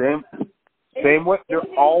 Same way. They're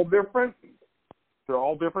all different.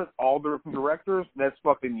 All different directors. That's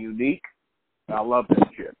fucking unique. I love that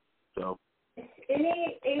shit. So. If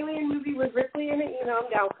any Alien movie with Ripley in it, I'm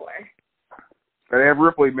down for. Gotta have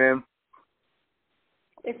Ripley, man.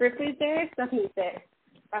 If Ripley's there, Stephanie's there.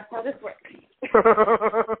 That's how this works.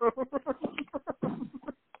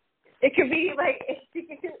 It could be like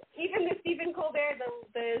even the Stephen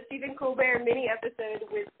Colbert mini episode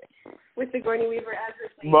with Sigourney Weaver as her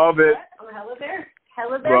slave. Love it. I'm hella there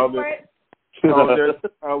Love for it.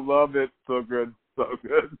 it. I love it. So good. So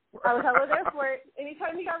good. I was hella there for it.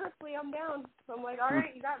 Anytime you got Ripley, I'm down. So I'm like, all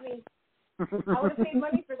right, you got me. I would have paid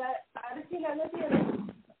money for that. I would have seen that in the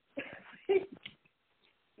theater.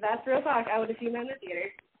 That's real talk. I would have seen that in the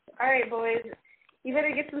theater. All right, boys. You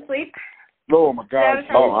better get some sleep. Oh, my God.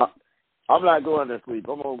 I'm not going to sleep.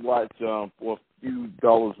 I'm going to watch for a few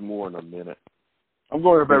dollars more in a minute. I'm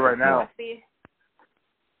going to bed right now. Buffy.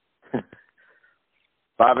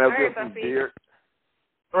 Bob, have All right, some Buffy. beer.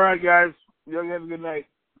 All right, guys. You have a good night.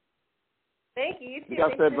 Thank you. You too. You got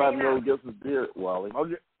to say Bob, Thanks for get some beer, Wally. I'll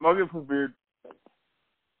get some beer.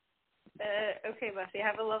 Okay, Buffy.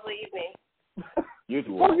 Have a lovely evening. You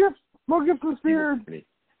too. I'll get some beer.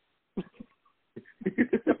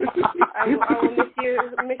 I will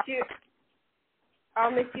miss you.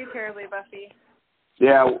 I'll miss you terribly, Buffy.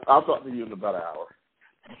 Yeah, I'll talk to you in about an hour.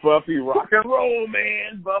 Buffy, rock and roll,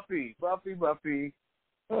 man. Buffy. Buff and roll.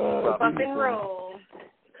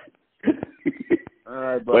 All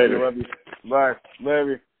right, Buffy. Later. Love you. Bye. Love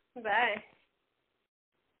you. Bye.